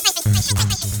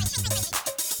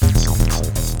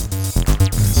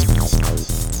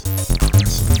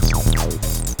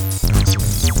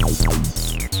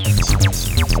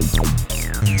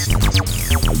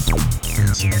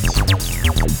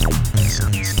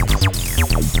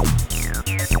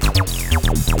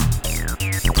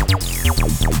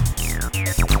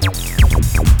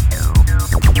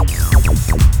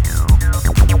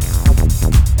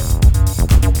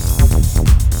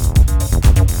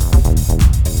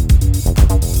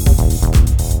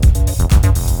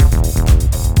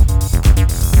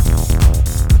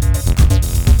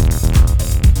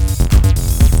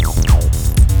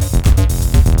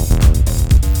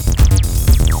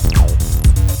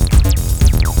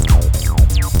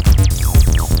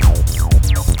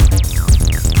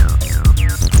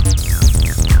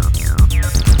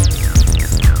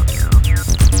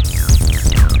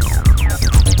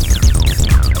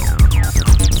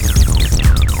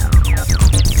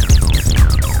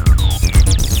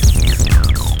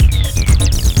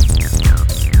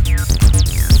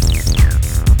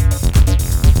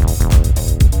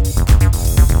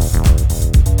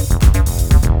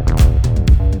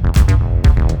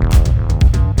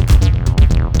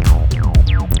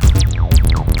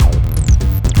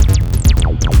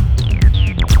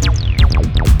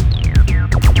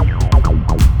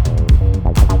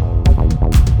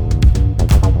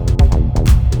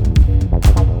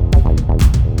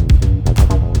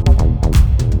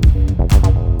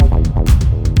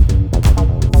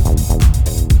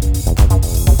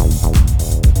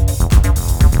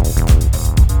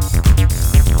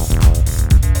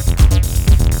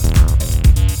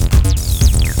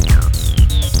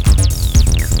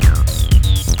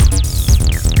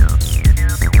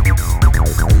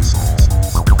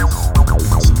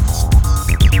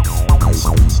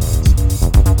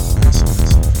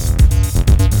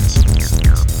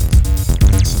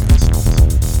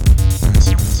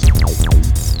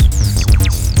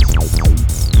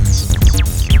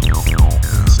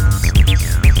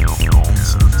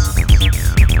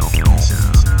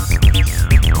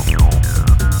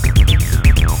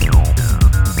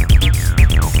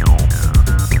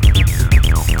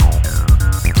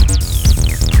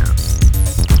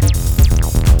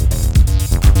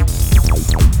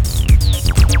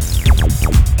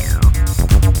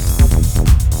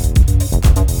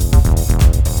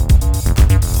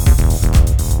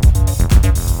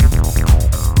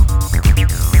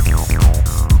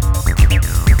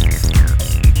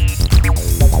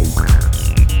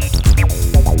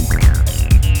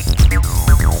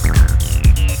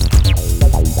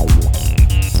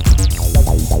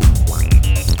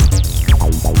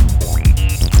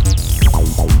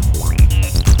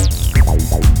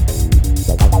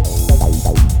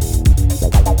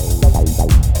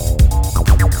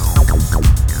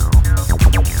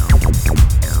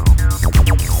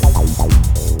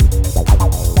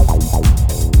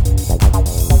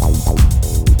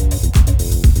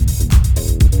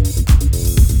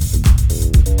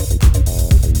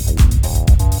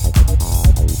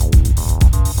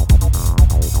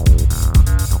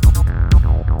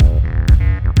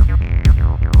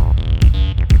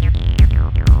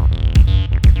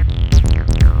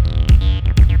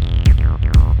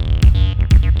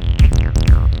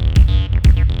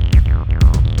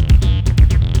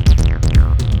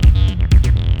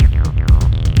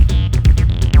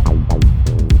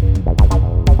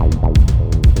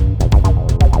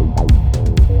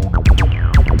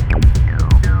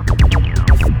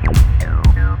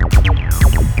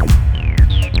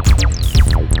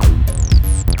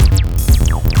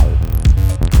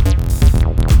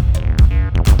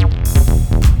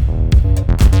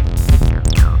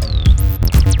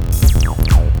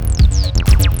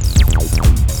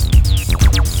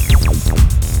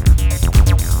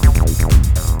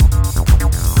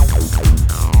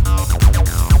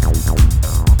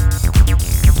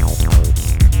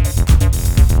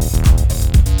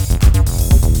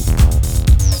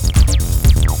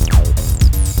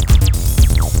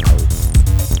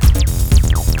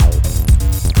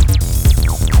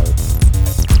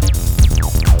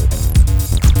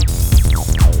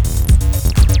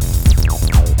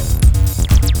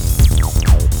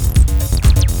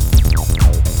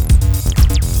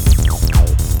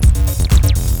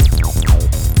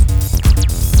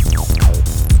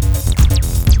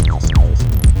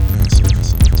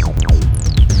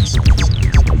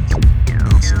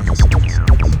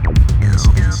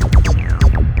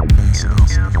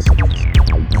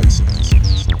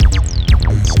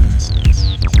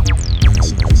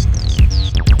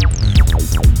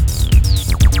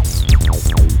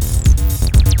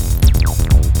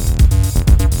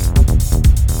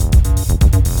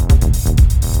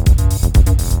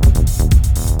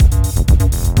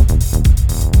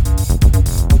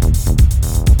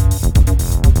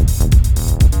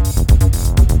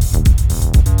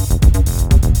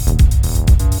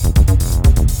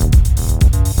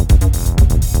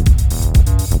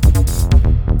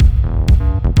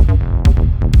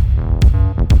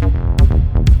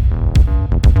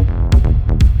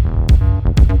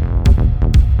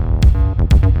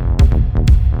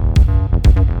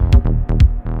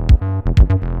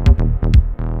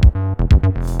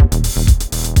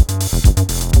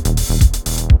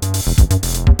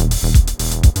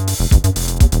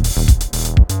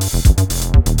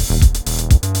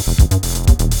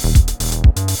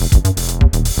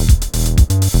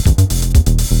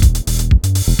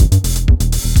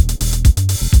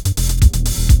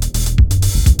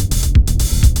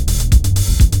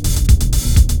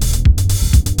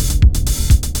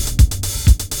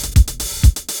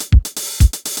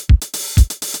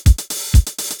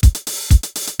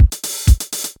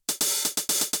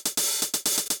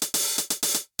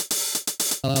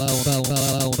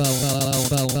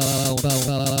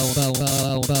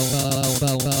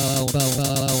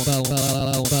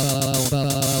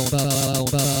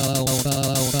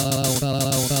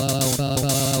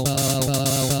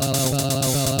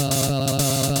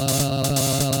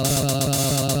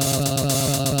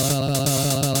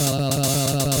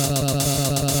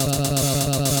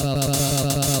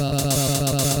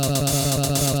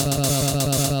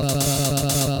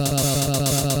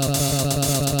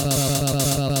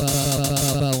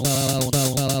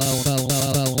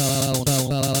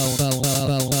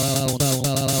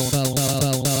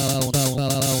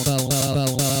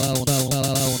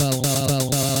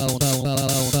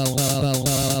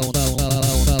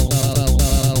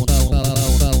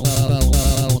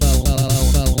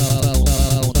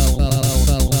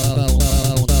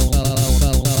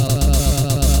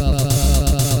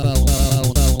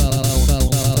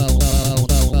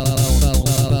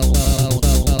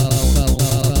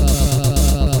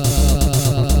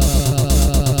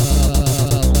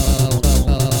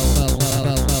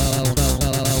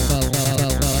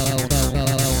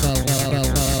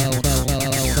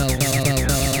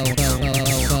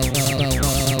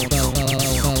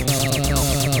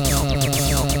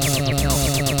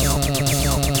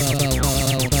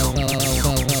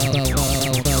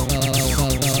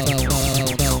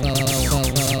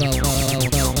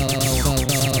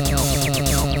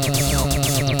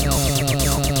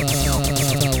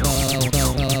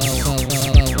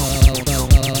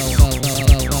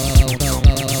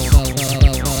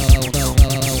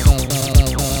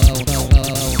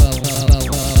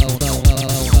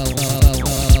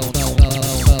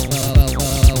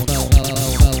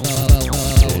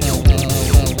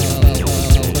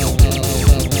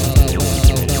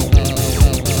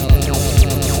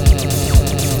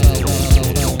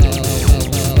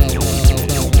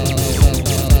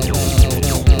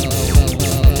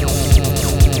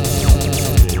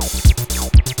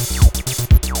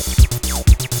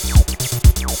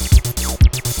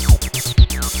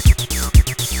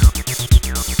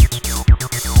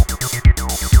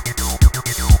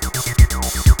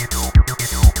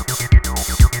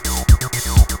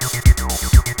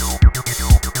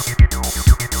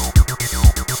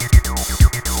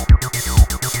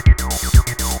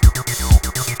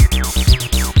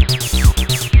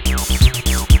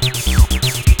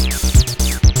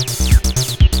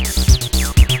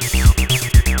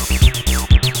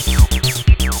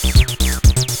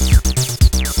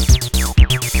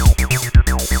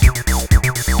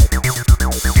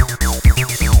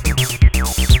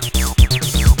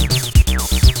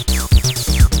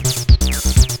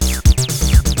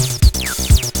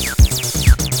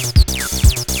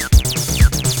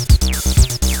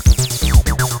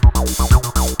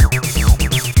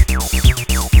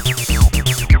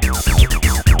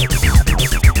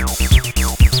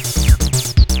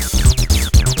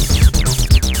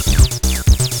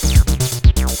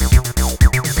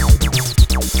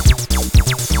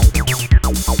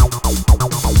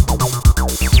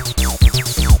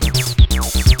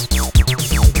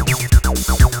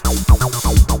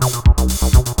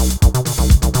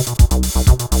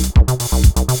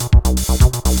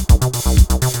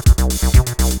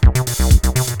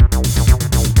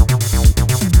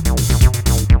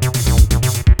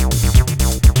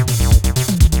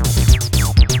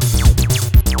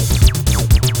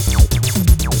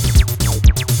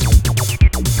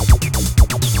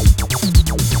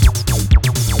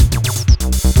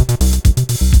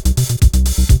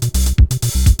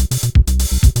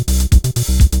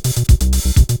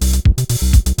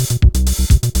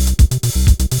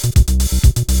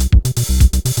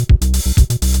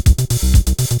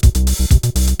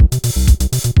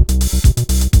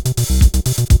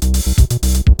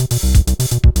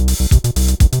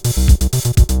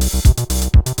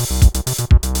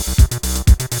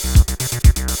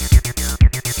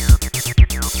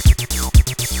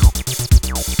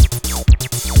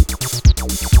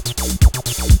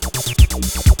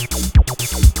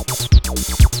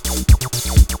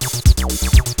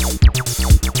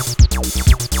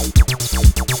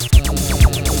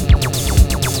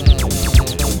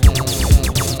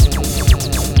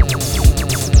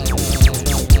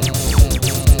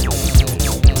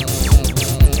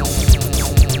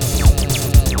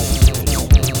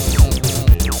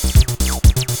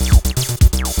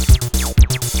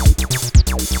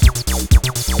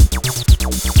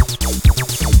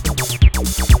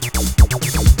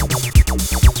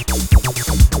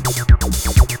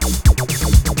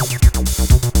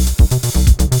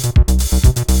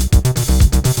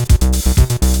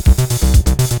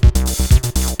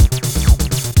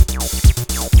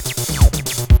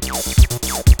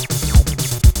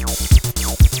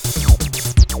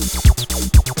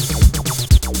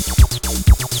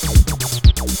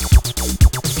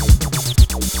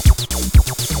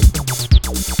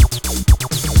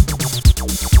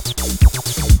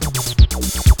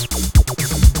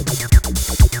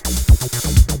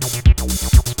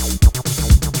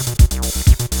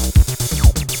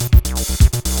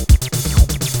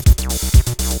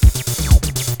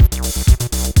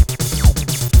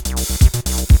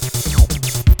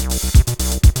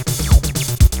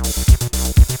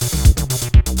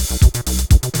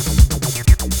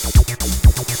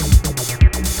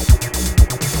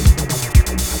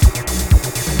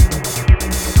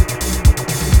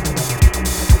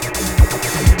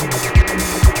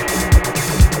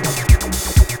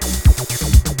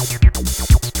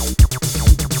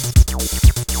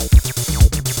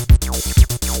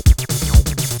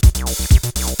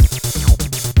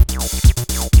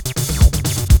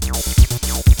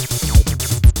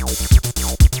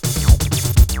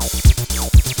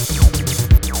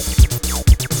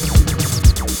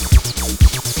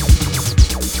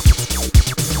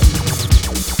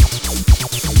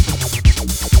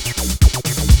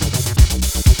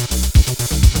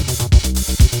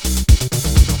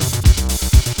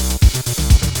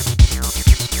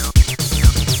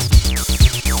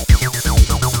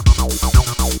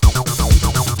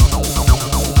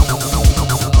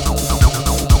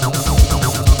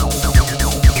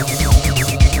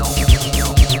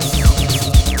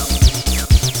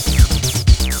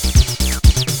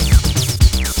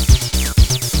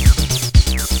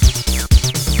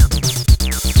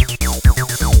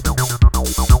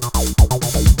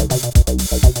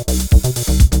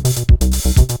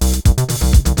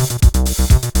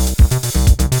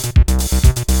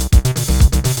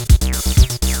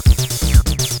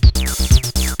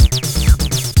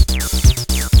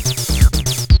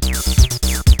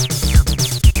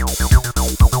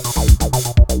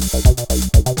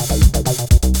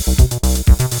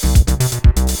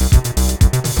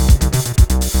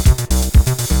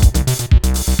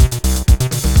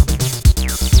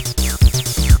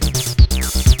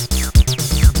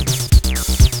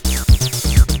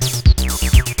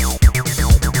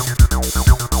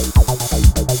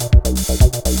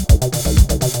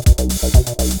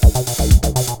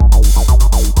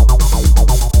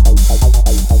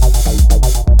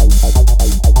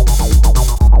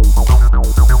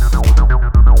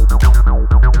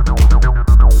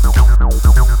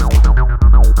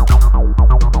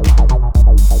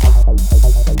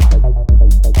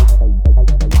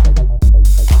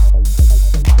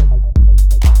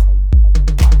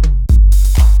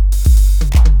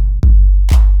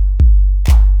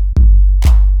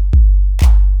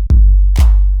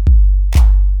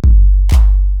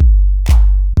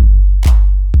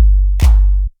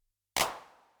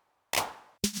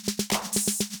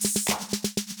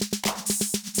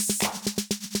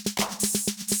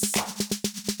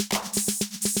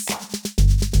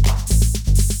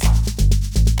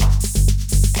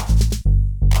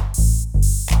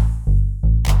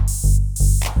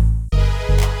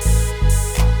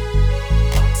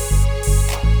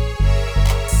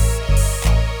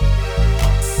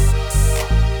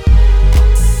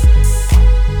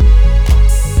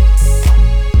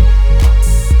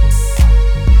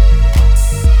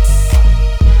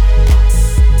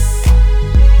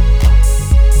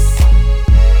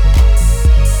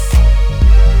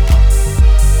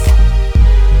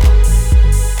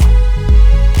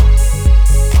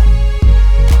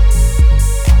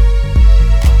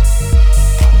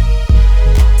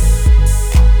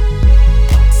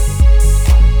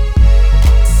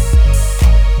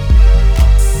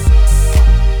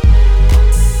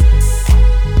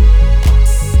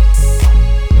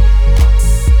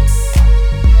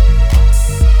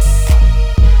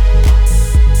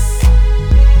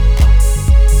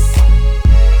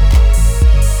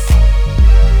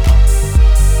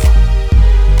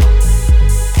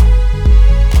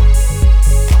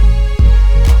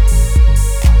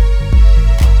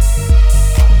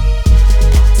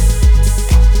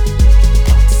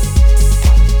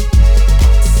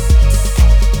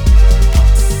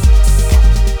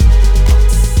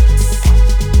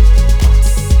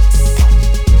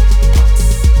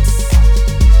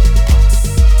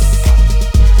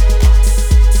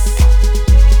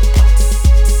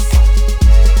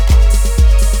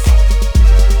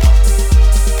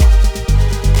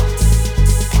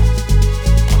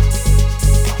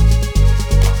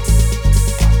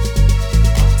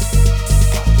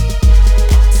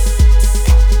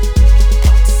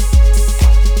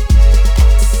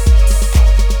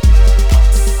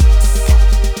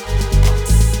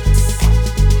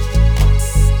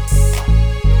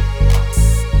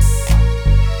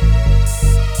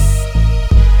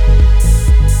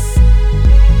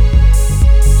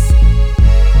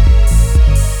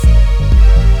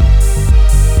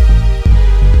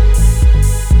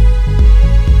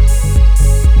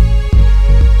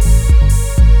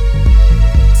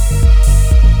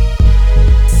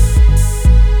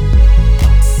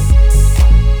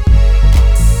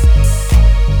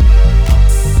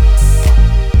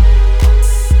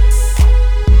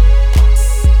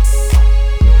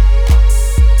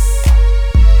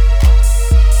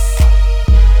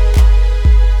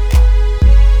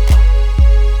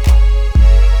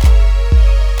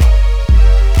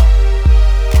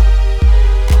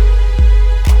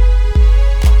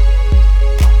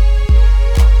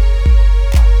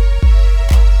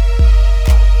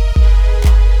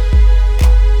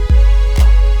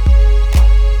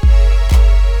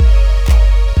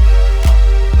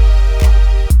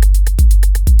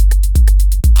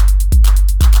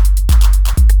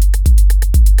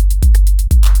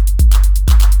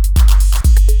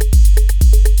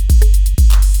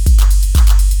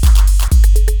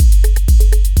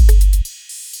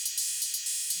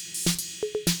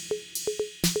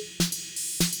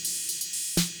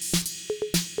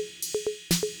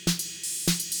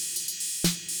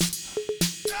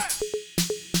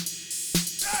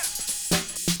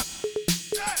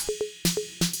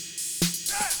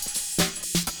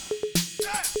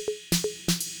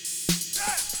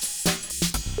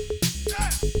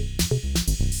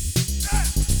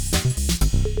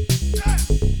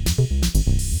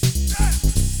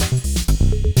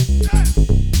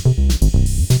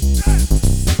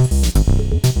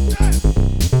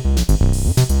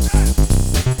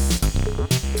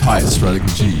 Malik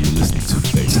G. You're listening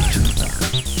to Bass Agenda.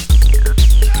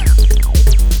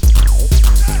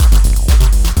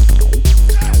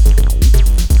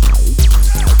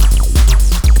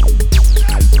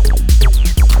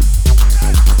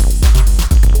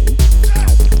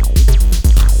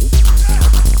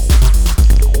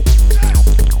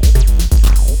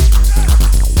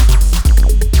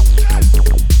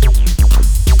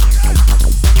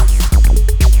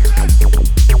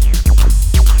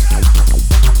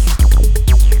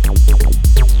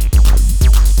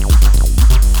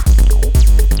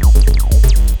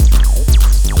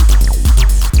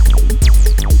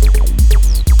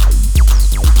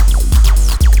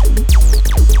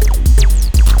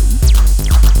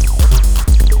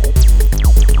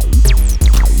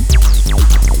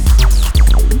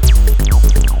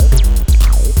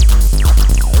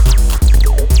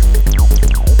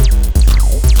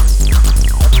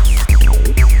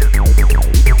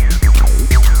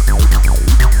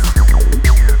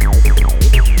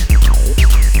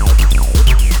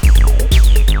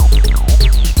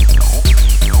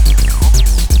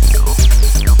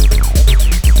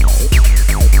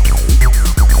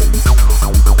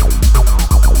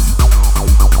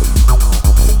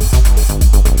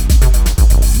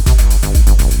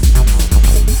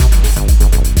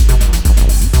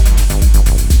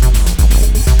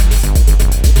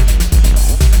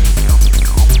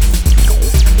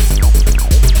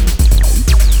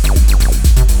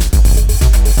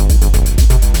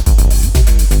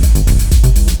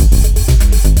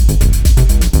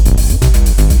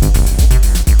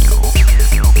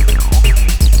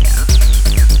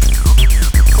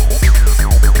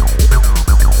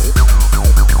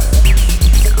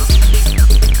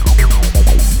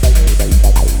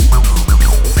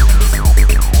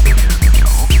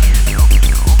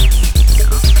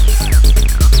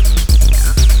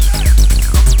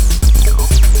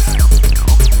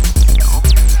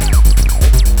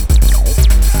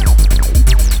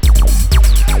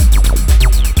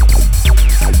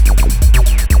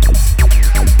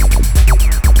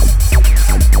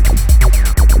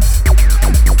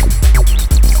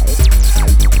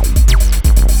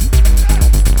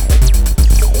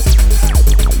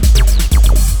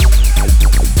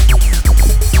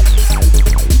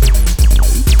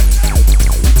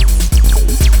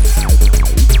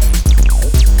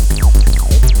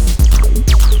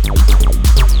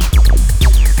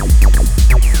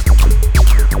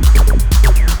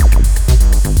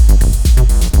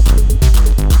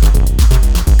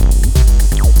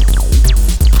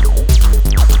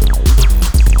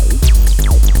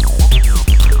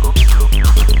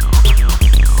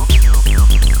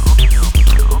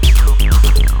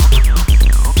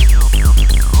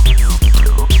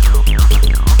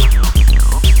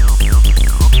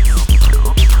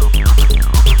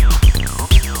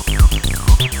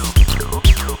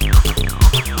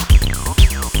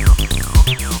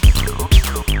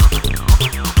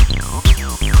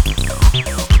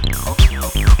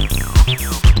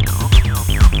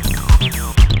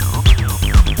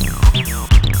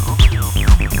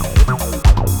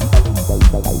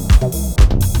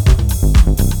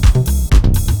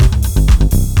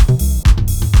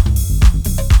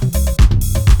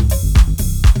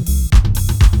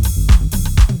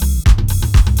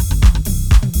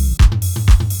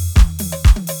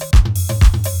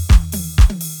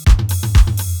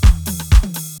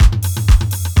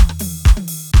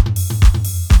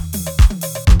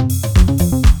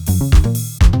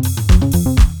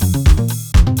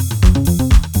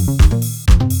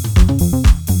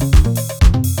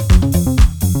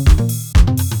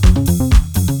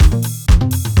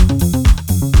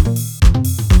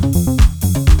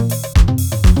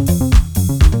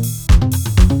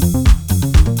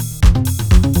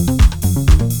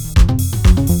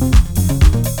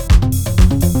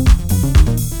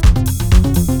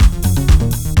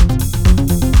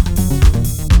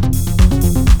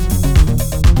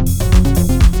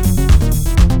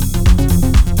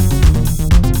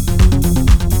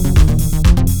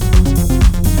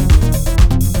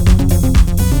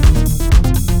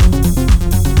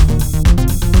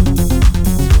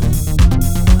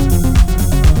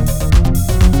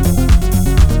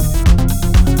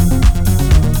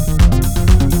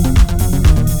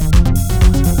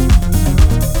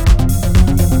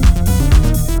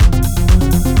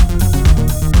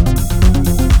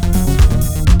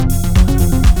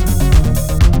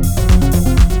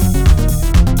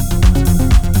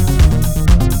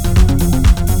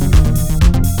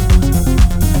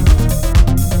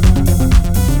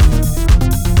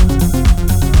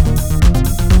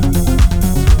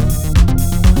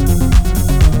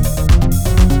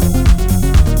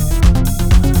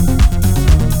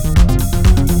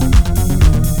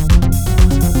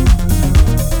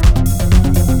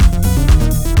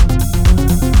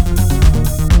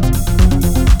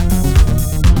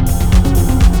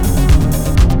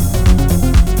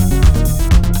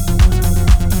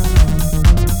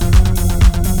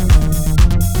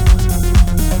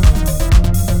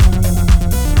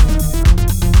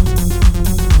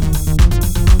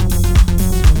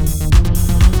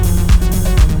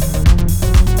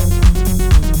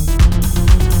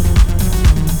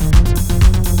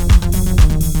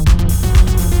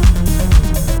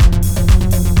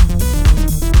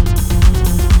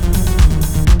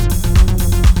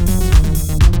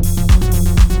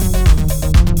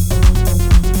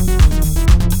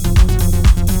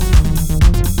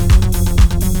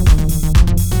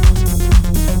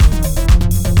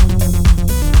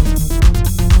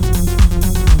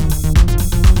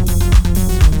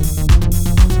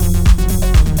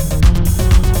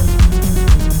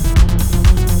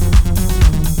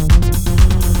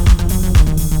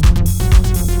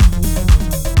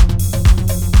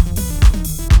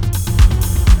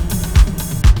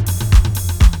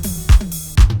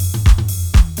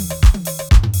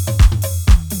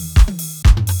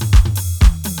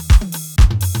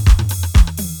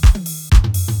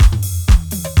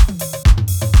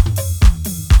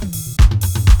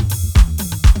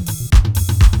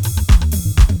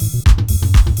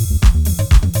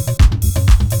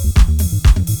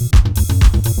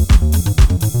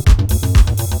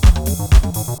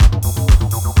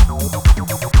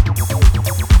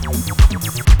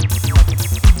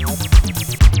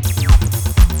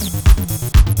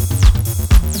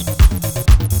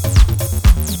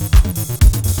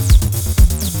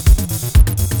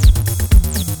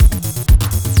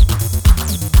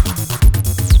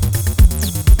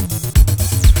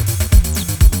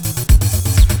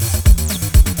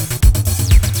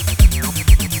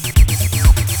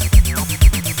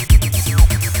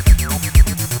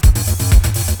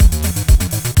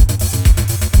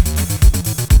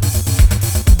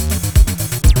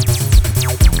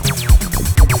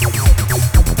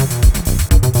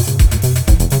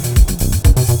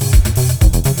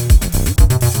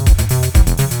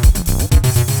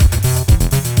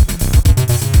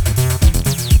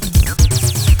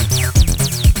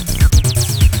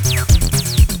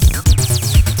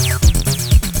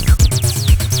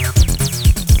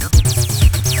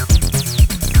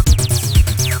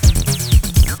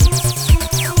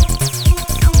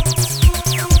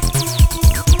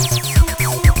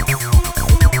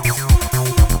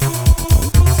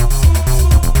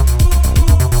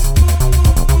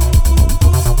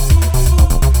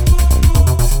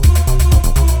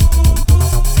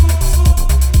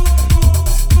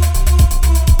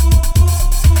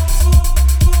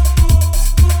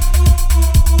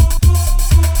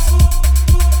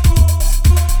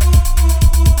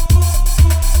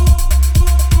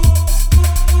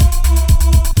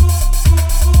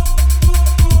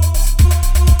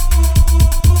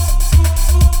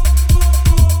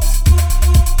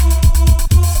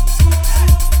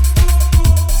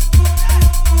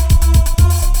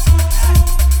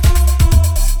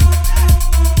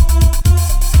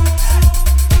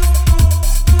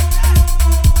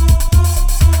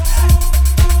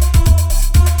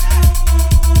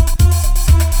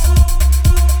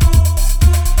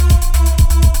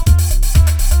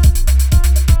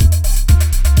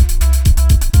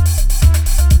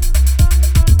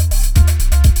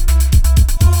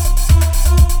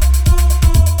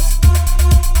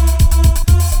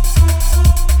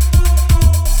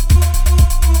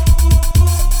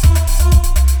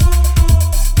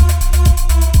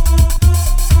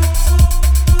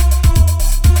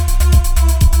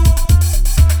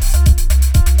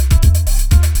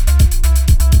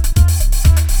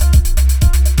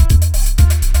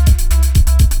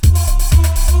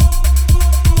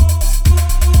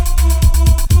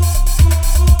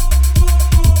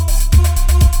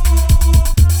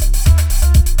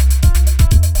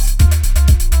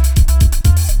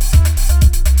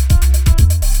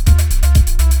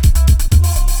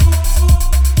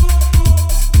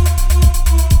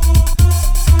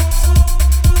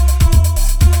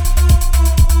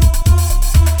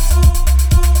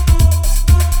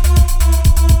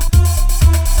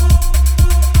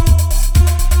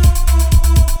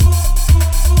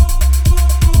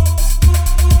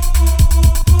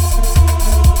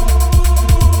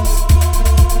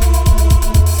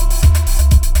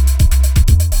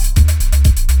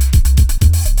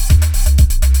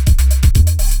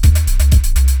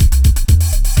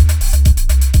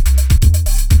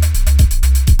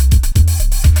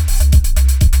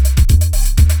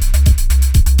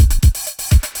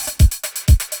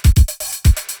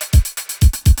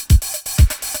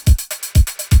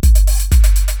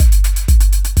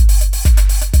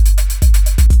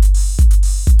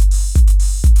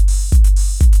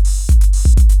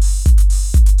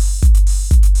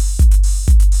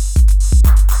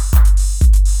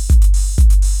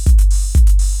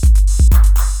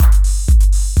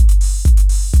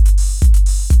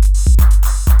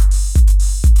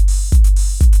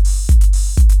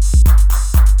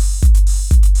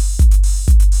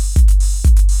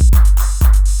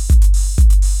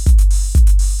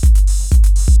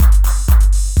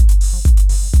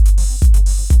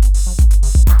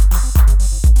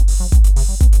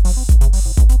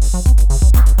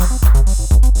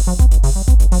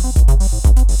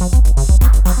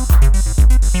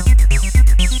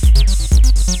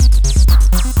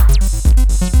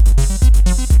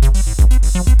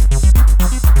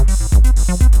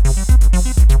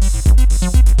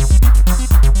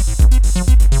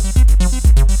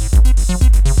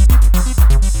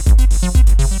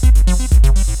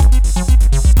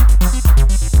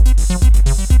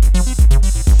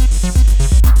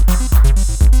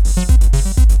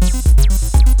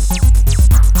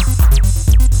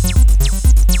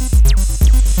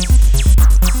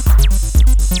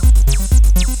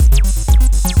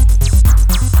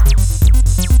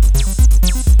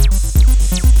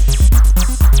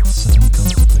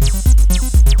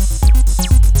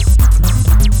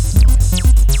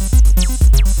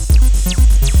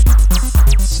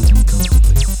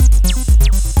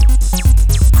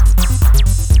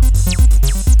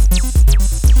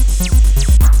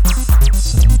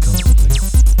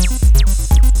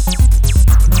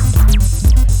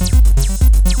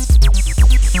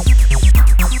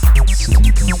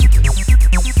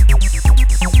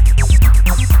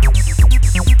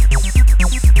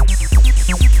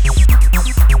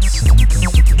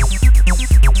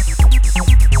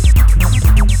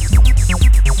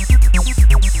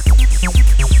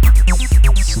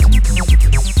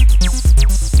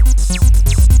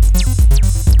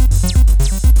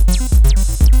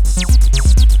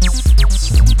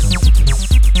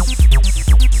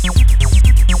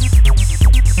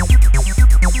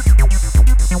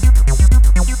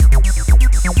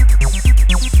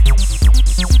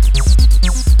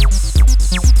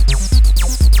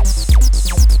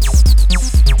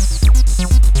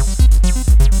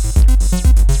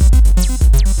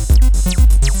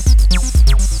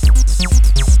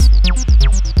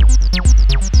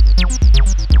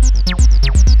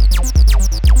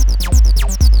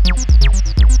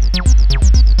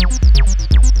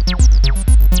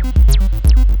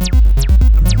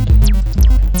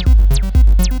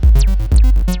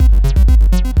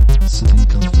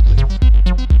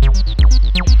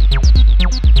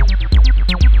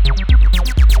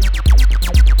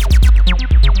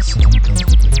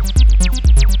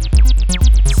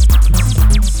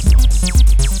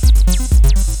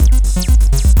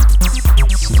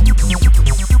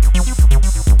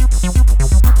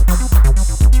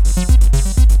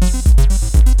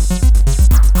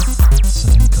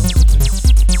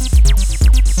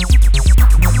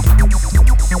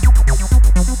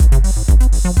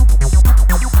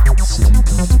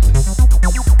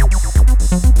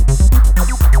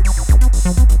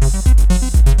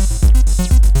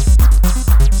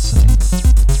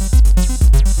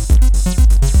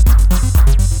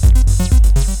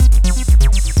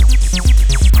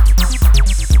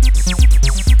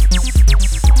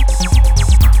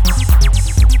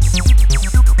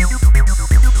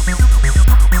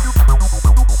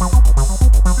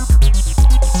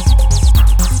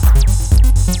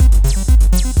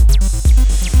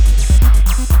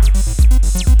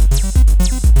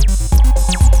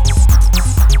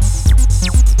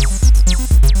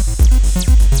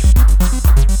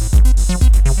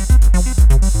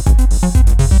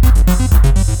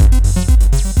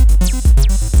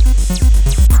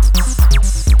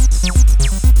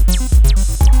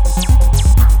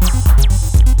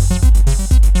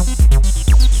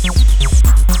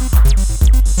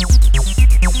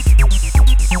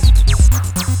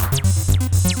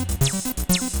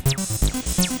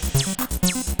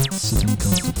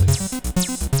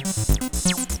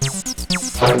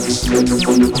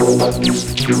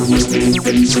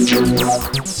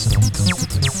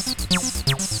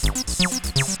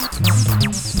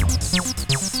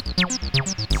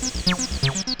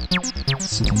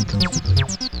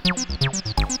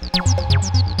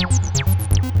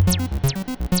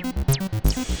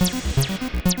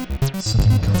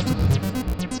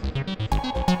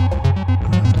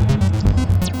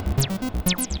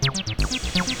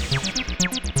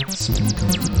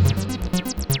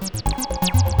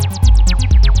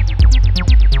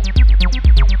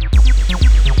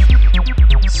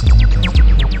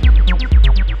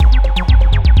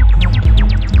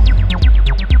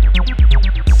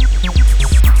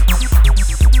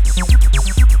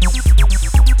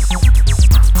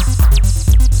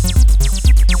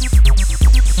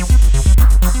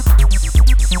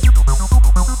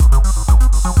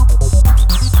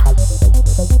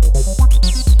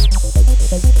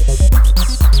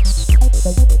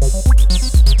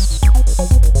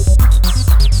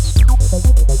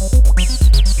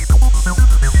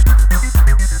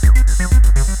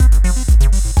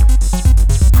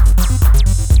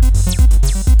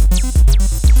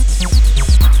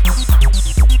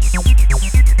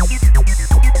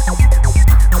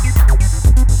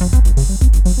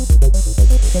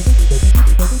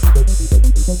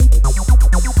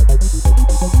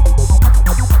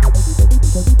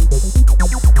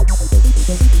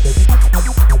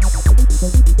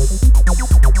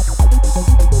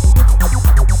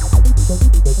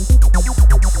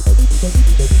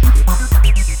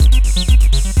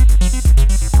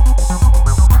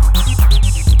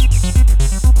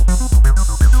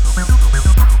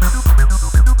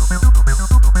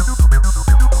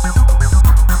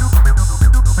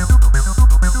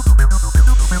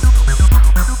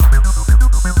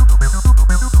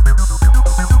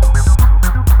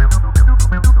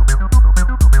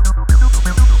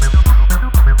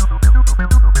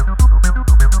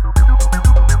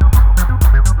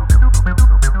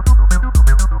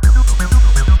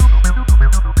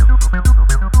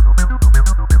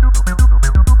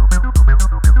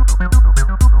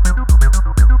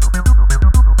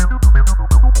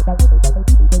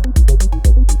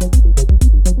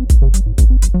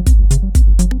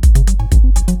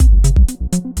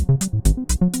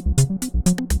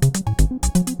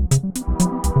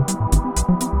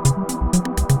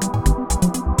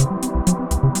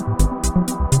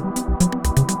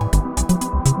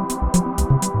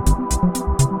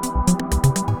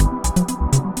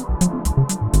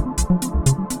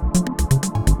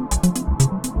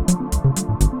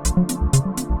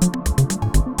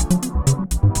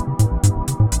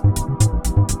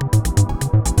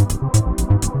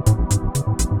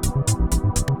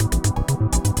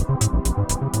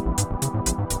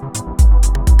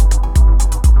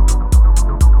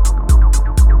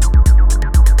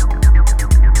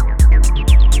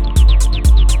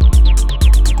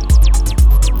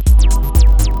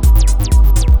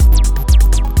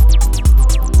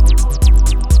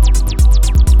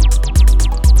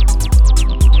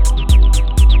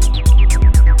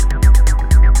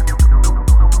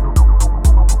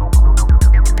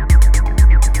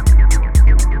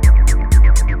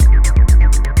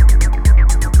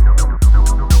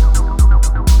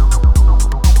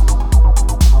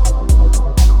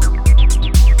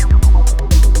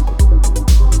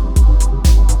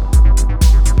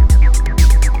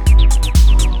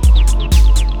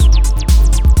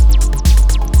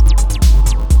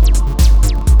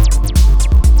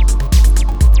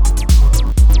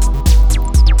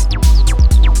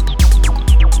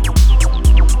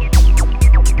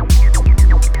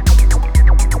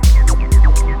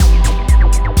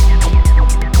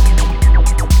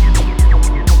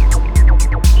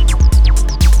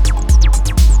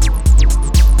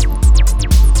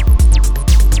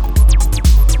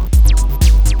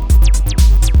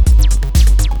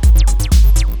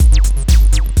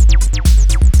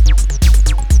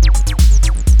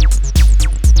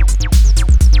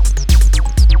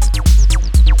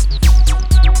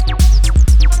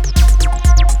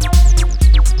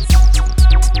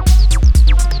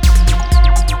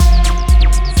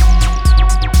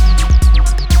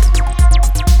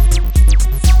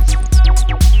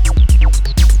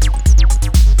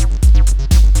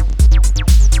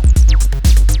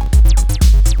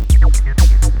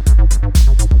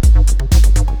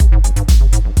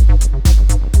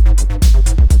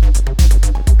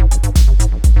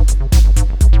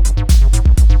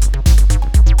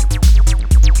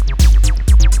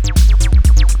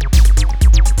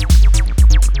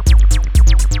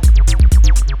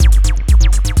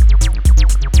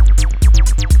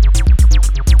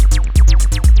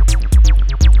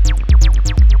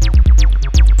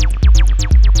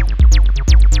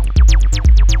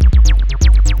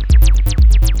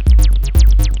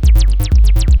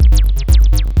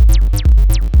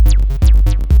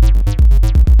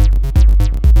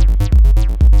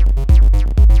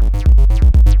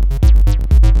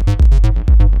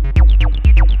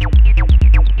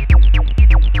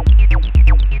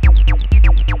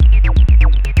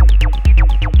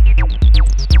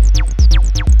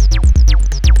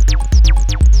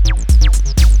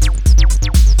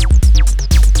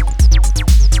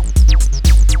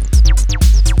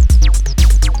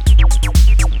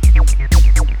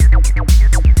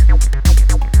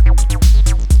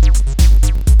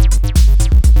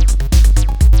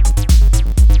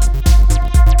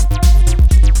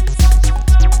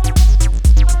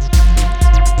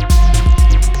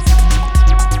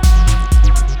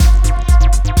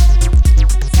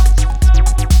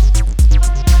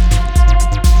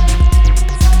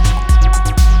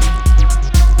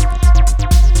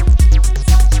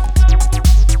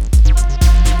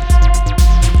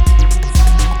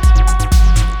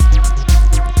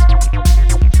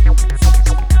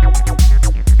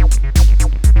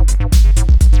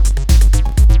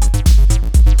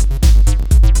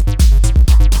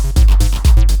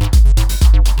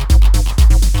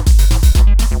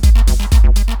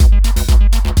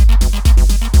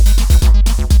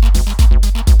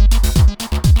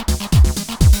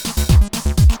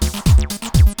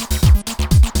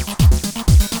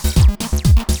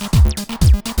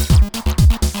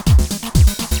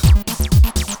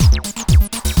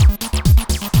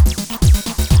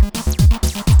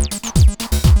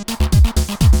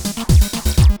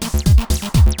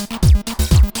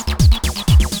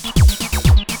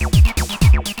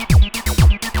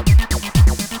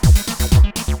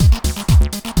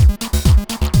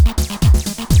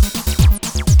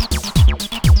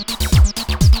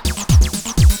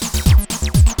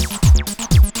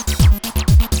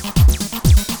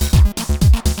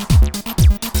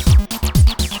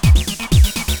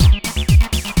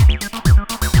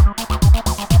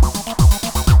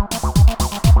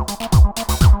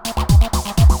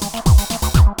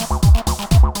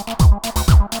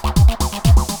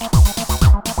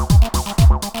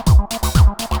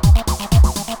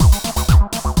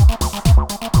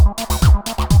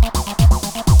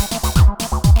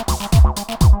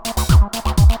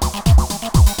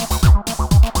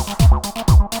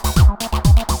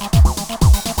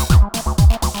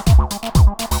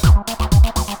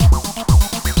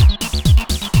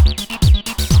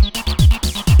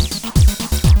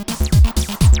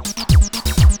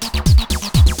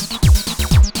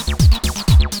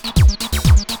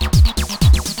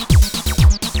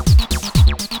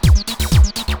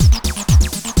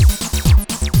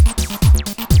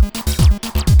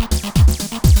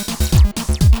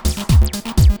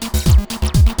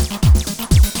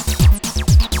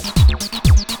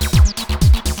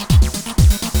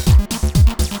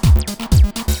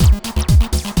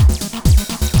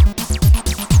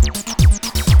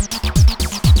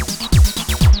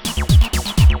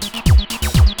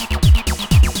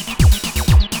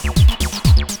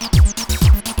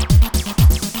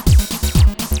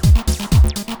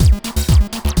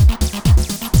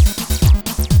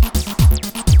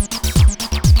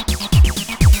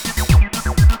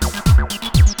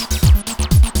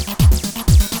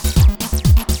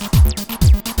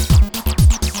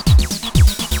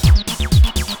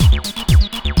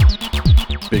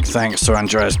 thanks to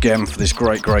Andreas Gem for this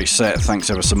great set. Thanks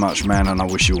ever so much, man, and I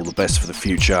wish you all the best for the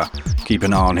future. Keep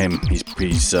an eye on him. He's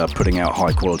putting out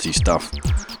high quality stuff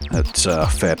at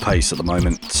fair pace at the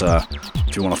moment.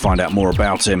 If you want to find out more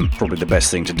about him, probably the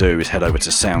best thing to do is head over to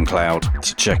SoundCloud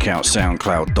to check out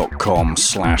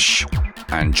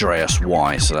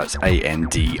soundcloud.com/AndreasY. So that's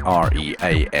ANDREASY.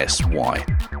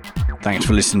 Thanks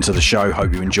for listening to the show.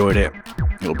 Hope you enjoyed it.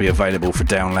 It'll be available for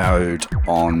download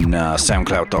on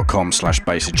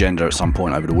soundcloud.com/bassagenda at some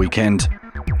point over the weekend.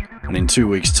 And in 2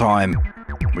 weeks' time,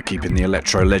 we're keeping the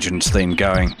Electro Legends theme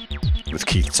going with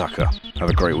Keith Tucker.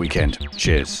 Have a great weekend.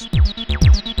 Cheers.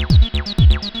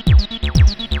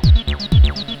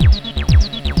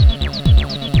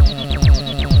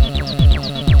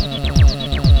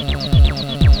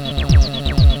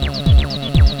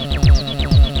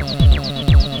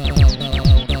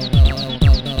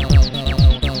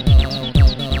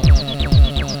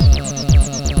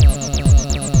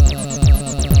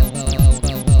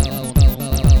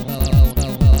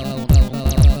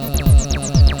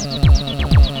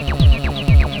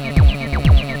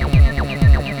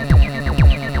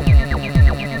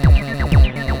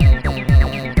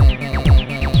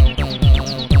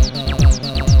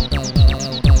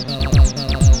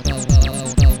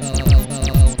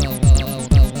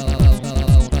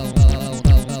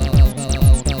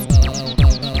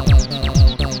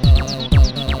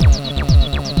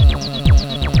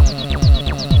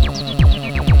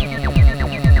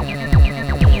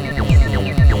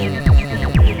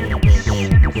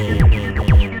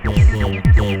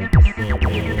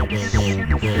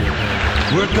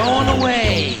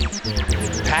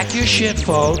 Pack your shit,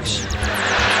 folks.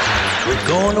 We're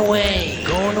going away,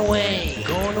 going away.